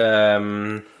movie.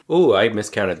 I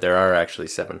miscounted. There are actually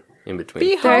 7 in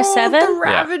between. There are 7? The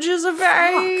ravages of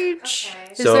age.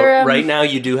 So there, right now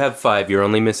you do have 5. You're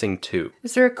only missing 2.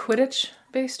 Is there a Quidditch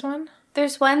based one?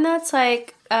 There's one that's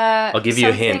like. I'll give you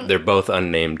a hint. something- They're both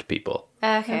unnamed people.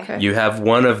 Okay. You have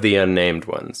one of the unnamed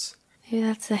ones. Maybe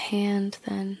that's the hand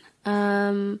then.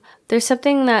 There's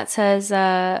something that says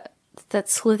that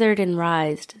slithered and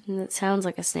writhed, and it sounds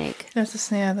like a snake. That's the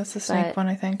snake. That's the snake But- one,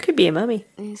 I think. Could be a mummy.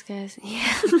 These guys,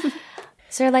 yeah.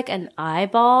 Is there like an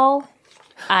eyeball?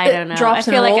 I don't know. drops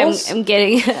I feel and like rolls? I'm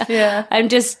getting. Yeah. I'm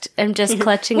just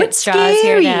clutching at What's straws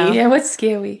here scary? now. Yeah. What's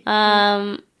scary?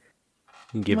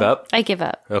 You give up? I give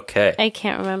up. Okay. I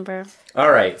can't remember.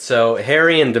 All right. So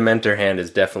Harry and Dementor Hand is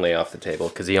definitely off the table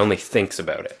because he only thinks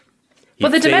about it. He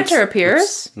But the thinks Dementor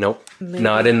appears. Nope.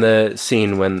 Not in the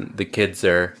scene when the kids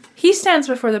are. He stands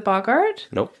before the Boggart.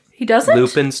 Nope. He doesn't.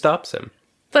 Lupin stops him.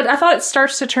 But I thought it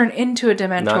starts to turn into a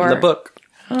Dementor. Not in the book.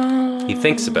 He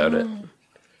thinks about it.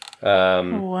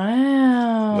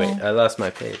 Wow. Wait, I lost my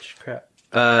page. Crap.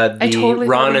 The totally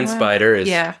Ron thought it and was. Spider is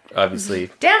Yeah. obviously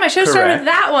Damn! I should have started with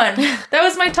that one. That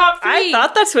was my top 3. I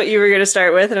thought that's what you were going to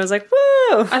start with, and I was like,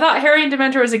 whoa. I thought Harry and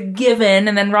Dementor was a given,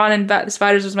 and then Ron and the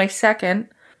Spiders was my second.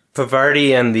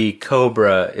 Pavarti and the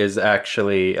Cobra is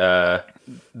actually the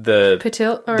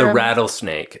Patil or the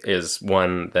rattlesnake is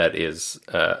one that is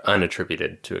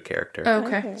unattributed to a character.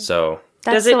 Okay. So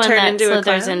That's Does the it one turn that into a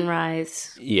slithers clown? and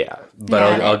writhes. yeah, but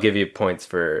Got I'll it. give you points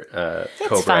for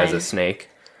Cobra as fine. a snake.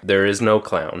 There is no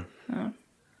clown.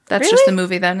 That's Really? just the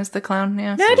movie then, is the clown,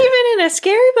 yeah. Not even in a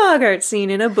scary Bogart scene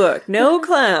in a book. No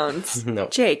clowns. No.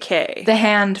 JK. The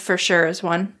hand for sure is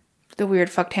one. The weird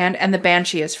fucked hand. And the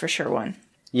banshee is for sure one.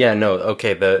 Yeah, no.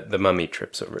 Okay, the mummy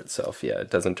trips over itself. Yeah, it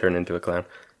doesn't turn into a clown.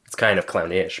 It's kind of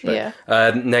clownish. But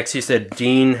Yeah. Next, you said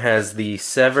Dean has the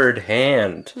severed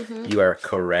hand. You are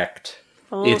correct.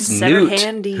 Oh, It's severed Newt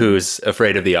hand Dean. who's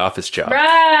afraid of the office job.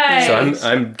 Right! So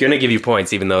I'm gonna give you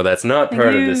points, even though that's not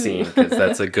part of the scene, because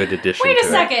that's a good addition. Wait to a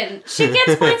it. second. She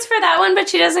gets points for that one, but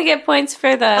she doesn't get points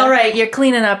for the. All right, you're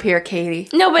cleaning up here, Katie.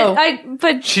 No, but Oh.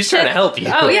 but She's she, trying to help you.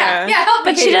 Oh, yeah. Yeah, help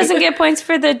me, But she Katie. doesn't get points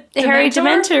for the Harry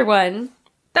Dementor? Dementor one.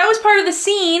 That was part of the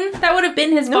scene. That would have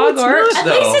been his it's Boggart. not. At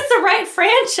Though. least it's the right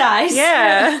franchise.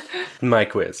 Yeah. My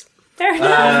quiz. They're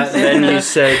not. Then you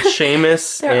said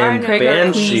Seamus There are and no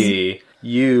Banshee.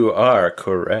 You are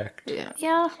correct.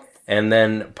 Yeah. And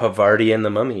then Pavarti and the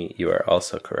Mummy. You are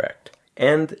also correct.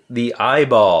 And the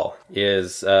eyeball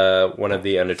is one of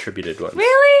the unattributed ones.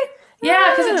 Really?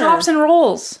 Yeah, because it drops and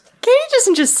rolls. Katie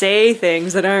doesn't just say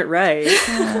things that aren't right.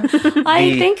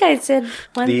 I think I said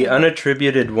one The thing.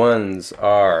 unattributed ones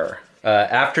are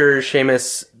after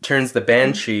Seamus turns the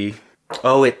banshee.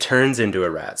 Oh, it turns into a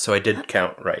rat. So I did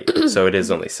count right. So it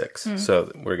is only 6.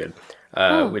 So we're good.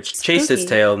 Which chased its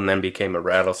spooky. tail and then became a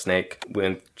rattlesnake,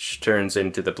 which turns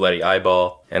into the bloody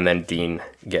eyeball. And then Dean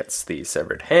gets the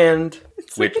severed hand,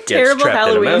 which gets terrible trapped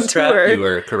Halloween in a mousetrap. tour. You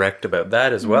were correct about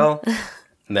that as well.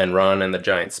 And then Ron and the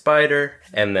giant spider.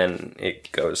 And then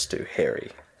it goes to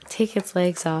Harry. Take its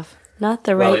legs off. Not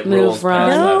the Well, right it rolls move, Ron.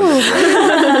 past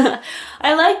that.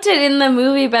 I liked it in the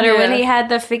movie better when Yeah. he had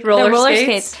the Roller roller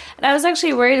skates. skates. And I was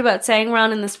actually worried about saying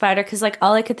Ron and the spider because like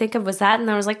all I could think of was that,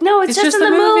 and I was like, no, it's just in the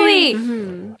movie.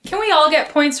 Can we all get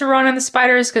points for Ron and the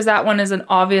Spiders? Because that one is an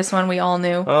obvious one we all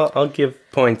knew. I'll give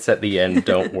points at the end,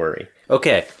 don't worry.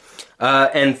 Okay.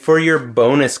 And for your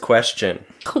bonus question.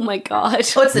 Oh my god!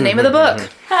 What's the name of the book?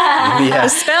 Yeah.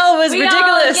 Spell was We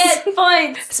ridiculous. all get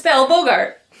points. Spell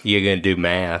Bogart. You're going to do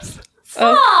math.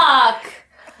 Fuck!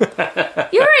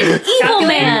 You're an evil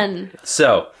man.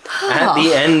 So, at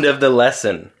the end of the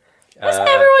lesson, Why's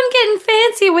everyone getting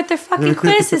fancy with their fucking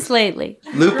quizzes lately?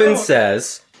 Lupin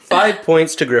says 5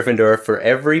 points to Gryffindor for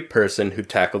every person who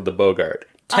tackled the Bogart.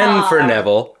 10 for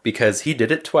Neville, because he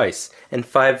did it twice. And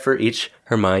 5 for each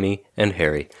Hermione and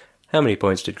Harry. How many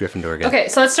points did Gryffindor get? Okay,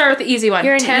 so let's start with the easy one.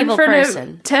 You're an evil for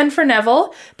person. 10 for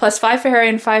Neville, plus 5 for Harry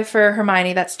and 5 for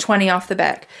Hermione. That's 20 off the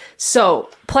back. So,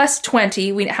 plus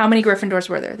 20, how many Gryffindors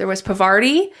were there? There was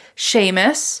Pavarti,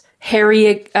 Seamus,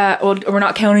 Harry, we're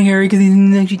not counting Harry because he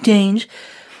didn't actually change.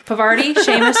 Pavarti,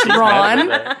 Seamus, Ron,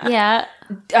 Yeah,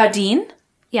 Dean.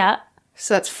 yeah.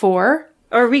 So that's 4.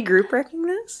 Are we group wrecking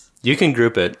this? You can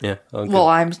group it, yeah.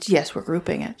 Well, yes, we're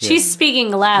grouping it. She's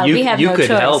speaking aloud. you We have you no could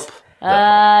choice. help.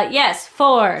 Yes,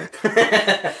 4.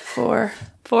 4.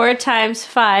 4 times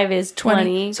 5 is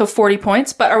 20. So 40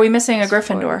 points, but are we missing a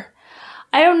Gryffindor?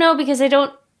 I don't know because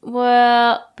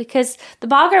because the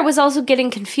Bogart was also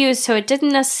getting confused, so it didn't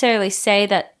necessarily say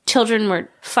that children were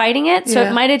fighting it, so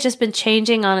Yeah. it might have just been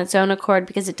changing on its own accord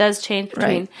because it does change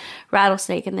between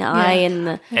rattlesnake and the eye and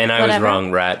the And I was whatever.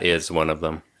 wrong, rat is one of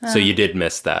them. So you did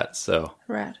miss that, so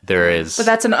Rat. there is. But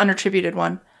that's an unattributed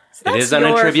one. it is your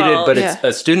unattributed, fault. but it's Yeah.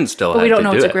 a student still But had we don't to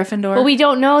know do it's a it. Gryffindor. But we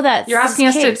don't know that. You're asking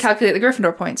us to case. calculate the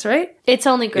Gryffindor points, right? It's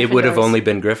only Gryffindors. It would have only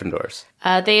been Gryffindors.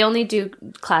 They only do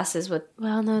classes with.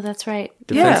 Well, no, that's right.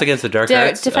 Defense Yeah. against the dark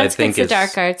arts, Defense I think, against the is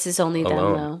dark arts is only them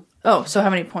alone. though. Oh, so how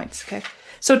many points? Okay.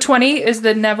 So 20 is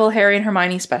the Neville, Harry, and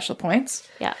Hermione special points.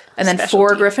 Yeah. And then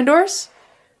 4 Gryffindors?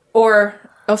 Or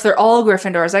if they're all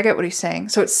Gryffindors, I get what he's saying.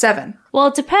 So it's 7. Well,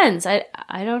 it depends. I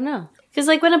don't know. Because,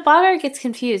 like, when a Bogart gets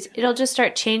confused, it'll just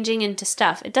start changing into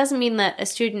stuff. It doesn't mean that a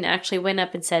student actually went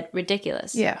up and said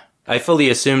ridiculous. Yeah. I fully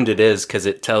assumed it is because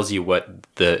it tells you what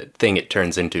the thing it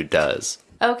turns into does.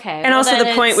 Okay. And also then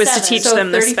the point it's was to 7. teach So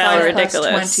them the 35 spell plus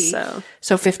ridiculous. 20. So.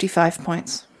 So 55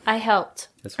 points. I helped.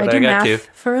 That's I what do I got math to.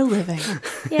 for a living.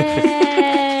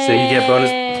 Yay! So you get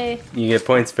bonus. You get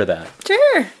points for that.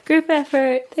 Sure. Group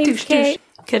effort. Thanks, Douche, Kate.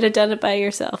 Could have done it by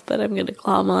yourself, but I'm going to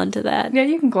glom onto that. Yeah,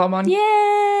 you can glom on.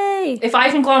 Yay! If I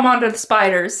can glom onto the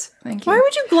spiders. Thank you. Why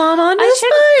would you glom onto the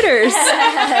spiders?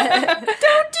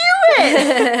 Don't do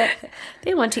it.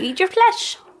 They want to eat your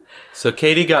flesh. So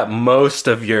Katie got most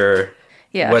of your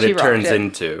Yeah, what she it turns rocked it.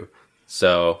 into.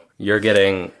 So you're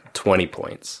getting 20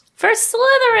 points For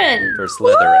Slytherin! for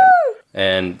Slytherin.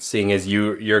 And seeing as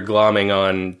you're glomming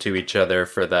on to each other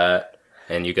for that,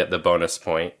 and you get the bonus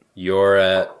point, you're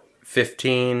at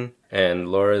 15 and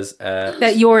Laura's at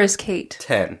That yours, Kate.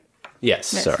 10. Yes,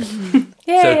 sorry.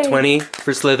 Yay. So 20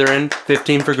 for Slytherin,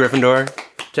 15 for Gryffindor,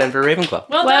 10 for Ravenclaw.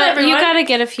 Well, done, Well, everyone. you gotta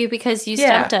get a few because you Yeah.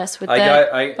 stumped us with I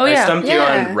that. I stumped you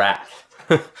Yeah. on rat.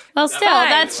 Well, still,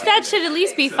 that should at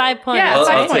least be 5 points. Yeah, I'll,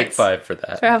 5 I'll take points. 5 for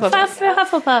that. For Hufflepuff. 5 for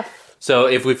Hufflepuff. So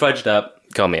if we fudged up,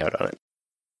 call me out on it.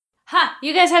 Ha!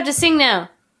 You guys have to sing now.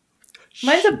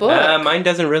 Mine's a book. Mine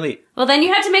doesn't really. Well, then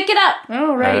you have to make it up.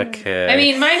 Oh, right. Okay. I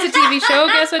mean, mine's a TV show.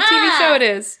 Guess what TV show it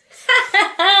is?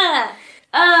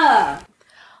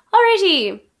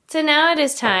 Alrighty. So now it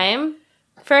is time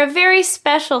for a very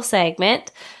special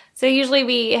segment. So usually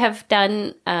we have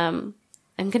done, I'm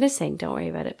going to sing, don't worry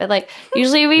about it. But like,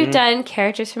 usually we've done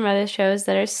characters from other shows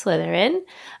that are Slytherin.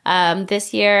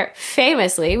 This year,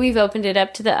 famously, we've opened it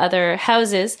up to the other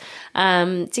houses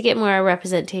to get more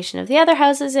representation of the other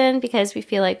houses in because we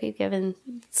feel like we've given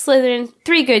Slytherin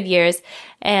 3 good years.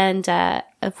 And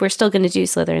we're still going to do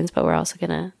Slytherins, but we're also going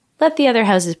to let the other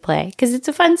houses play because it's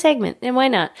a fun segment and why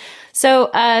not?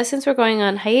 So since we're going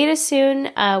on hiatus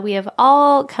soon, we have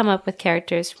all come up with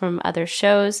characters from other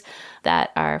shows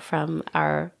that are from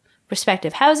our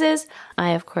respective houses.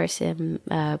 I, of course, am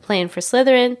playing for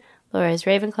Slytherin. Laura is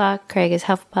Ravenclaw, Craig is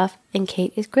Hufflepuff, and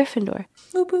Kate is Gryffindor.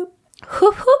 Whoop whoop.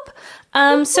 Whoop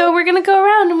whoop. So we're going to go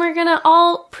around and we're going to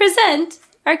all present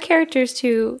our characters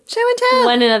to Show and tell.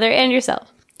 one another and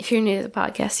yourself. If you're new to the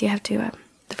podcast, you have to,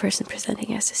 the person presenting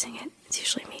has to sing it. It's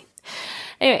usually me.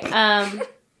 Anyway,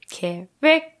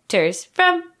 characters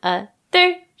from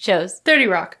other shows. 30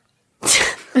 Rock.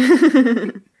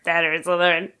 That or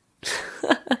Slytherin.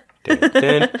 Dun, dun,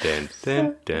 dun,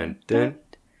 dun, dun, dun.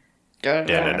 Dun,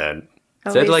 dun, dun.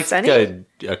 Is that Always like Sunny?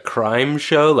 a crime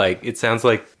show? Like, it sounds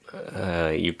like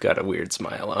you've got a weird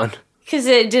smile on. Because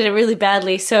it did it really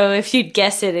badly, so if you'd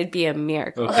guess it, it'd be a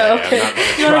miracle. Okay. I'm not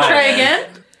gonna You want to try again?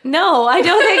 No, I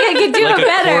don't think I could do Like it a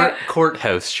better.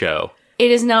 courthouse show.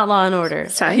 It is not Law and Order.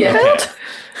 Seinfeld?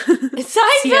 It's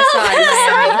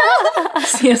Seinfeld.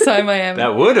 CSI Miami.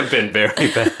 That would have been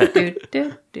very bad.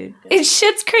 Dude. It's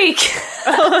Schitt's Creek.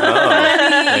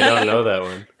 I don't know that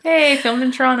one. Hey, filmed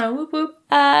in Toronto. Whoop whoop.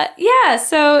 Yeah,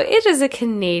 so it is a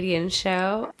Canadian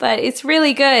show, but it's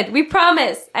really good. We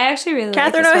promise. I actually really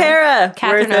Catherine like this one. O'Hara.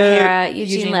 Catherine Worth it. O'Hara,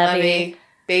 Eugene Levy.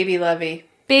 Baby Levy.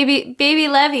 Baby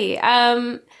Levy.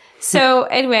 So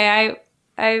anyway,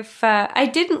 I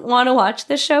didn't want to watch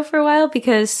this show for a while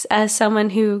because as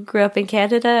someone who grew up in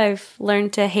Canada, I've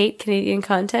learned to hate Canadian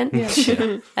content,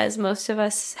 as most of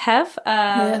us have.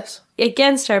 Yes.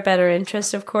 Against our better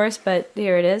interest, of course, but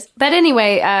here it is. But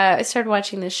anyway, I started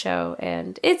watching this show,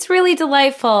 and it's really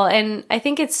delightful. And I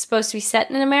think it's supposed to be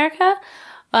set in America,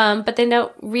 but they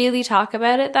don't really talk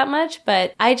about it that much.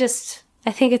 But I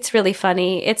think it's really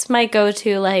funny. It's my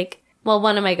go-to,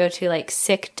 one of my go-to,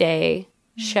 sick day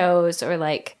shows, or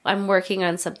I'm working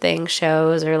on something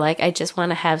shows, or I just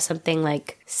want to have something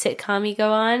sitcom-y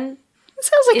go on. It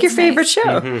sounds like It's your favorite nice.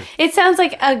 show. Mm-hmm. It sounds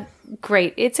like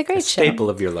it's a great show. Staple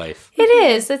of your life. It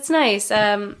is. It's nice.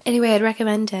 Anyway, I'd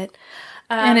recommend it.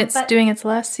 And it's but- doing its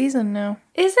last season now.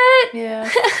 Is it? Yeah.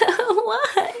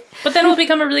 Why? But then it'll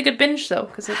become a really good binge, though,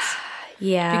 because it's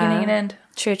Yeah. beginning and end.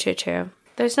 True.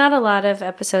 There's not a lot of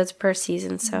episodes per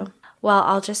season, so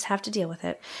I'll just have to deal with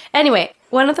it. Anyway,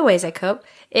 one of the ways I cope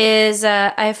is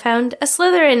I found a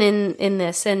Slytherin in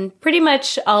this, and pretty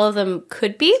much all of them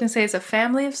could be. I was going to say it's a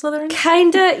family of Slytherins.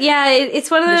 Kinda, yeah. It's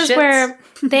one of The those shits. where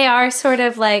they are sort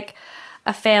of like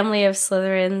a family of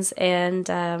Slytherins,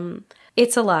 and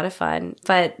it's a lot of fun.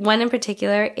 But one in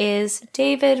particular is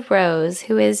David Rose,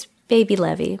 who is Baby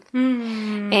Levy.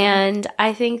 And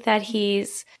I think that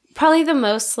he's probably the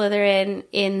most Slytherin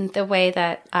in the way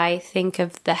that I think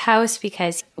of the house,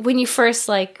 because when you first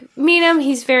meet him,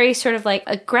 he's very sort of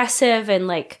aggressive and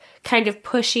kind of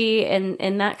pushy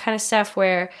and that kind of stuff,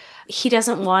 where he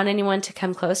doesn't want anyone to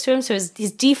come close to him. So his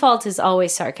default is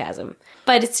always sarcasm.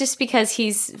 But it's just because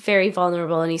he's very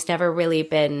vulnerable and he's never really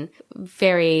been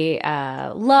very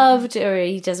loved, or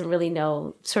he doesn't really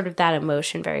know sort of that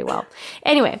emotion very well.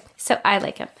 Anyway, so I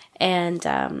like him,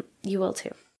 and you will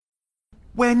too.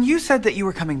 When you said that you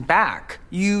were coming back,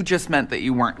 you just meant that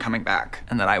you weren't coming back,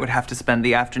 and that I would have to spend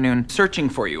the afternoon searching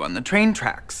for you on the train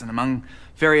tracks and among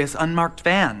various unmarked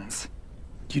vans.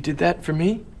 You did that for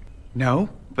me? No,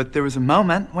 but there was a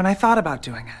moment when I thought about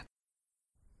doing it.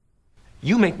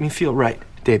 You make me feel right,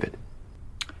 David.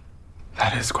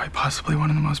 That is quite possibly one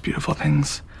of the most beautiful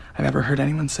things I've ever heard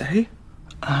anyone say.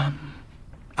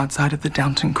 Outside of the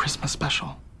Downton Christmas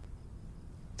special.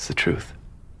 It's the truth.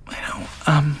 I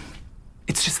know.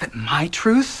 It's just that my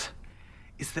truth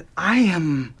is that I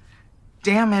am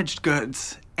damaged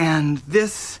goods, and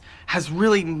this has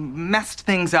really messed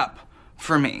things up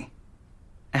for me.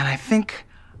 And I think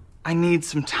I need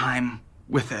some time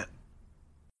with it.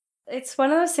 It's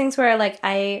one of those things where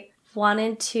I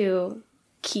wanted to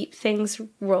keep things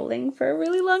rolling for a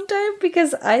really long time,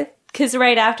 because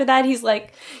right after that he's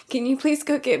like, can you please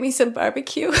go get me some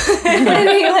barbecue? And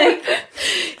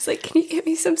he's like, can you get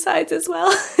me some sides as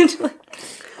well?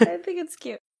 And I think it's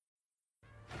cute.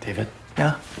 David?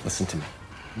 Yeah? Listen to me.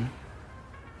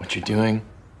 What you're doing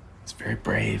is very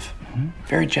brave,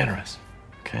 very generous,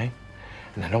 okay?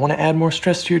 And I don't want to add more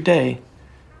stress to your day,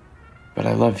 but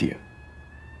I love you.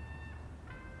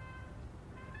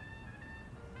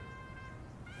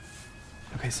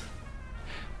 Okay, so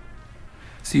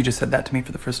you just said that to me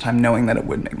for the first time, knowing that it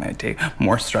would make my day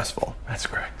more stressful. That's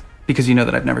correct. Because you know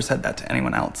that I've never said that to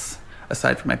anyone else,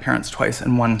 aside from my parents twice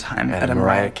and one time At a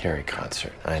Mariah Carey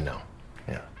concert, I know.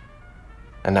 Yeah.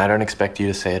 And I don't expect you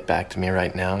to say it back to me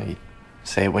right now. You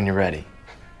say it when you're ready.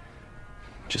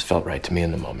 It just felt right to me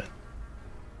in the moment.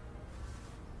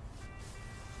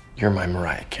 You're my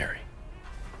Mariah Carey.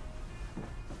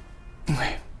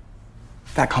 Okay.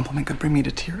 That compliment could bring me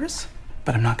to tears,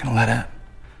 but I'm not gonna let it.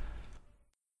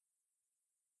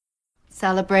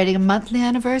 Celebrating a monthly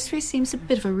anniversary seems a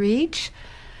bit of a reach.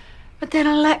 But then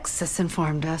Alexis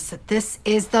informed us that this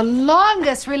is the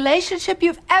longest relationship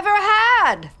you've ever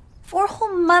had. 4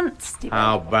 whole months, David.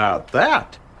 How about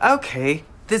that? Okay,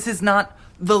 this is not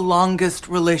the longest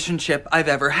relationship I've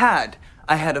ever had.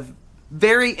 I had a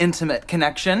very intimate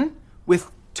connection with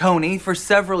Tony for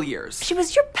several years. She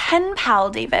was your pen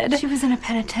pal, David. She was in a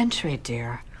penitentiary,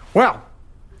 dear. Well,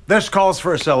 this calls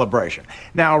for a celebration.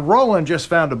 Now, Roland just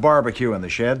found a barbecue in the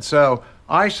shed, so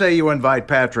I say you invite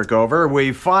Patrick over,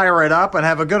 we fire it up, and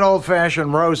have a good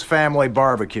old-fashioned Rose family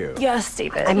barbecue. Yes,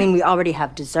 David. I mean, we already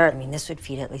have dessert. I mean, this would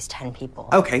feed at least 10 people.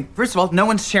 Okay, first of all, no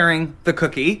one's sharing the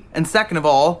cookie. And second of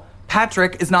all,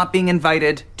 Patrick is not being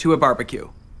invited to a barbecue.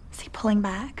 Is he pulling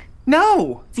back?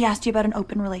 No! Has he asked you about an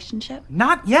open relationship?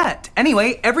 Not yet.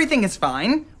 Anyway, everything is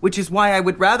fine, which is why I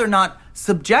would rather not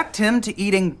subject him to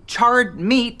eating charred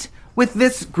meat with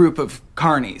this group of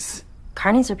carnies.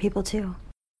 Carnies are people, too.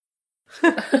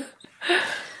 I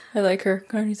like her.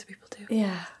 Carnies are people too.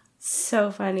 Yeah.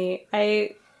 So funny.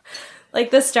 I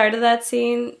like the start of that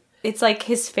scene. It's like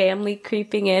his family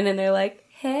creeping in and they're like,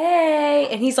 hey.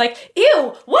 And he's like,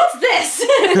 ew, what's this?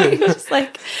 Just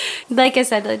like I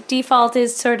said, the default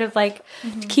is sort of like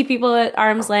to keep people at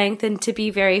arm's length and to be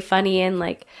very funny. And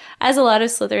like, as a lot of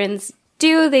Slytherins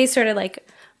do, they sort of like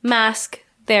mask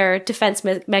their defense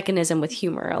mechanism with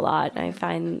humor a lot. I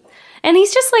find, and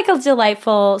he's just like a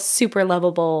delightful, super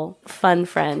lovable, fun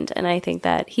friend. And I think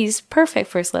that he's perfect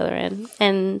for Slytherin.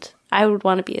 And I would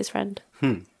want to be his friend.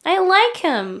 I like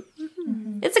him.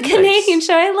 It's a Canadian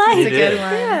show I like. It's a good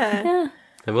one. Yeah.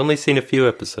 I've only seen a few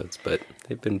episodes, but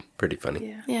they've been pretty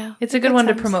funny. Yeah. It's a good one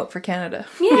to promote for Canada.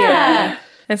 Yeah.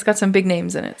 It's got some big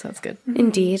names in it, so it's good.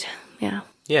 Indeed. Yeah.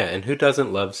 Yeah, and who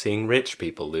doesn't love seeing rich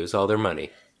people lose all their money?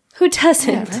 Who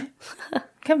doesn't? Yeah, right?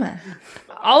 Come on.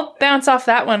 I'll bounce off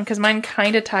that one because mine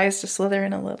kind of ties to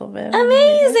Slytherin a little bit.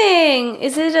 Amazing.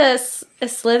 Is it a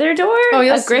Slither door? Oh,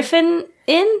 you'll a see. Griffin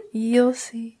Inn? You'll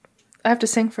see. I have to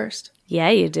sing first. Yeah,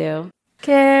 you do.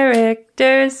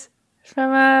 Characters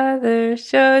from other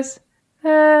shows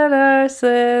that are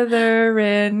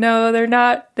Slytherin. No, they're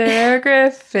not. They're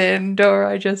Gryffindor.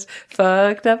 I just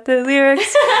fucked up the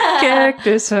lyrics.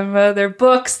 Characters from other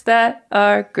books that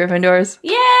are Gryffindors.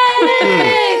 Yay!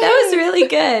 That was really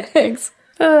good. Thanks.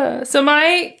 So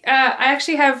I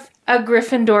actually have a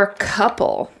Gryffindor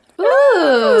couple.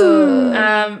 Ooh.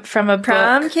 From a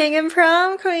Prom book. king and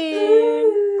prom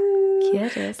queen.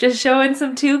 Yes. Just showing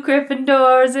some two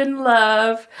Gryffindors in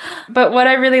love. But what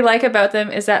I really like about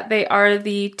them is that they are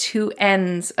the two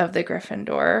ends of the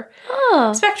Gryffindor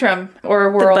spectrum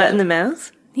or world. The butt in the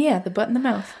mouth? Yeah, the butt in the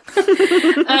mouth.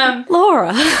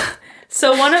 Laura.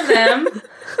 So one of them,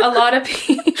 a lot of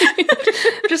people...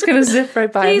 I'm just going to zip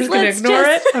right by. Please, I'm just going to ignore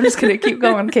it. I'm just going to keep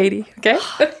going, Katie. Okay?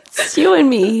 It's you and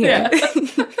me here.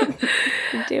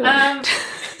 Yeah. Do it.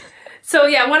 So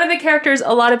yeah, one of the characters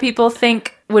a lot of people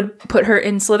think would put her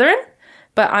in Slytherin,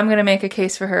 but I'm going to make a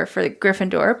case for her for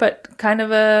Gryffindor, but kind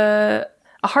of a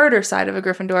harder side of a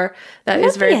Gryffindor that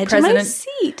is very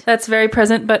present. That's very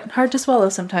present, but hard to swallow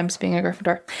sometimes being a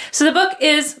Gryffindor. So the book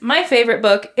is my favorite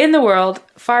book in the world,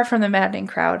 Far from the Maddening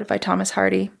Crowd by Thomas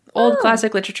Hardy. Old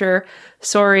classic literature.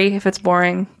 Sorry if it's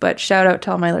boring, but shout out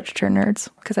to all my literature nerds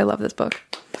because I love this book.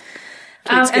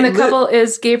 And the couple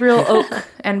is Gabriel Oak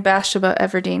and Bathsheba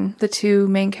Everdeen, the two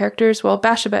main characters. Well,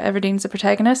 Bathsheba Everdeen's the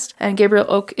protagonist, and Gabriel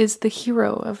Oak is the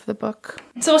hero of the book.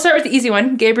 So we'll start with the easy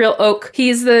one. Gabriel Oak,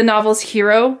 he's the novel's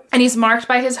hero, and he's marked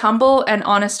by his humble and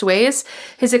honest ways,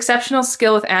 his exceptional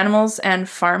skill with animals and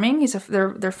farming.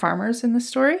 They're farmers in this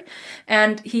story,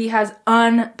 and he has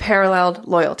unparalleled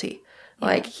loyalty.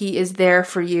 Like, he is there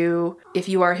for you if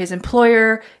you are his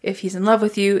employer, if he's in love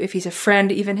with you, if he's a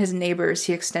friend, even his neighbors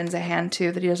he extends a hand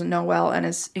to that he doesn't know well and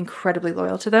is incredibly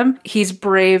loyal to them. He's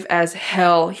brave as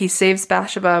hell. He saves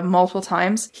Bathsheba multiple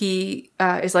times. He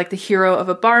is like the hero of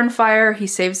a barn fire. He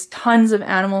saves tons of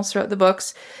animals throughout the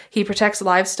books. He protects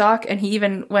livestock, and he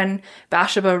even, when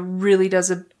Bathsheba really does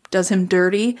him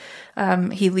dirty,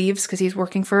 he leaves because he's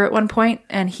working for her at one point,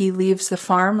 and he leaves the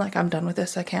farm like, I'm done with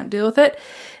this, I can't deal with it.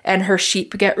 And her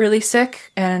sheep get really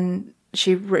sick, and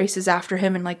she races after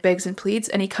him and like begs and pleads,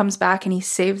 and he comes back and he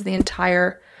saves the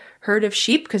entire herd of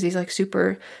sheep because he's like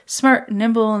super smart and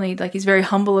nimble, and he's very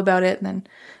humble about it. And then,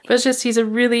 but it's just, he's a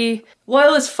really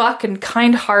loyal as fuck and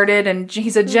kind-hearted, and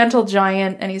he's a gentle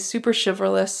giant, and he's super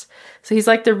chivalrous. So he's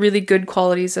like the really good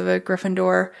qualities of a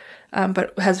Gryffindor,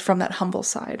 but has from that humble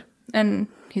side. And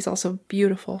he's also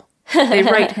beautiful. They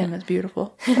write him as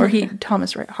beautiful. Or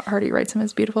Thomas Hardy writes him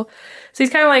as beautiful. So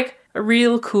he's kind of like a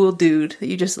real cool dude that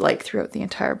you just like throughout the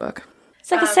entire book.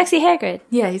 It's like a sexy Hagrid.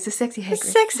 Yeah, he's a sexy Hagrid.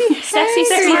 Sexy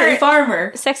smart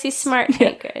farmer. Sexy smart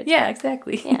Hagrid. Yeah,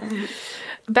 exactly. Yeah.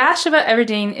 Bathsheba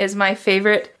Everdeen is my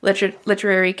favorite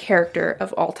literary character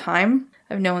of all time.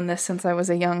 I've known this since I was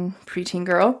a young preteen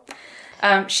girl.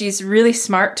 She's really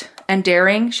smart and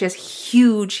daring. She has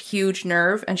huge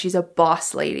nerve, and she's a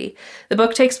boss lady. The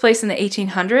book takes place in the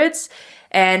 1800s,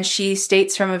 and she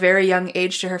states from a very young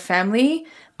age to her family,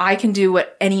 I can do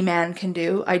what any man can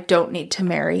do. I don't need to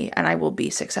marry, and I will be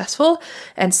successful,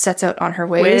 and sets out on her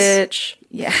ways. Witch.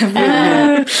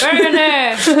 Yeah.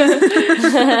 Burner.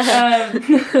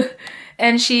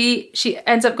 And she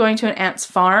ends up going to an aunt's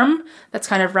farm that's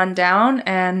kind of run down,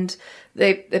 and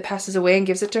it passes away and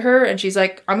gives it to her, and she's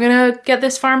like, I'm gonna get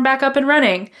this farm back up and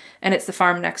running. And it's the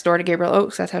farm next door to Gabriel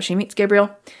Oaks. That's how she meets Gabriel.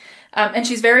 And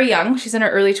she's very young. She's in her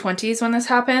early 20s when this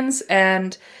happens,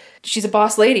 and she's a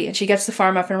boss lady, and she gets the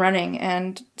farm up and running,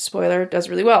 and spoiler, does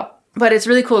really well. But it's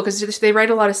really cool because they write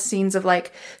a lot of scenes of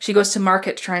like, she goes to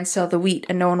market to try and sell the wheat,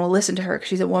 and no one will listen to her because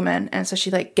she's a woman. And so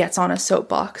she like gets on a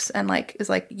soapbox and like is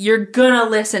like, you're gonna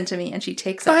listen to me. And she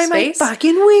takes up space. Buy my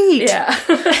fucking wheat. Yeah,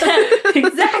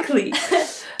 exactly.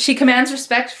 She commands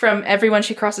respect from everyone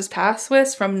she crosses paths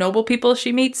with, from noble people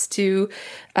she meets to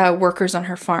workers on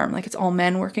her farm. Like, it's all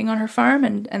men working on her farm,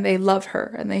 and they love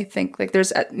her. And they think, like,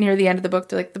 there's near the end of the book,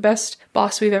 they're like, the best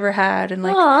boss we've ever had. And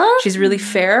like, she's really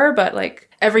fair, but like,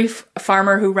 every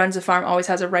farmer who runs a farm always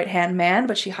has a right-hand man,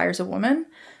 but she hires a woman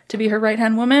to be her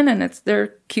right-hand woman, and it's their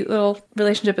cute little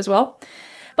relationship as well.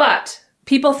 But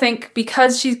people think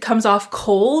because she comes off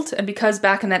cold, and because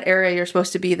back in that area you're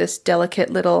supposed to be this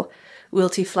delicate little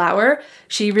wilty flower,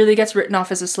 she really gets written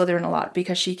off as a Slytherin a lot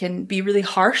because she can be really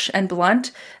harsh and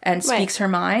blunt and speaks her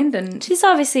mind. And she's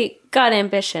obviously got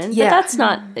ambition, but that's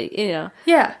not, Yeah.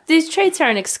 These traits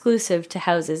aren't exclusive to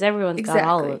houses. Everyone's got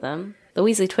all of them. The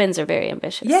Weasley twins are very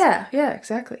ambitious. Yeah,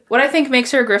 exactly. What I think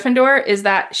makes her a Gryffindor is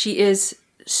that she is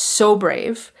so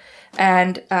brave,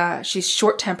 and she's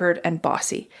short-tempered and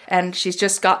bossy. And she's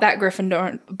just got that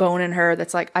Gryffindor bone in her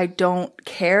that's like, I don't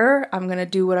care. I'm going to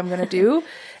do what I'm going to do.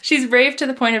 She's brave to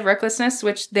the point of recklessness,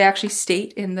 which they actually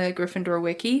state in the Gryffindor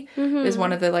wiki is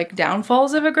one of the like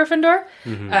downfalls of a Gryffindor.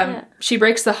 She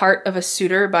breaks the heart of a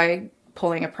suitor by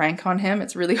pulling a prank on him.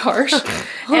 It's really harsh.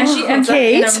 And she ends up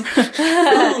in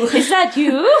Is that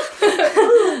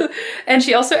you? And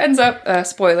she also ends up,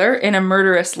 spoiler, in a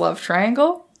murderous love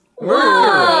triangle.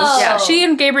 Whoa. Yeah, she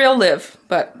and Gabriel live,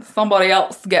 but somebody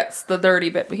else gets the dirty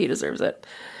bit, but he deserves it.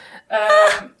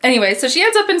 Anyway, so she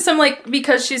ends up in some, like,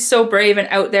 because she's so brave and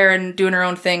out there and doing her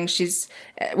own thing, she's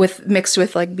mixed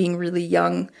with like being really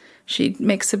young, she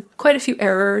makes quite a few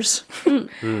errors.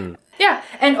 Yeah,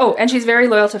 and she's very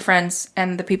loyal to friends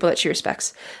and the people that she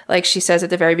respects. Like she says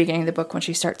at the very beginning of the book when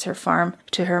she starts her farm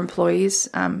to her employees,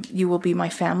 you will be my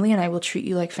family and I will treat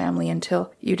you like family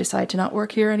until you decide to not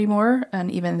work here anymore.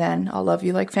 And even then, I'll love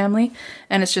you like family.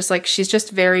 And it's just like, she's just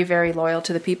very, very loyal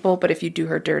to the people. But if you do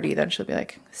her dirty, then she'll be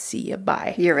like, see ya,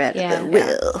 bye. You're out of the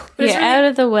will. You're out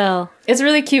of the will. It's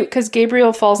really cute because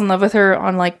Gabriel falls in love with her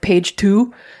on like page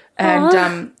 2.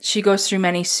 And she goes through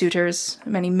many suitors,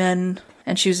 many men,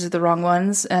 and chooses the wrong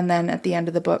ones. And then at the end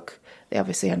of the book, they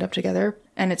obviously end up together.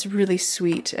 And it's really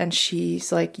sweet. And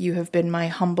she's like, you have been my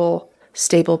humble,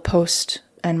 stable post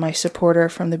and my supporter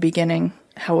from the beginning.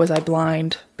 How was I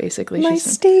blind, basically? My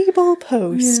stable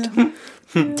post. Yeah.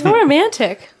 It's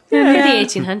romantic. Yeah. The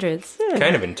 1800s. Yeah.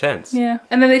 Kind of intense. Yeah.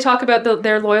 And then they talk about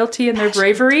their loyalty and their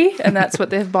bravery. And that's what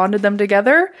they've bonded them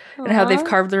together. And how they've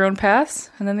carved their own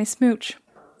paths. And then they smooch,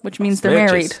 which means they're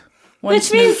married.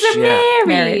 Which means they're married.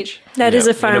 Marriage. That is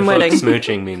a farm wedding.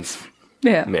 Smooching means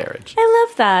marriage. I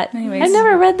love that. Anyways. I've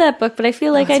never read that book, but I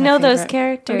feel like I know those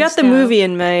characters. I got the movie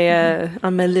in my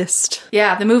on my list.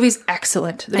 Yeah, the movie's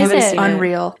excellent. The movie's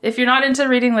unreal. If you're not into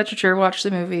reading literature, watch the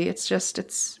movie.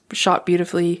 It's shot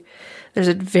beautifully. There's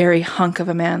a very hunk of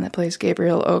a man that plays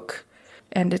Gabriel Oak,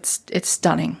 and it's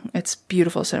stunning. It's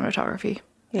beautiful cinematography.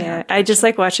 Yeah, I just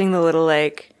like watching the little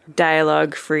like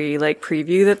dialogue-free like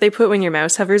preview that they put when your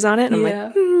mouse hovers on it, and I'm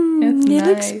like, it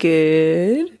looks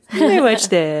good. I watch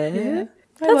that. Yeah.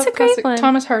 That's a great one.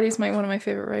 Thomas Hardy's one of my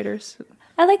favorite writers.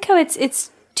 I like how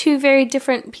it's two very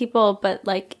different people, but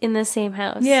like in the same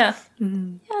house. Yeah,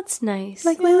 that's nice.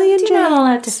 Like Lily and James. Not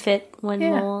allowed to fit one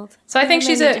mold. So I think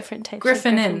she's a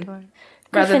Gryffindor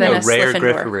rather than a rare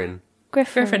Slytherin.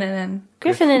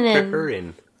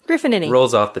 Gryffindor.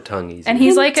 Rolls off the tongue easy. And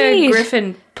he's like a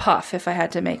Griffin puff, if I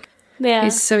had to make. Yeah.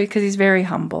 Because he's very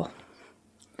humble.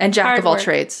 And jack of all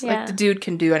trades. Yeah. Like, the dude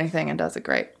can do anything and does it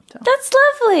great. So. That's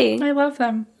lovely. I love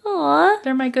them. Aw.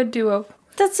 They're my good duo.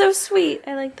 That's so sweet.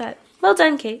 I like that. Well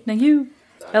done, Kate. Now you.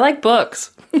 I like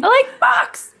books. I like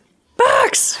books.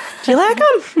 Bucks! Do you like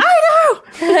them?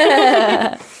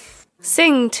 I do!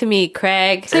 Sing to me,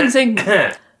 Craig. Sing.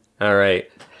 All right.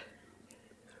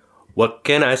 What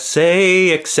can I say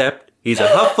except he's a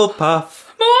Hufflepuff?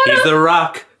 He's the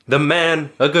rock, the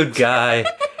man, a good guy.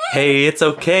 Hey, it's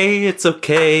okay.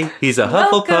 He's a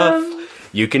Hufflepuff.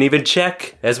 You can even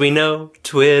check, as we know,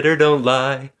 Twitter don't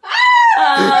lie.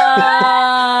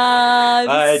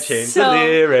 I changed the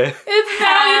lyric. It's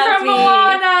Maui from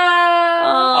Moana.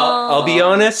 I'll be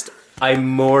honest, I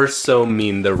more so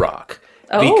mean The Rock.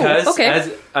 Because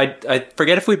as I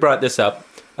forget if we brought this up,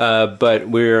 but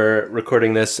we're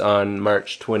recording this on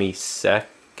March 22nd.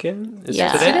 Is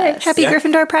it today? Happy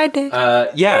Gryffindor Pride Day.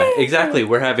 Yeah, exactly.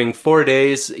 We're having 4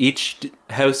 days. Each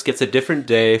house gets a different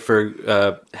day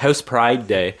for House Pride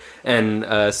Day.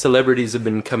 And celebrities have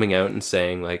been coming out and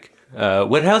saying, like,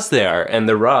 what house they are. And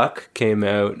The Rock came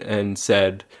out and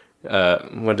said,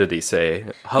 what did he say?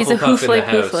 He's a Hufflepuff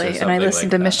hoofly, and I listen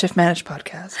to Mischief Managed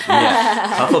podcast.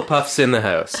 Yeah, Hufflepuff's in the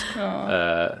house.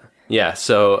 Yeah,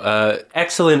 so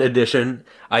excellent addition.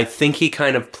 I think he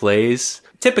kind of plays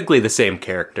typically the same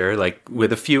character, like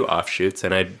with a few offshoots,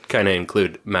 and I'd kind of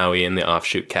include Maui in the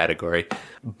offshoot category.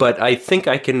 But I think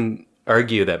I can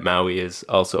argue that Maui is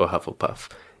also a Hufflepuff,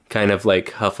 kind of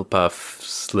like Hufflepuff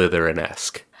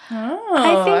Slytherin-esque.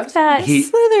 I think that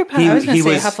Slitherpuff. I was going to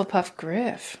say Hufflepuff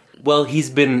Griff. Well, he's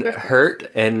been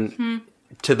hurt, and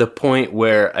to the point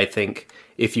where I think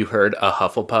if you heard a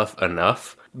Hufflepuff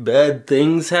enough, bad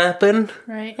things happen.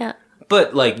 Right. Yeah.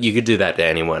 But, like, you could do that to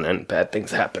anyone and bad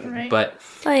things happen. Right. But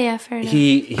Oh yeah, fair enough.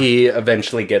 he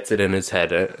eventually gets it in his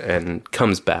head and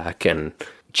comes back and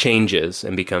changes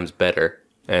and becomes better.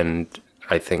 And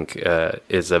I think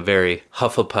is a very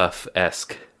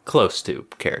Hufflepuff-esque, close to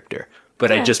character.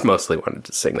 But I just mostly wanted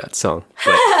to sing that song.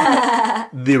 But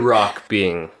The Rock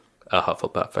being a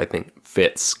Hufflepuff, I think,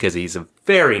 fits because he's a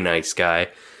very nice guy.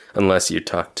 Unless you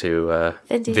talk to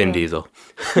Vin Diesel.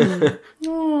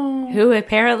 Who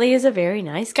apparently is a very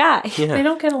nice guy. Yeah. They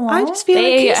don't get along. I just feel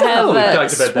They like he's have we talked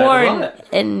about that a sworn lot.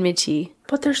 enmity.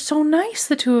 But they're so nice,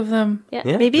 the two of them. Yeah.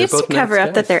 Yeah, Maybe they're it's to both nice cover up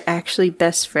guys. that they're actually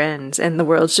best friends and the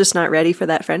world's just not ready for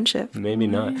that friendship. Maybe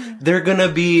not. They're going to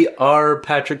be our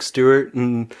Patrick Stewart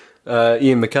and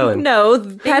Ian McKellen. No,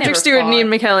 never Patrick Stewart and fought. Ian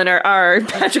McKellen are our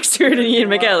Patrick Stewart and Ian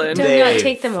McKellen. Do They not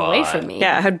take them away fought. from me.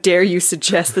 Yeah, how dare you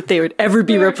suggest that they would ever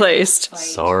be replaced?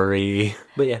 Sorry.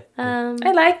 But yeah.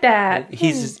 I like that.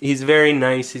 He's very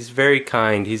nice. He's very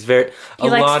kind. He's very... a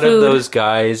likes lot food. of those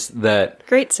guys that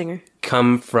Great singer.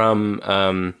 come from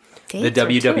the Dates are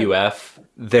too. WWF,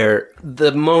 they're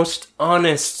the most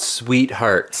honest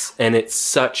sweethearts. And it's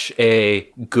such a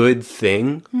good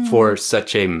thing for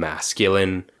such a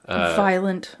masculine...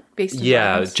 Violent. Based in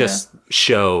yeah, violence, just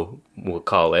show, we'll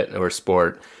call it, or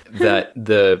sport, that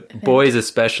the boys,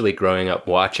 especially growing up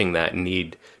watching that,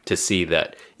 need to see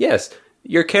that, yes,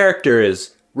 your character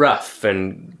is rough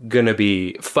and gonna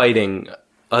be fighting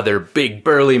other big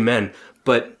burly men,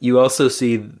 but you also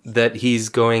see that he's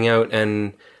going out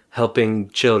and helping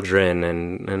children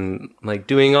and like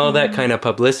doing all that kind of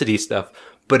publicity stuff,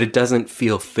 but it doesn't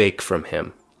feel fake from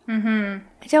him.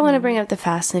 I don't want to bring up the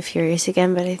Fast and the Furious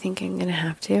again, but I think I'm going to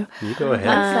have to. You go ahead.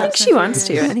 I think she wants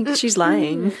to. I think she's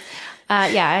lying.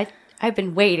 I've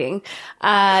been waiting.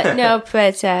 No,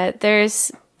 but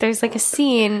there's like a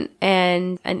scene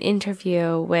and an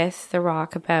interview with The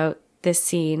Rock about this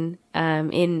scene I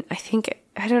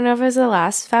don't know if it was the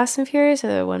last Fast and Furious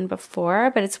or the one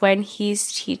before, but it's when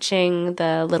he's teaching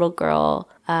the little girl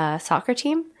soccer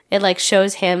team. It like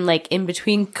shows him like in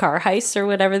between car heists or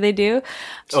whatever they do.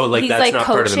 Oh, like He's, that's not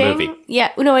part of the movie.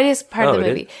 Yeah, no, it is part of the it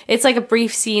movie. is? It's like a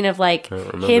brief scene of like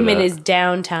remember him in that. his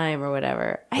downtime or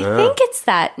whatever. I think it's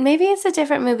that. Maybe it's a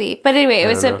different movie. But anyway,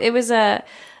 it was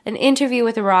an interview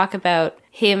with The Rock about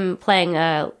him playing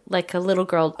a little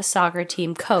girl soccer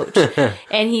team coach.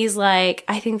 And he's like,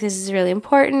 I think this is really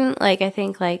important. Like, I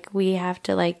think like we have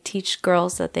to like teach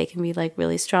girls that they can be like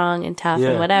really strong and tough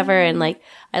and whatever. And like,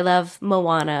 I love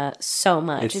Moana so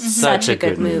much. It's such a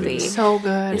good movie. So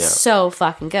good. It's so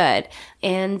fucking good.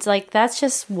 And like, that's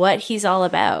just what he's all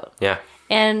about. Yeah.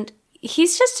 And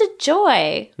he's just a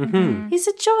joy. Mm-hmm. He's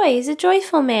a joy. He's a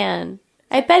joyful man.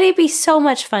 I bet he'd be so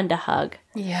much fun to hug.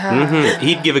 Yeah.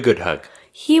 He'd give a good hug.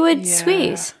 He would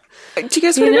squeeze. Do you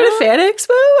guys want to go to Fan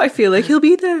Expo? I feel like he'll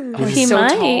be there. He so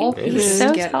might. tall. He's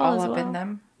so Get tall all as up well. in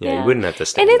them. Yeah, Yeah. you wouldn't have to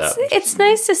stand And up. it's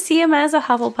nice to see him as a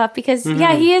Hufflepuff because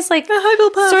he is like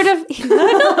sort of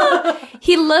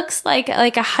he looks like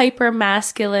a hyper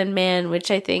masculine man, which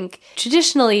I think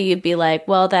traditionally you'd be like,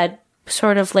 well, that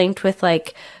sort of linked with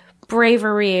like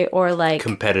bravery or like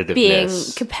Competitiveness. being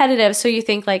competitive. So you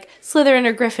think like Slytherin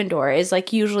or Gryffindor is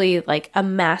like usually like a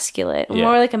masculine,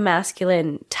 more like a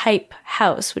masculine type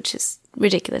house, which is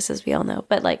ridiculous as we all know.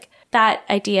 But like that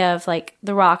idea of like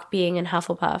the Rock being in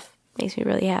Hufflepuff makes me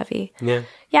really happy. Yeah.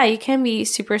 Yeah, you can be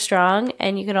super strong,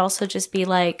 and you can also just be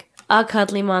like a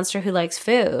cuddly monster who likes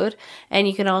food, and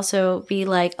you can also be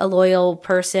like a loyal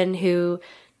person who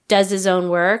does his own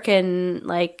work and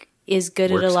like is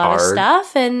good at a lot of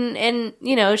stuff and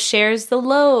you know, shares the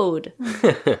load.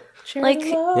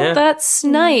 That's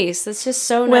nice. That's just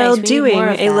so nice. Well, We need doing more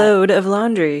of a that. load of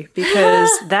laundry, because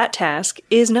that task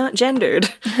is not gendered.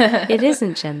 It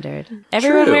isn't gendered.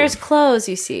 Everyone True. wears clothes,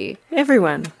 you see.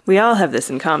 Everyone. We all have this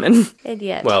in common. And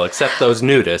yet. Well, except those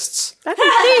nudists.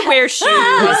 They wear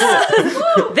shoes.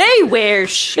 They wear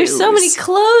shoes. There's so many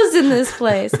clothes in this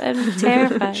place. I'm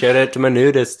terrified. Shout out to my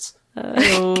nudists.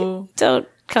 Don't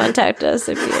contact us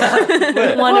if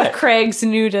you're one of Craig's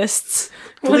nudists.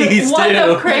 Please One do.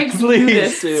 of Craig's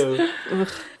Please do.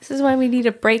 This is why we need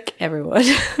a break, everyone.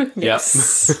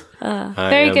 Yes.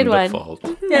 Very good one. Fault.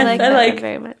 I like that one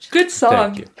very much. Good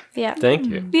song. Thank you. Yeah. Thank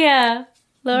you. Yeah.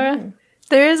 Laura?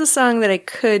 There is a song that I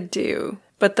could do,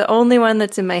 but the only one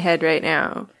that's in my head right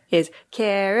now is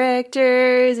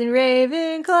characters in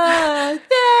Ravenclaw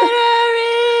that are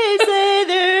in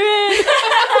Slytherin.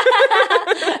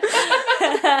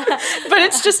 But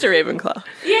it's just a Ravenclaw.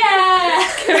 Yeah!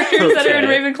 Characters that are in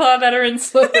Ravenclaw that are in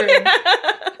Slytherin.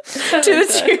 To the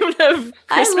tune of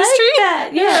Christmas Tree. That.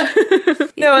 Yeah.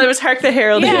 No, it was Hark the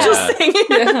Herald Angels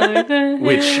singing.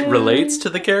 Which relates to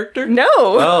the character? No.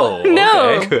 Oh, No.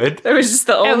 okay, good. That was just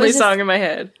the only just- song in my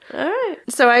head. All right.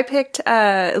 So I picked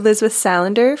Elizabeth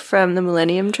Salander from the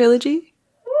Millennium Trilogy,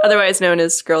 otherwise known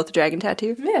as Girl with the Dragon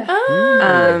Tattoo. Yeah.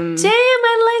 Damn,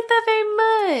 I like that very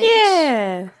much.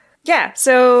 Yeah. Yeah,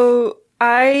 so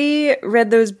I read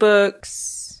those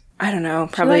books, I don't know,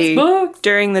 probably books.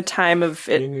 during the time of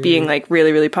it being like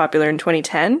really, really popular in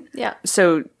 2010. Yeah.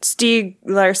 So Stieg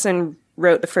Larsson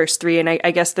wrote the first three, and I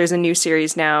guess there's a new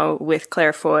series now with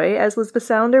Claire Foy as Lisbeth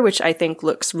Salander, which I think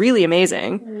looks really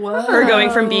amazing. Whoa. Her going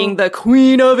from being the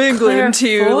Queen of England Claire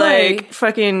to Foy. like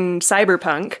fucking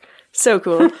cyberpunk. So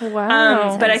cool.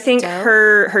 Wow. But I think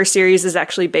her series is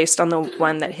actually based on the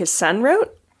one that his son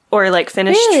wrote or like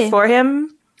finished Really? for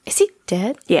him. Is he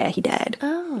dead? Yeah, he died.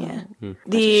 Oh. Yeah.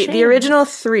 The original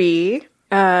three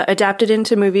adapted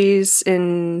into movies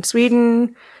in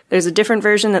Sweden. There's a different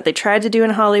version that they tried to do in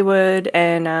Hollywood,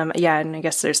 and and I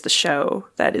guess there's the show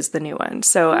that is the new one.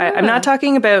 So I'm not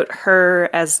talking about her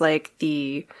as like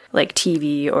the like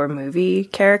TV or movie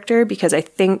character, because I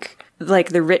think like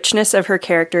the richness of her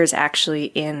character is actually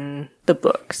in the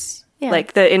books,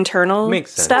 like the internal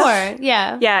Makes sense. stuff. Or,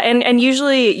 yeah. Yeah, and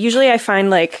usually I find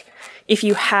like if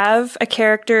you have a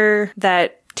character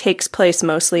that takes place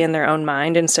mostly in their own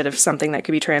mind instead of something that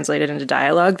could be translated into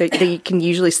dialogue, they can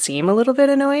usually seem a little bit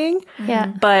annoying. Yeah.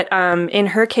 But in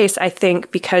her case, I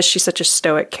think because she's such a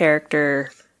stoic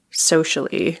character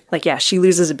socially, like, yeah, she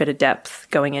loses a bit of depth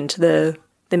going into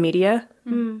the media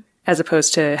as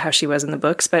opposed to how she was in the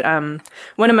books. But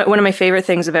one of my favorite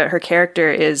things about her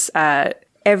character is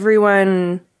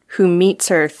everyone who meets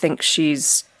her thinks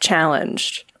she's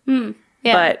challenged. Yeah.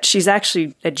 But she's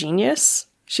actually a genius.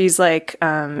 She's like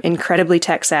incredibly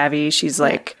tech savvy. She's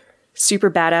like super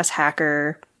badass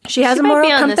hacker. She has a might moral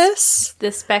be on compass.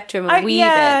 the spectrum a wee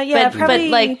yeah, bit. yeah, but probably-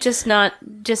 like just not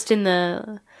just in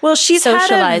the Well, she's had a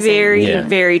socializing. very, Yeah.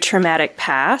 very traumatic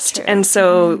past. And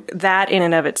so that in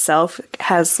and of itself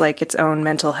has like its own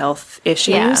mental health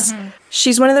issues. Yeah.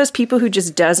 She's one of those people who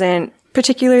just doesn't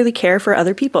particularly care for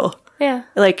other people. Yeah.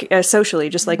 Like socially,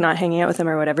 just like not hanging out with them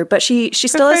or whatever. But she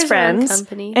still has Prefers her own friends,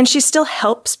 company. and she still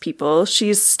helps people.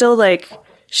 She's still like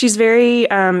she's very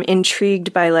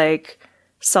intrigued by like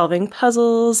solving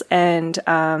puzzles, and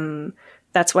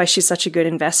that's why she's such a good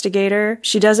investigator.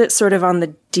 She does it sort of on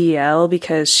the DL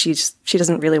because she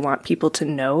doesn't really want people to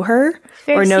know her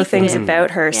Very or know secretive. things about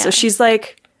her. So she's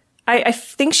like. I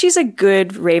think she's a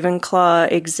good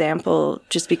Ravenclaw example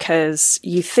just because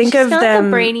you think She's of not them.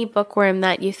 the brainy bookworm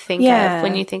that you think Yeah. of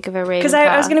when you think of a Ravenclaw. Because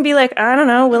I was going to be like, I don't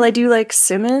know, will I do like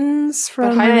Simmons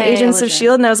from highly Agents of intelligent.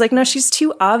 S.H.I.E.L.D.? And I was like, no, she's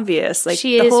too obvious. Like,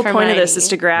 She the is whole point of this Hermione. is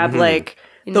to grab like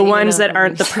the even ones though that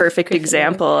aren't the Hermione's perfect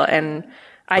example. And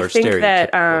I Or think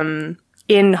that stereotypical.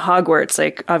 in Hogwarts,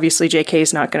 like, obviously JK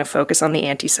is not going to focus on the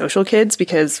antisocial kids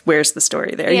because where's the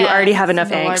story there? You Yeah, already have it's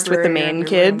enough in the angst with the library or main in your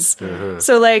kids.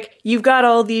 So, like, you've got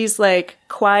all these, like,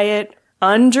 quiet,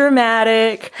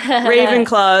 undramatic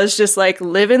Ravenclaws just like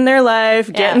living their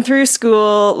life, getting through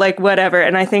school, like whatever.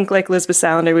 And I think like Lisbeth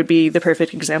Salander would be the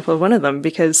perfect example of one of them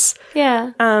because she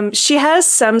has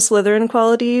some Slytherin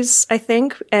qualities, I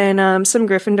think, and some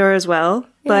Gryffindor as well.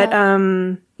 But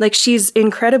like she's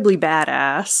incredibly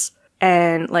badass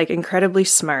and like incredibly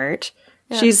smart.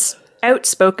 Yeah. She's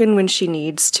outspoken when she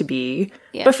needs to be.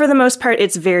 Yeah. But for the most part,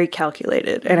 it's very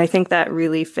calculated. And I think that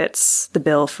really fits the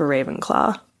bill for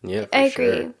Ravenclaw. Yeah, I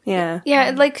agree. Sure. Yeah.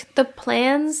 Yeah, like the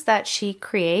plans that she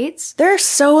creates. They're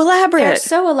so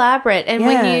elaborate. And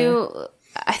when you,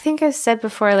 I think I've said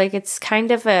before, like it's kind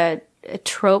of a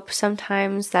trope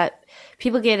sometimes that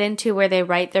people get into where they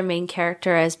write their main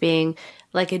character as being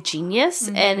like a genius.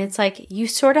 Mm-hmm. And it's like, you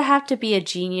sort of have to be a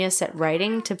genius at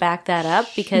writing to back that up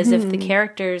because if the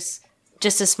character's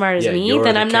just as smart as me,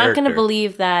 then I'm not going to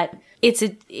believe that it's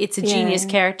a genius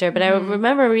character. But I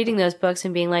remember reading those books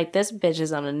and being like, this bitch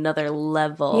is on another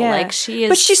level. Yeah. Like she is,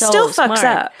 but she so still smart. Fucks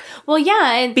up. Well,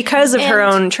 yeah, and because of her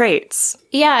own traits.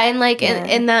 Yeah, and like,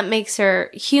 and that makes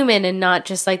her human and not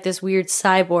just like this weird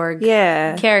cyborg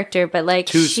character. But like,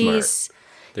 she's smart.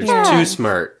 There's too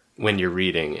smart when you're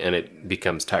reading, and it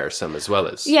becomes tiresome as well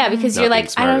as because you're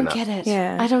like, I don't enough. get it.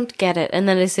 Yeah. I don't get it, and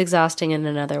then it's exhausting in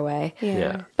another way.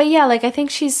 Yeah. But yeah, like I think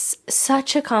she's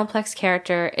such a complex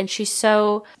character, and she's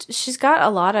got a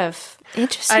lot of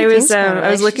interesting. I was things I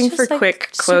was looking for like,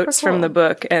 quick quotes from the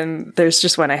book, and there's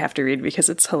just one I have to read because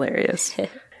it's hilarious.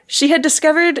 She had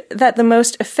discovered that the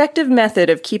most effective method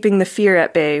of keeping the fear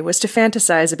at bay was to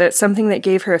fantasize about something that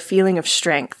gave her a feeling of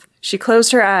strength. She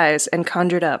closed her eyes and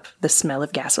conjured up the smell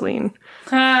of gasoline.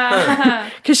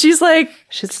 Because she's a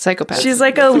psychopath. She's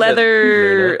like a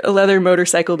leather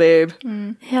motorcycle babe.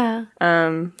 Yeah.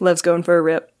 Loves going for a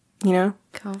rip, you know?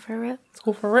 Going for a rip. Let's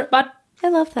go for a rip, bud. I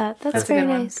love that. That's very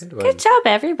nice. Good job,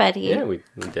 everybody. Yeah, we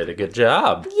did a good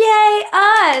job. Yay,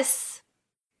 us!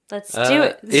 Let's do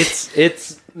it.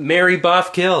 It's Mary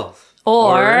Boff Kill.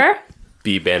 Or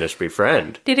Be Banished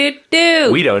Befriend.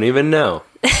 Do. We don't even know.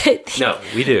 No,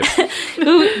 we do.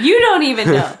 You don't even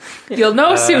know. You'll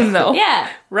know soon, though. Yeah.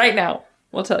 Right now.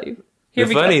 We'll tell you. The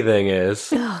funny thing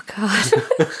is... Oh,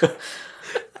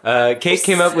 God. Kate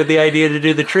came up with the idea to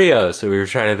do the trio, so we were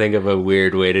trying to think of a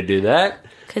weird way to do that.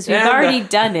 Because we've already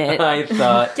done it. I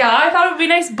thought it would be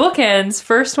nice bookends.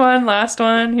 First one, last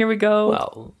one. Here we go.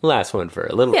 Well, last one for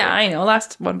a little bit. Yeah, I know.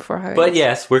 Last one before High. But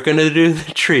yes, we're going to do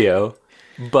the trio,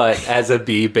 but as a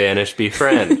Be Banished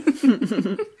Befriend.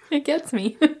 It gets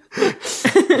me.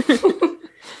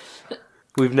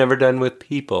 We've never done with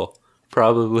people,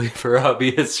 probably for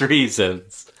obvious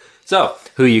reasons. So,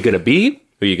 who are you going to be,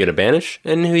 who are you going to banish,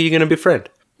 and who are you going to befriend?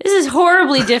 This is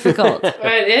horribly difficult.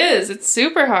 It is. It's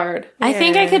super hard. I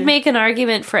think I could make an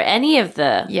argument for any of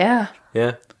the... Yeah.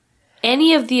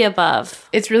 Any of the above.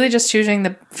 It's really just choosing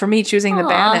the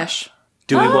banish.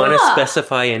 Do we want to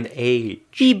specify an age?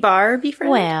 Befriend?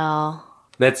 Well...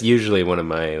 That's usually one of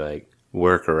my,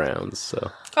 workarounds,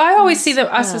 so... I always see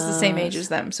us as the same age as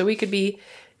them, so we could be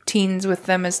teens with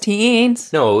them as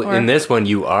teens. No, in this one,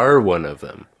 you are one of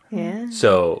them. Yeah.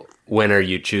 So, when are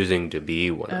you choosing to be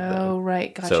one of them? Oh,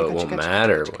 right. Gotcha, so it won't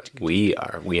matter what we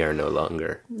are. We are no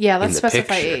longer Yeah, let's in the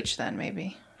specify picture. age then,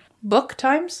 maybe. Book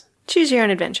times? Choose your own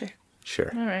adventure.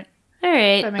 Sure. All right.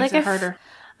 That makes it harder.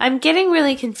 I'm getting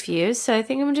really confused, so I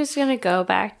think I'm just going to go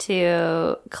back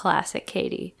to classic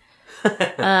Katie.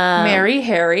 Mary,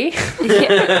 Harry.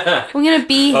 Yeah. I'm going to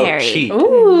be Harry. Cheat.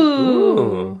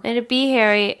 Ooh. I'm going to be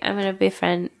Harry. I'm going to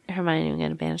befriend Hermione. I'm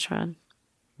going to banish Ron.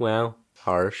 Well,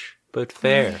 harsh, but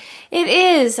fair. It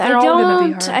is. They're all gonna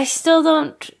be harsh. I still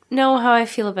don't know how I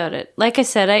feel about it. Like I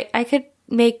said, I could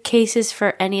make cases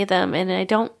for any of them, and I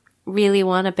don't really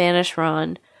want to banish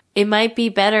Ron. It might be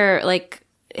better,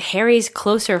 Harry's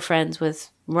closer friends with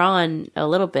Ron a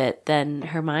little bit than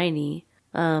Hermione.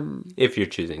 If you're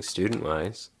choosing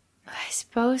student-wise. I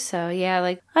suppose so.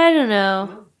 Yeah, I don't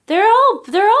know. They're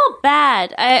all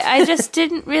bad. I just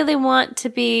didn't really want to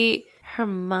be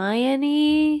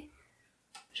Hermione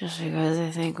just because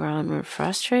I think Ron would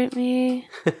frustrate me.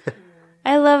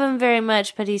 I love him very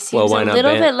much, but he seems a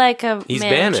little bit like a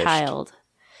man-child.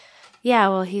 Yeah,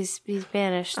 well, he's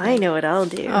banished. I know what I'll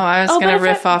do. Oh, I was going to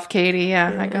riff off Katie.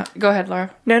 Yeah, go ahead, Laura.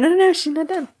 No, she's not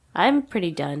done. I'm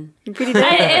pretty done. You're pretty done.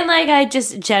 I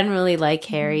just generally like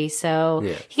Harry, so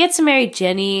he gets to marry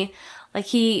Jenny.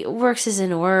 He works as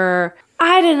an Auror.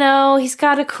 I don't know. He's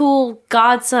got a cool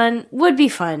godson. Would be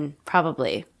fun,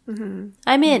 probably. Mm-hmm.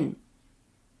 I'm in.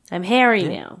 I'm Harry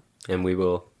now. And we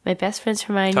will... My best friend's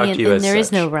Hermione, talk to you and there is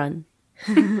such. no Ron.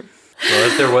 Well,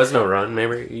 if there was no Ron,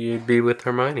 maybe you'd be with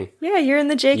Hermione. Yeah, you're in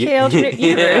the JK alternate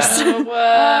universe.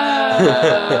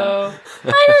 Whoa.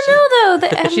 I don't know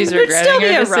though. She's There'd still regretting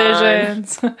be her a Ron.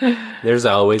 decisions. There's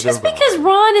always Just a Ron. because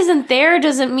Ron isn't there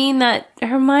doesn't mean that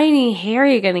Hermione and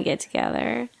Harry are gonna get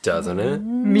together. Doesn't it?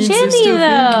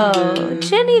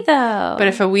 Ginny though. But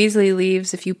if a Weasley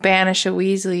leaves, if you banish a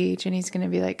Weasley, Ginny's going to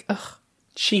be like, ugh.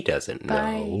 She doesn't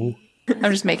know.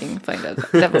 I'm just playing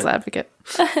devil's advocate.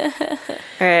 All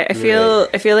right, I feel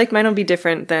like mine will be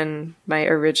different than my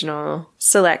original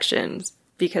selections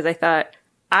because I thought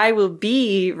I will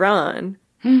be Ron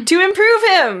to improve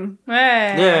him.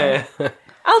 Yeah.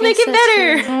 I'll make it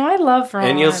better. Oh, I love Ron.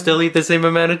 And you'll still eat the same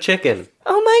amount of chicken.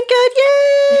 Oh my god,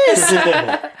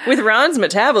 yes! With Ron's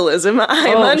metabolism,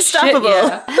 I'm unstoppable.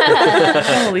 Shit,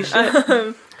 yeah. Holy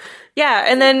shit. Yeah,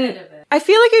 and then I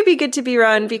feel like it'd be good to be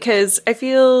Ron because I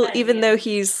feel even though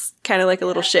he's kind of like a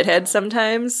little shithead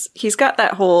sometimes, he's got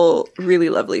that whole really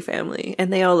lovely family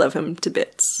and they all love him to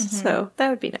bits. So that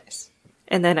would be nice.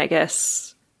 And then I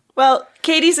guess, well,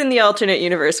 Katie's in the alternate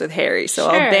universe with Harry, so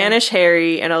I'll banish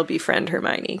Harry and I'll befriend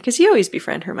Hermione because you always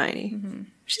befriend Hermione.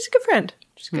 She's a good friend.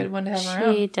 She's a good one to have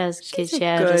around. She does She's get a you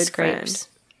out of good scrapes.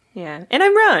 Yeah, and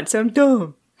I'm Ron, so I'm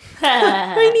dumb.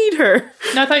 I need her.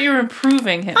 No, I thought you were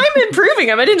improving him. I'm improving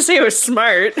him. I didn't say I was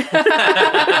smart.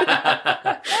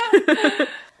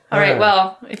 All right,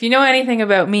 well, if you know anything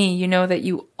about me, you know that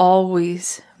you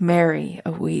always marry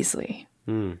a Weasley.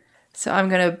 So I'm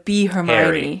going to be Hermione.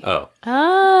 Harry. Oh.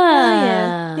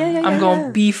 Ah. Yeah. I'm going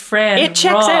to befriend It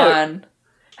checks Ron. out.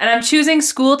 And I'm choosing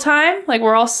school time. Like,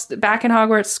 we're all back in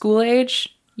Hogwarts school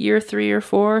age. Year 3 or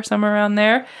 4, somewhere around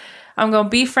there. I'm going to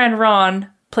befriend Ron,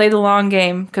 play the long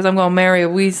game, because I'm going to marry a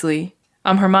Weasley.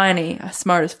 I'm Hermione. I'm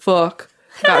smart as fuck.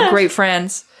 Got great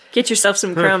friends. Get yourself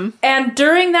some crumb. And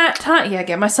during that time,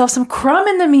 get myself some crumb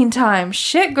in the meantime.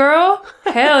 Shit, girl.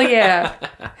 Hell yeah.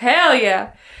 Hell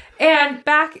yeah. And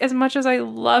back, as much as I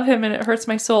love him and it hurts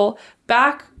my soul,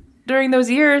 back during those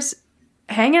years,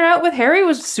 hanging out with Harry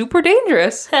was super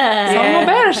dangerous. So I'm gonna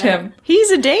banish him.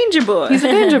 He's a danger boy. He's a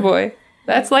danger boy.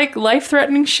 That's like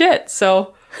life-threatening shit.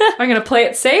 So I'm gonna play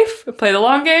it safe, play the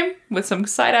long game with some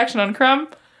side action on Crumb.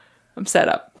 I'm set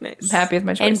up. Nice. I'm happy with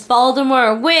my And choice.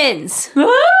 Voldemort wins.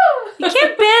 You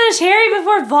can't banish Harry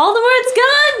before Voldemort's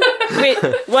gone. Wait,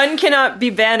 one cannot be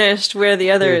banished where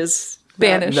the other is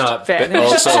Banished. Not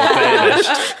Banished. also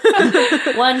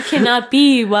banished. One cannot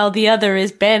be while the other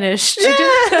is banished. So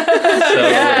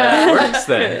that works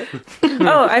then.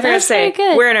 Oh, I forgot to That's say, very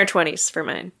good. we're in our 20s for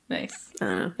mine. Nice. I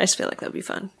don't know. I just feel like that'd be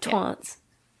fun. Twants.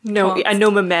 No, I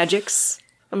know my magics.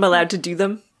 I'm allowed to do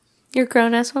them. You're a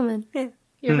grown-ass woman.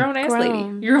 You're a grown-ass Grown.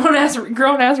 lady. You're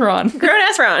grown-ass Ron. Grown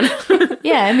ass Ron.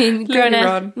 Yeah, I mean, grown-ass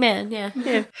Ron. man,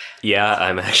 yeah. Yeah,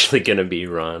 I'm actually gonna be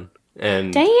Ron.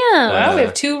 And Damn. Wow, we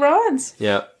have 2 Rons.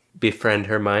 yeah, befriend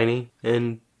Hermione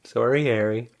and sorry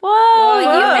Harry. Whoa,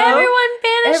 everyone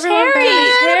banished Everyone Harry.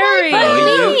 banished Harry. But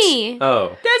Oh, me. Oh,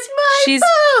 That's my She's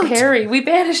vote. Harry.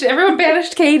 Everyone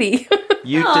banished Katie.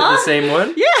 you did the same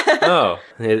one? Yeah. Oh,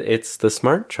 it's the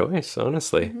smart choice,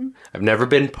 honestly. I've never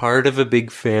been part of a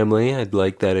big family. I'd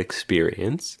like that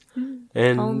experience.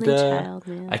 And Only child,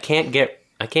 man. I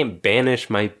can't banish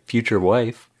my future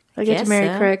wife. I get Guess to marry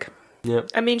so. Craig.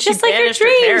 Yep. I mean, she Just like your banished her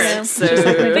dreams. parents. So.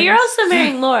 But you're also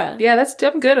marrying Laura. Yeah,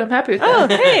 I'm good. I'm happy with Oh,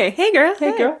 that. hey girl.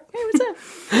 Hey, girl. Hey, what's up?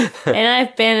 And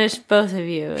I've banished both of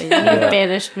you. And you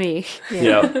banished me.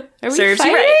 Yeah. Are we Serves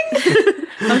you fighting? right.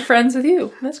 I'm friends with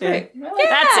you. That's great. I like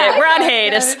That's it. We're on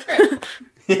hiatus.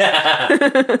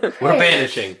 We're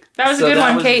banishing. That was So a good that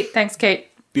one, was- Kate. Thanks, Kate.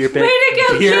 Beer, to go,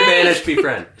 beer Kate! banish, be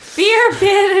friend. Beer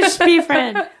banished, be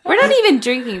friend. We're not even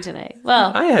drinking tonight.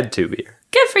 Well, I had 2 beer.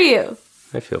 good for you.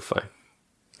 I feel fine.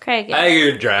 Craig. I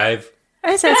could drive.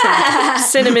 I just had some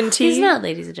cinnamon tea. He's not,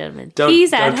 ladies and gentlemen. Don't,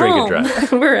 He's don't at drink home. and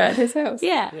drive. We're at his house.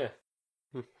 Yeah.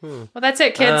 Well, that's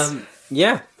it, kids.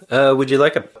 Yeah. Would you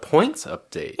like a points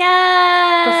update?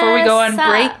 Yeah. Before we go on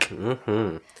break.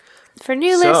 Mm-hmm. For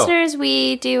new So- listeners,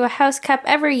 we do a house cup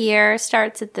every year.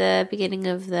 Starts at the beginning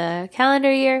of the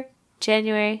calendar year,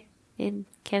 January in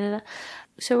Canada.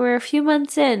 So we're a few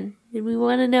months in, and we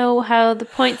want to know how the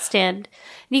points stand.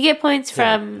 And you get points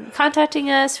from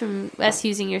contacting us, from us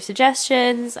using your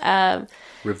suggestions.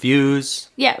 Reviews.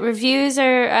 Yeah, reviews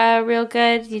are real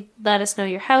good. You let us know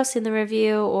your house in the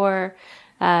review, or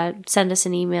send us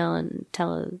an email and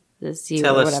tell us you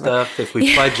Tell or us whatever. stuff. If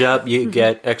we fudge up, you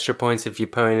get extra points if you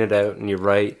point it out and you're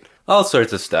right. All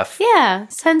sorts of stuff. Yeah,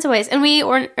 tons of ways. And we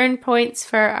earn points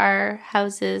for our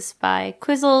houses by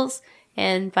quizzles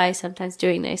and by sometimes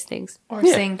doing nice things. Or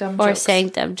saying dumb Or jokes. saying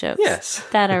dumb jokes. Yes.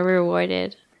 That are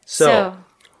rewarded. So,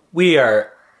 we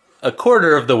are a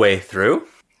quarter of the way through,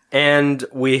 and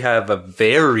we have a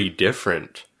very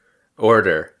different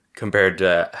order compared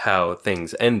to how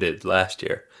things ended last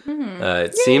year.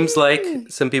 It seems like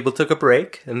some people took a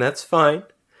break, and that's fine.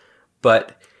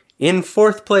 But in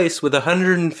 4th place with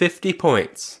 150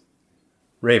 points,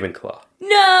 Ravenclaw.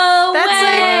 No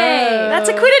way! That's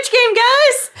a Quidditch game,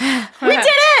 guys! We did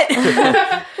it! We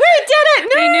did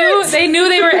it! Nerds! They knew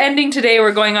they were ending today.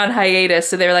 We're going on hiatus,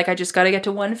 so they were like, I just got to get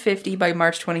to 150 by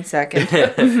March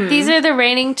 22nd. These are the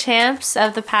reigning champs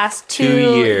of the past 2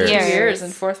 years. 2 years in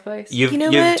 4th place. You've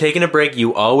what? taken a break.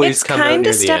 You always It's come out kind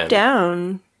near to the step end.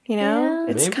 down, you know?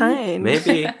 Yeah. It's kind.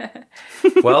 Maybe.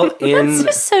 Well, It's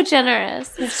just so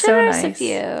generous. It's so generous nice. of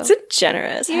you. It's a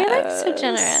generous You're like house. so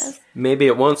generous. maybe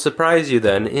it won't surprise you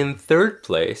then. In 3rd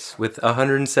place with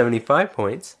 175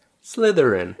 points,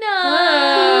 Slytherin.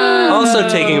 No. Also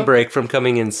taking a break from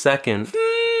coming in 2nd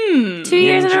 2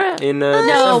 years in a row. in No,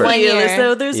 December. 1 year. As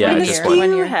though there's Yeah, been a just skew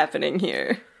 1 year. happening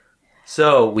here.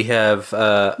 So we have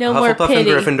No more Hufflepuff and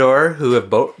pity. Gryffindor, who have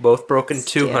both broken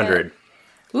 200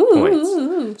 points.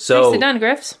 Ooh. So Nicely done,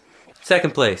 Griffs.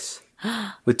 2nd place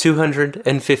with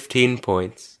 215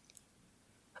 points,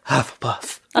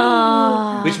 Hufflepuff.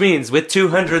 Which means with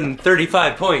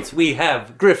 235 points, we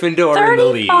have Gryffindor in the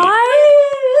lead.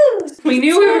 We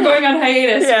knew we were going on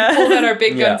hiatus. Yeah. We pulled out our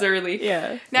big guns Yeah. early.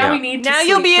 Yeah. Now Yeah. we need to Now sleep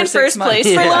you'll be for in 6 first months. place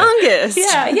for Yeah. longest.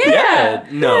 Yeah.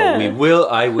 No, we will.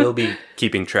 I will be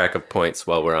keeping track of points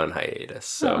while we're on hiatus.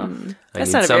 So I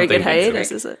That's need not a very good something to hiatus,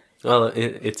 drink. is it? Well,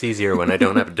 it's easier when I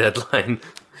don't have a deadline.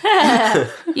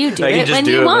 You do I can it just when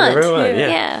do you it want. whenever I want,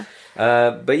 yeah. Yeah.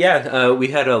 But yeah, we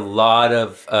had a lot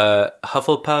of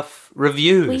Hufflepuff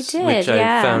reviews, We did, which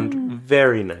yeah. I found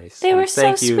very nice. They And were so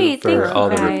thank you sweet. for Thank you, all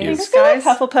the guys. reviews. I feel like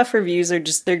Hufflepuff reviews are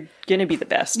they're gonna be the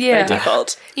best Yeah. by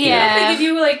default. Yeah. They give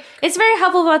you like, It's a very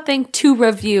Hufflepuff thing to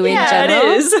review in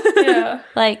general. it is. yeah.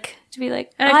 Like, to be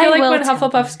like, And I feel like will when tell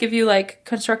Hufflepuffs give you like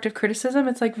constructive criticism,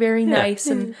 it's like very nice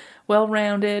and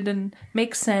well-rounded and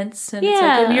makes sense. And it's like,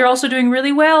 Yeah. and you're also doing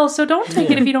really well, so don't take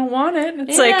it if you don't want it.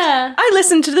 It's like, Yeah. I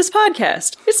listened to this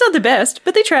podcast. It's not the best,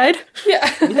 but they tried. Yeah.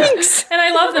 Thanks. And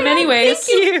I love them anyways.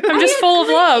 Thank you. I'm just full of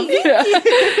love.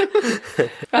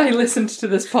 I listened to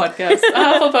this podcast. A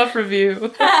Hufflepuff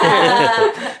review.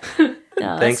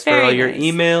 No, Thanks that's for all very your nice.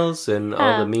 emails and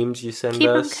all Yeah. the memes you send Keep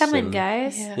them us. coming, and,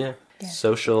 guys. Yeah.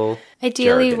 Social.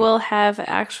 Ideally, jargon. we'll have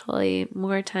actually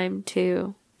more time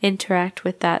to interact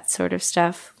with that sort of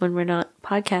stuff when we're not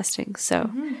podcasting.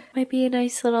 So might be a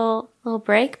nice little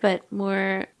break, but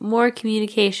more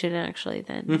communication actually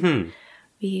than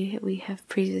we have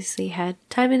previously had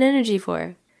time and energy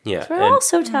for. Yeah. We're and- all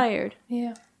so tired.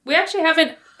 Yeah. We actually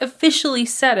haven't officially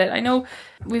said it. I know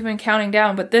we've been counting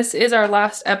down, but this is our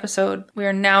last episode. We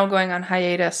are now going on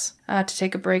hiatus to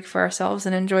take a break for ourselves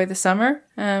and enjoy the summer.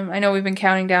 I know we've been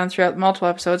counting down throughout multiple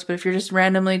episodes, but if you're just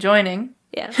randomly joining,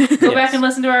 Yeah. go back and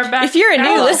listen to our back. If you're a new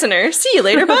catalog. listener, see you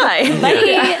later. Bye.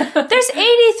 Bye. There's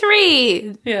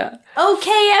 83 Yeah.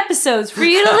 okay episodes for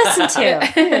you to listen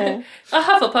to. A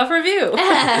Hufflepuff review.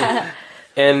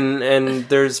 And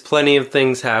there's plenty of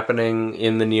things happening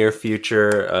in the near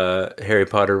future, Harry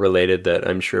Potter related, that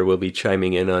I'm sure we'll be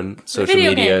chiming in on social video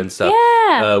media game. and stuff.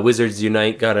 Yeah. Wizards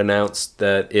Unite got announced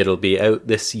that it'll be out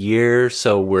this year,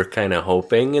 so we're kind of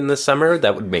hoping in the summer.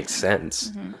 That would make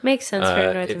sense. Makes sense for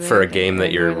North America. for a game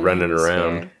that you're Northern running Hemisphere.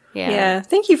 around. Yeah.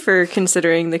 Thank you for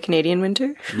considering the Canadian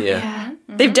winter. Yeah.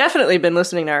 They've definitely been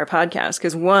listening to our podcast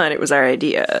because 1, it was our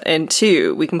idea, and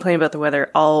 2, we complain about the weather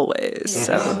always.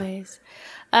 So Always.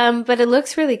 But it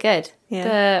looks really good. Yeah.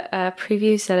 The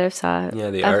previews that I've saw Yeah,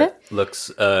 the of art it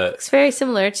looks looks very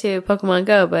similar to Pokemon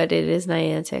Go, but it is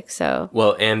Niantic, so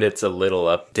well, and it's a little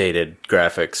updated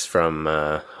graphics from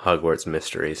Hogwarts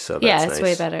Mysteries, so that's yeah, it's nice.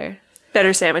 way better.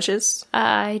 better sandwiches.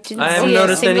 I didn't I see haven't a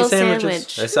noticed any single sandwiches.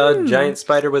 sandwich. I saw a giant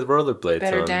spider with rollerblades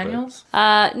Better on. but- Daniels.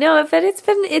 No, but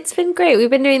it's been great. We've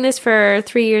been doing this for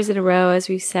 3 years in a row, as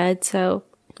we've said, so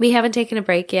we haven't taken a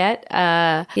break yet.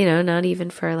 Not even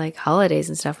for like holidays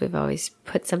and stuff. We've always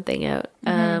put something out.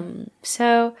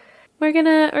 So we're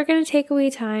gonna take a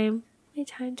wee time to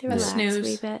relax a wee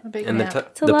Snooze. bit. A big And nap.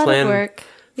 It's a the lot plan of work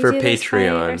We for do this by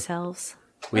Patreon, ourselves.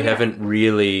 we haven't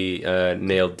really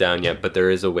nailed down yet, but there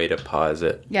is a way to pause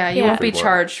it. Yeah, you Yeah. won't be For more.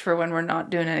 charged for when we're not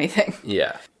doing anything.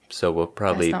 Yeah. So we'll That's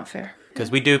probably, not fair. because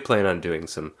we do plan on doing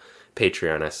some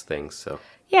Patreon-esque things, so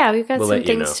Yeah, we've got We'll some let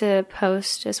you things to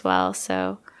post as well.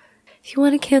 So if you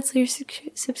want to cancel your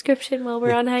subscription while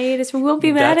we're on hiatus, we won't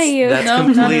be mad at you. That's No, not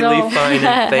at completely all. fine.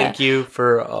 And thank you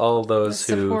for all those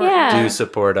The who support. Yeah. do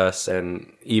support us,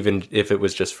 and even if it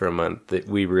was just for a month, that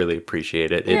we really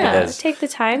appreciate it. It Yeah, has take the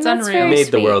time. It's That's unreal. very made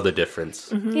the sweet. world a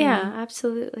difference. Yeah,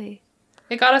 absolutely.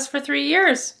 It got us for 3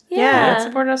 years. Yeah. It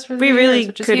supported us for 3 We years, really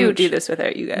which is couldn't huge. do this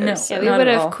without you guys. No. Yeah, we Not would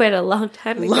at have all. quit a long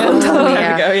time ago. Long time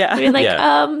Yeah. ago, yeah. We'd be like,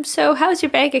 Yeah. so how's your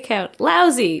bank account?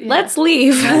 Lousy. Let's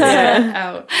leave.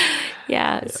 Out.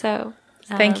 Yeah, so.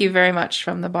 Thank you very much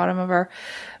from the bottom of our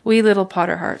wee little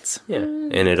Potter hearts. Yeah.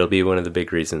 And it'll be one of the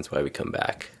big reasons why we come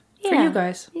back. For you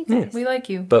guys. guys. We like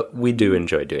you. But we do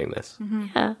enjoy doing this.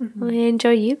 Yeah, we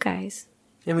enjoy you guys.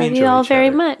 And we Love enjoy you all each very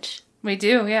other. much. We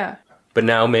do, yeah. But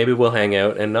now maybe we'll hang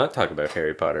out and not talk about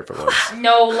Harry Potter for once.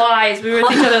 No lies. We were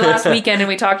with each other last weekend and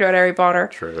we talked about Harry Potter.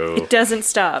 True. It doesn't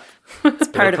stop. It's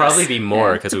part It'll of probably us. be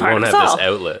more because we part won't of have us this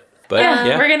all. outlet. But Yeah,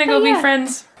 yeah. we're gonna go Yeah. be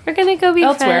friends We're going to go be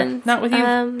elsewhere, friends. not with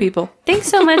you people. Thanks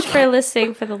so much for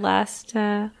listening for the last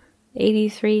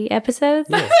 83 episodes.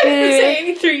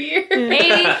 83 years.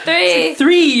 83.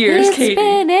 3 years, It's Katie.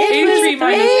 been 83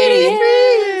 minus 80.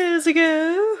 Years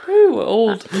ago. Ooh,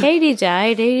 old. Katie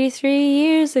died 83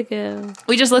 years ago.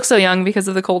 We just look so young because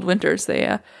of the cold winters.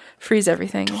 They freeze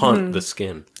everything. Haunt the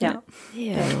skin. Yeah.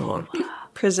 Yeah. Haunt.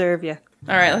 Preserve you.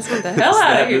 All right, let's get the hell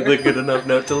out of That here. is a good enough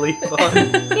note to leave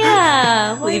on.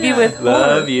 Yeah. Leave you with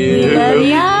Love you.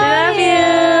 Love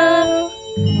you.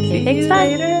 Okay, thanks.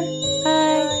 Bye.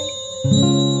 Bye.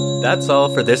 That's all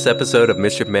for this episode of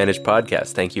Mischief Managed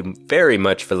Podcast. Thank you very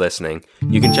much for listening.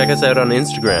 You can check us out on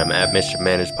Instagram at Mischief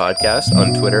Managed Podcast,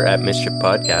 on Twitter at Mischief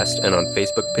Podcast, and on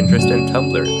Facebook, Pinterest, and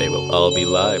Tumblr. They will all be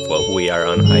live while we are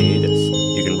on hiatus.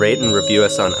 You can rate and review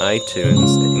us on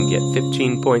iTunes and get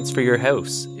 15 points for your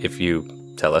house if you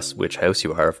tell us which house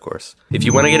you are, of course. If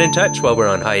you want to get in touch while we're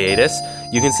on hiatus,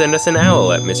 you can send us an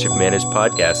owl at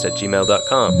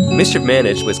mischiefmanagedpodcast@gmail.com. Mischief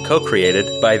Managed was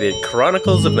co-created by the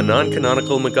Chronicles of the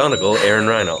Non-Canonical McGonagall, Aaron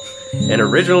Reinald, and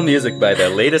original music by the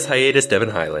latest hiatus, Devin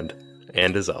Highland.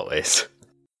 And as always,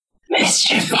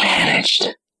 Mischief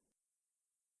managed.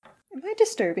 Am I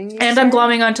disturbing you? And I'm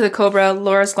glomming onto the Cobra.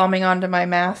 Laura's glomming onto my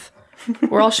math.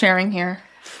 We're all sharing here.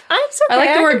 I'm so I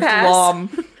like the word pass. glom.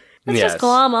 Let's yes. just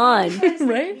glom on.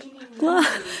 Right?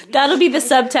 That'll be the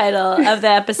subtitle of the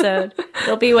episode.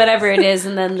 It'll be whatever it is,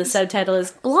 and then the subtitle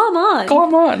is glom on.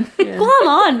 Glom on. Glom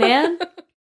on, man.